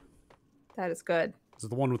 Oh, yeah. That is good. Is it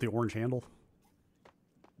the one with the orange handle?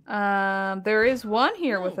 There is one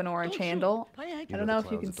here with an orange handle. I don't know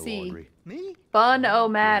if you can see.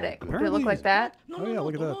 Bun-O-Matic. Did it look like that? Oh yeah,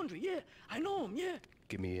 look at that. Yeah, I know him. Yeah.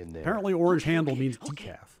 Get me in there. Apparently, orange handle means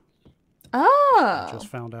decaf. Oh. Just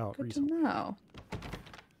found out Good recently. to know.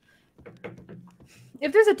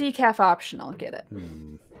 If there's a decaf option, I'll get it.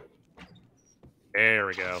 There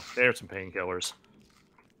we go. There's some painkillers.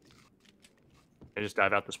 I just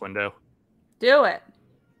dive out this window. Do it. I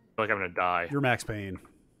feel like I'm going to die. You're Max Payne.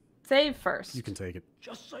 Save first. You can take it.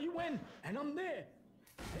 Just so you win, and I'm there.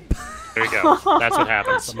 There you go. That's what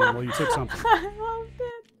happens. I mean, well, you took something. I loved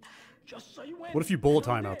it. Just so you win. What if you bullet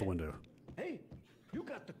time out the window? Hey, you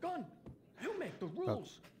got the gun. You make the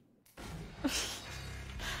rules.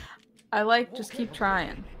 I like just keep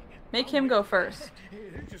trying. Make him go first.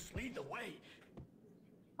 Just lead the way.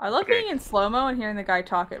 I love being in slow-mo and hearing the guy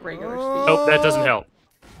talk at regular speed. Nope, that doesn't help.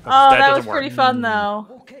 Oh, that was doesn't work. pretty fun though.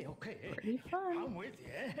 Okay. Pretty fun. I'm with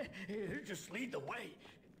you. Just lead the way.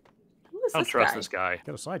 Who is I don't this trust guy? this guy.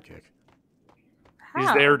 Got a sidekick. He's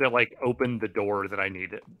How? there to, like, open the door that I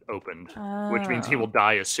need opened. Which means he will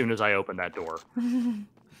die as soon as I open that door.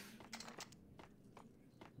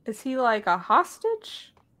 Is he like a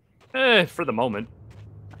hostage? For the moment.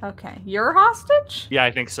 Okay. You're a hostage? Yeah,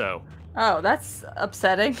 I think so. Oh, that's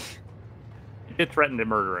upsetting. He did threaten to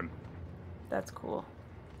murder him. That's cool.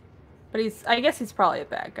 But I guess he's probably a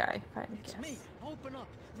bad guy. I guess. Me, open up.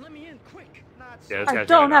 Let me in quick. Yeah, this I guy's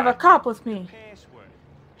don't gonna have die. a cop with me. Password.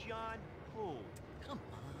 John Woo. Come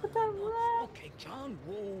on. What the heck? Okay, John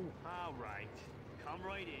Woo. All right. Come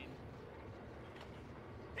right in.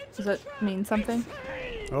 Does that mean something?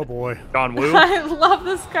 Oh boy. John Woo? I love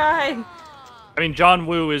this guy. I mean, John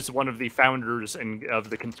Woo is one of the founders of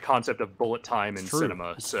the concept of bullet time in True.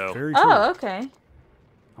 cinema, so... Very true. Oh, okay.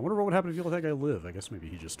 I wonder what would happen if you let that guy live. I guess maybe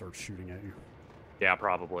he just starts shooting at you. Yeah,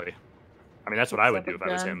 probably. I mean, that's what I would do if I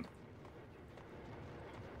was gun. him.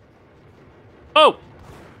 Oh!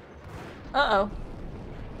 Uh-oh.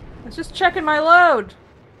 I was just checking my load.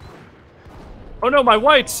 Oh no, my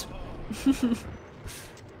whites!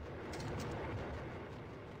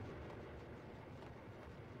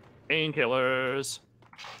 Painkillers.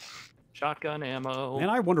 Shotgun ammo. And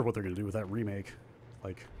I wonder what they're going to do with that remake.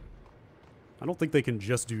 Like, I don't think they can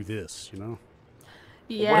just do this, you know?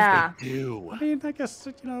 Yeah. What if they do? I mean, I guess,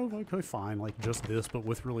 you know, like, okay, fine. Like, just this, but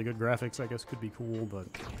with really good graphics, I guess could be cool, but...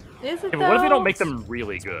 Is it, Yeah, though? but what if they don't make them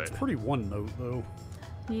really good? It's pretty one note, though.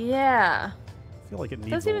 Yeah. I feel like it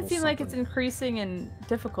needs Doesn't a even little seem like it's something. increasing in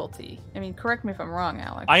difficulty. I mean, correct me if I'm wrong,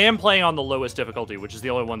 Alex. I am playing on the lowest difficulty, which is the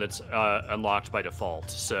only one that's unlocked by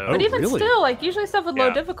default. So, But even really? still, like, usually stuff with low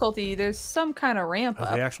Yeah. difficulty, there's some kind of ramp Oh,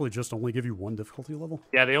 up. they actually just only give you one difficulty level?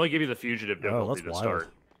 yeah, they only give you the fugitive Oh, difficulty that's to wild.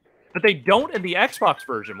 start. But they don't in the Xbox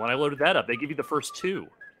version. When I loaded that up, they give you the first two.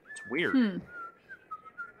 It's weird.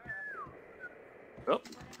 Oh,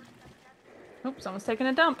 Oops, someone's taking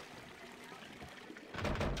a dump.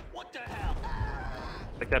 What the hell?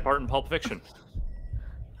 like that part in Pulp Fiction.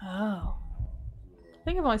 Oh. I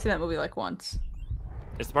think I've only seen that movie like once.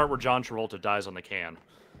 It's the part where John Travolta dies on the can.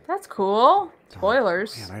 That's cool.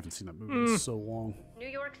 Spoilers. Man, I haven't seen that movie in so long. New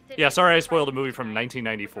York City Yeah, sorry I spoiled a movie from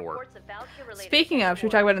 1994. reports of Valkyrie-related Speaking of, should we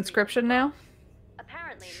talk about Inscription now?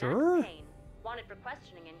 Apparently, Sure. Max Payne wanted for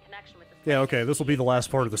questioning in connection with the Yeah, okay, this will be the last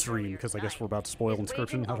part of the stream, because I guess we're about to spoil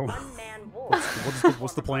Inscription. I don't know.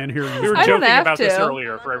 What's the plan here? We were I don't joking have about this to.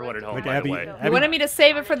 earlier for everyone at home, Like by Abby, the way. You wanted me to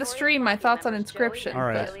save it for the stream, my thoughts on Inscription. All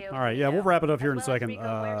right, but- all right, yeah, we'll wrap it up here in a second.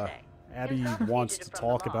 Abby wants to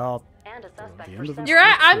talk about the end of the You're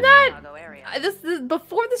right. I'm not.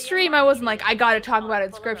 Before the stream, I wasn't like, I gotta talk about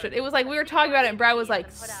Inscription. It was like we were talking about it, and Brad was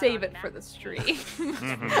like, save it for the stream.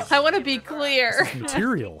 I want to be clear.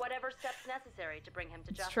 material. whatever steps necessary to bring him to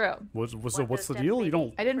It's justice. true. What's the deal? You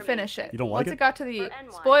don't. I didn't finish it. You don't like Once it? it got to the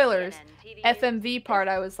spoilers, FMV part,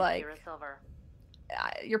 I was like,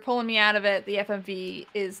 you're pulling me out of it. The FMV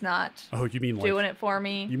is not Oh, you mean like doing it for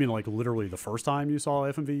me. You mean like literally the first time you saw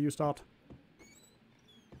FMV, you stopped?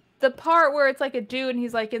 The part where it's like a dude and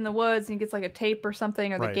he's like in the woods and he gets like a tape or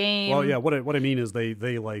something or the game. Well, yeah. What I mean is they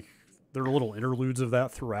like there are little interludes of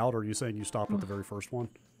that throughout. Or are you saying you stopped at the very first one?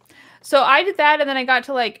 So I did that, and then I got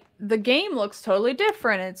to like the game looks totally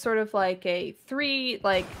different. It's sort of like a 2D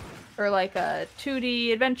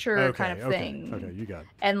adventure kind of thing. Okay, you got it.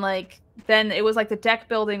 And like then it was like the deck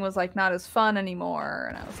building was like not as fun anymore,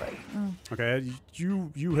 and I was like, Okay,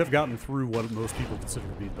 you have gotten through what most people consider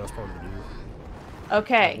to be the best part of the game.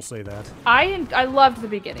 okay. We'll say that. I loved the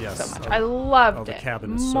beginning Yes, so much. oh, I loved the it.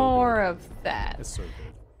 cabin is so More good. of that. It's so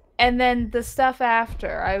good. And then the stuff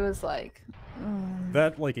after, I was like,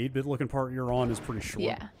 That like 8-bit looking part you're on is pretty short.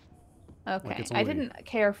 yeah. Okay. it's I only- didn't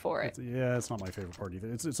care for it. Yeah, it's not my favorite part either.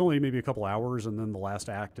 It's only maybe a couple hours, and then the last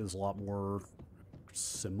act is a lot more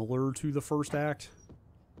similar to the first act.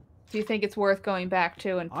 Do you think it's worth going back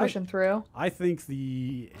to and pushing through? I think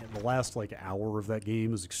the last like hour of that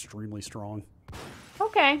game is extremely strong.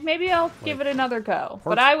 Okay, maybe I'll give it another go.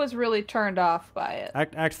 But I was really turned off by it.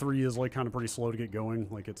 Act 3 is like kind of pretty slow to get going.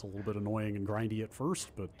 Like it's a little bit annoying and grindy at first,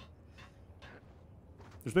 but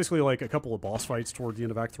there's basically like a couple of boss fights toward the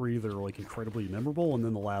end of Act 3 that are like incredibly memorable, and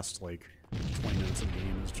then the last like 20 minutes of the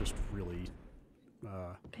game is just really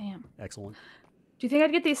Damn. excellent. Do you think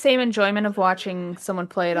I'd get the same enjoyment of watching someone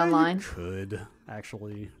play it online? You could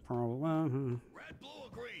actually probably.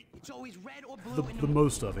 It's always red or blue. The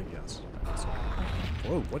most of it, yes.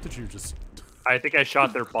 Whoa, what did you just... I think I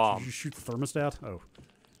shot their Did bomb. you shoot the thermostat? Oh.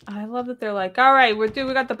 I love that they're like, all right, we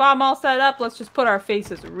got the bomb all set up. Let's just put our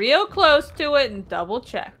faces real close to it and double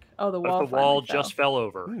check. Oh, the wall. But the wall finally fell. just fell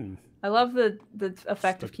over. I love the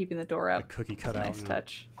effect of keeping the door up. Cookie It's a cutout. nice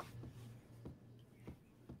touch.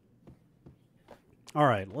 All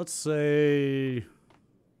right, let's say...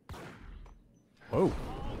 Whoa.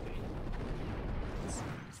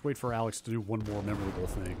 Let's wait for Alex to do one more memorable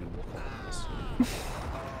thing, and we'll call this.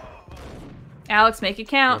 Alex, make it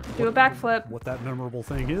count. Do a backflip. What that memorable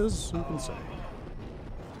thing is, who can say?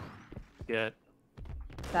 Get.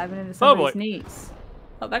 Diving into Oh, boy. somebody's knees.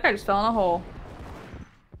 Oh, that guy just fell in a hole.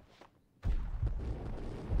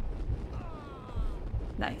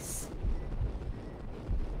 Nice.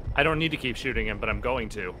 I don't need to keep shooting him, but I'm going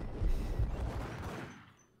to.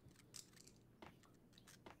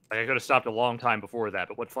 Like, I could have stopped a long time before that,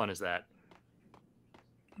 but what fun is that?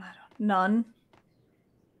 None.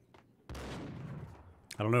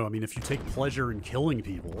 I don't know. I mean, if you take pleasure in killing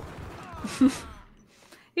people...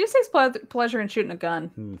 He just takes pleasure in shooting a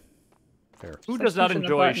gun. Fair. Who like does not pushing the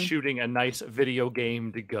enjoy button. shooting a nice video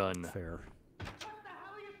gamed gun? Fair. Have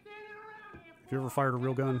you ever fired a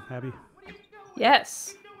real gun, Abby?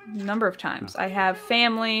 Yes. A number of times. I have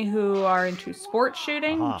family who are into sports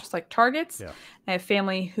shooting, Aha. just like targets. Yeah. I have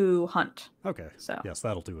family who hunt. Okay. So. Yes,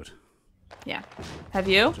 that'll do it. Yeah. Have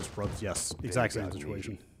you? Just rubs. Yes, exact same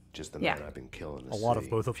situation. Just the Yeah. man I've been killing. A lot of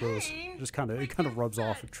both of those. Just kind of rubs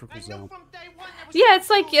off. It trickles down. Yeah, it's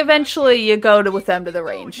like eventually you go with them to the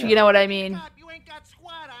range. You know what I mean?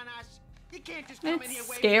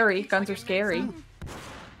 It's scary. Guns are scary.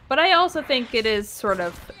 But I also think it is sort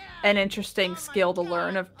of an interesting skill to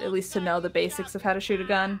learn, at least to know the basics of how to shoot a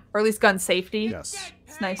gun, or at least gun safety. Yes.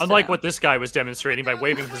 It's nice. Unlike what this guy was demonstrating by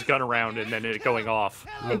waving his gun around and then it going off.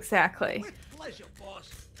 Exactly. It's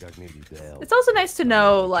It's also nice to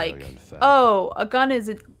know, like, oh, a gun is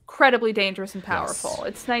incredibly dangerous and powerful. Yes.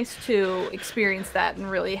 It's nice to experience that and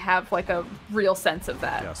really have, like, a real sense of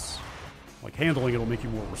that. Yes. Like, handling it will make you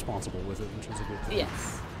more responsible with it, which is a good thing.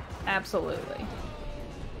 Yes. Absolutely.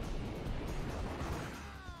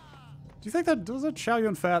 Do you think does that Chow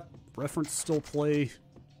Yun Fat reference still play?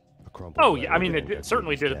 Oh, yeah. I mean, it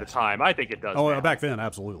certainly did at the time. I think it does. Oh, now. back then,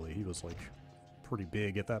 absolutely. He was, like, pretty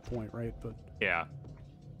big at that point, right? But yeah.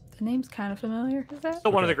 The name's kind of familiar. Is that?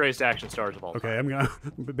 Still one of the greatest action stars of all time. Okay, I'm gonna,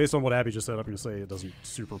 based on what Abby just said, I'm gonna say it doesn't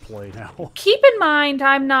super play now. Keep in mind,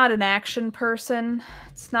 I'm not an action person.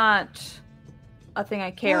 It's not a thing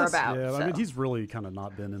I care about. Yeah, so. I mean, he's really kind of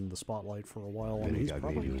not been in the spotlight for a while. I mean, he's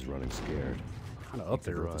probably he was running scared. kind of up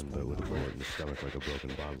there at this But point. with a bullet in the stomach like a broken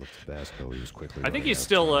bottle of Tabasco, he was quickly. I think he's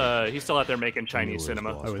still out there making Chinese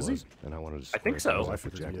cinema. Oh, is he? And I wanted to. I think so. I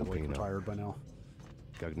figured he had like retired by now.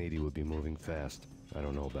 Gagniti would be moving fast. I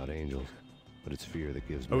don't know about Angels, but it's fear that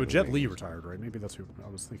gives me. Oh, the Jet Li wings. retired, right? Maybe that's who I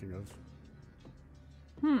was thinking of.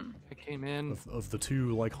 It came in. Of the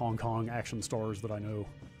two like Hong Kong action stars that I know.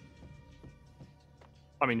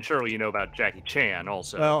 I mean, surely you know about Jackie Chan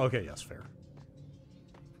also. Well, okay, yes, fair.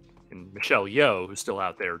 And Michelle Yeoh, who's still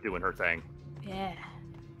out there doing her thing. Yeah.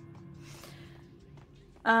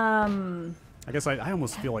 I guess I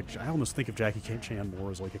almost feel like I almost think of Jackie Chan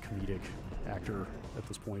more as like a comedic actor at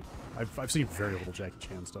this point. I've seen very little Jackie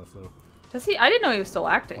Chan stuff though. Does he? I didn't know he was still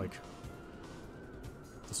acting. Like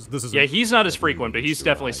this is Yeah, he's not as frequent, but he's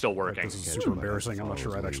definitely still working. This is super embarrassing. I'm not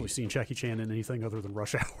sure I've actually seen Jackie Chan in anything other than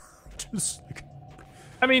Rush Hour. Which is like,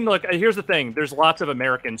 I mean, look, here's the thing. There's lots of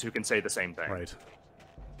Americans who can say the same thing. right.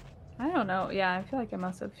 I don't know. Yeah, I feel like I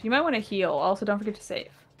must have. You might want to heal. Also, don't forget to save.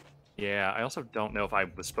 Yeah, I also don't know if I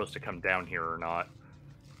was supposed to come down here or not.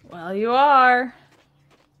 Well, you are.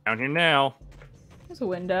 Down here now. There's a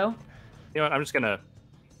window. You know what? I'm just gonna.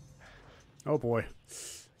 Oh boy.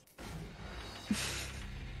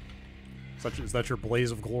 Is that your blaze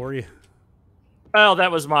of glory? Well,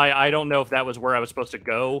 that was my. I don't know if that was where I was supposed to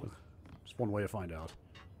go. Just one way to find out.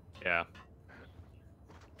 Yeah.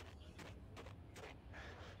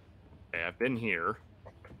 Okay, I've been here.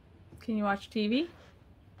 Can you watch TV?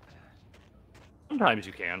 Sometimes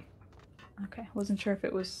you can. Okay, wasn't sure if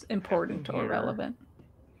it was important or Here. relevant.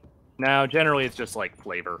 No, generally it's just like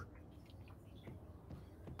flavor.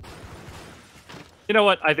 You know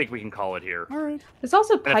what? I think we can call it here. All right. There's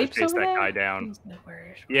also I have to pipes chase over that there. guy down.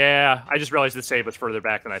 Yeah, I just realized the save was further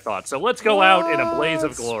back than I thought. So let's go out in a blaze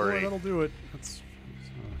of Boy, glory. that'll do it. That's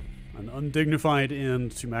an undignified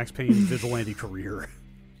end to Max Payne's vigilante career.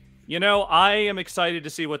 You know, I am excited to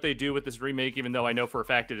see what they do with this remake, even though I know for a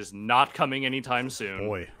fact it is not coming anytime soon.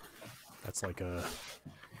 Boy, that's like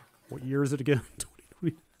what year is it again?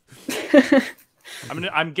 2020.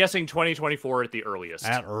 I'm guessing 2024 at the earliest.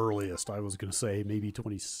 At earliest, I was gonna say maybe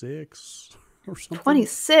 26 or something.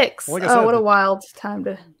 26. Like I Oh, said, what a wild time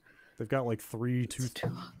to. They've got like three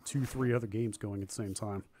other games going at the same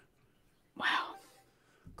time. Wow.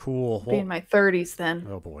 Cool. Be in my 30s then.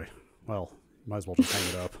 Oh boy. Well, might as well just hang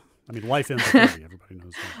it up. I mean, life ends at 30. Everybody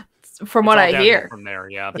knows that. From what I hear. From there,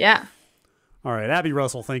 yeah. Yeah. All right, Abby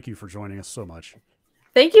Russell, thank you for joining us so much.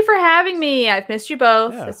 Thank you for having me. I've missed you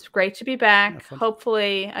both. Yeah. It's great to be back.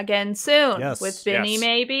 Hopefully again soon. Yes. With Vinny, Yes.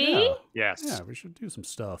 maybe. Yeah. Yes. Yeah, we should do some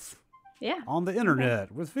stuff Yeah. on the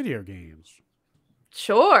internet with video games.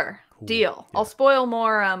 Sure. Cool. Deal. I'll spoil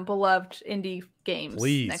more beloved indie games.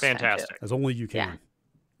 Please. Next time, too. Fantastic. As only you can. Yeah.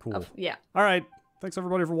 Cool. Yeah. All right. Thanks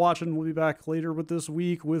everybody for watching. We'll be back later with this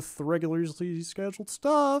week with the regularly scheduled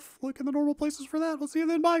stuff. Look in the normal places for that. We'll see you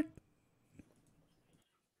then. Bye.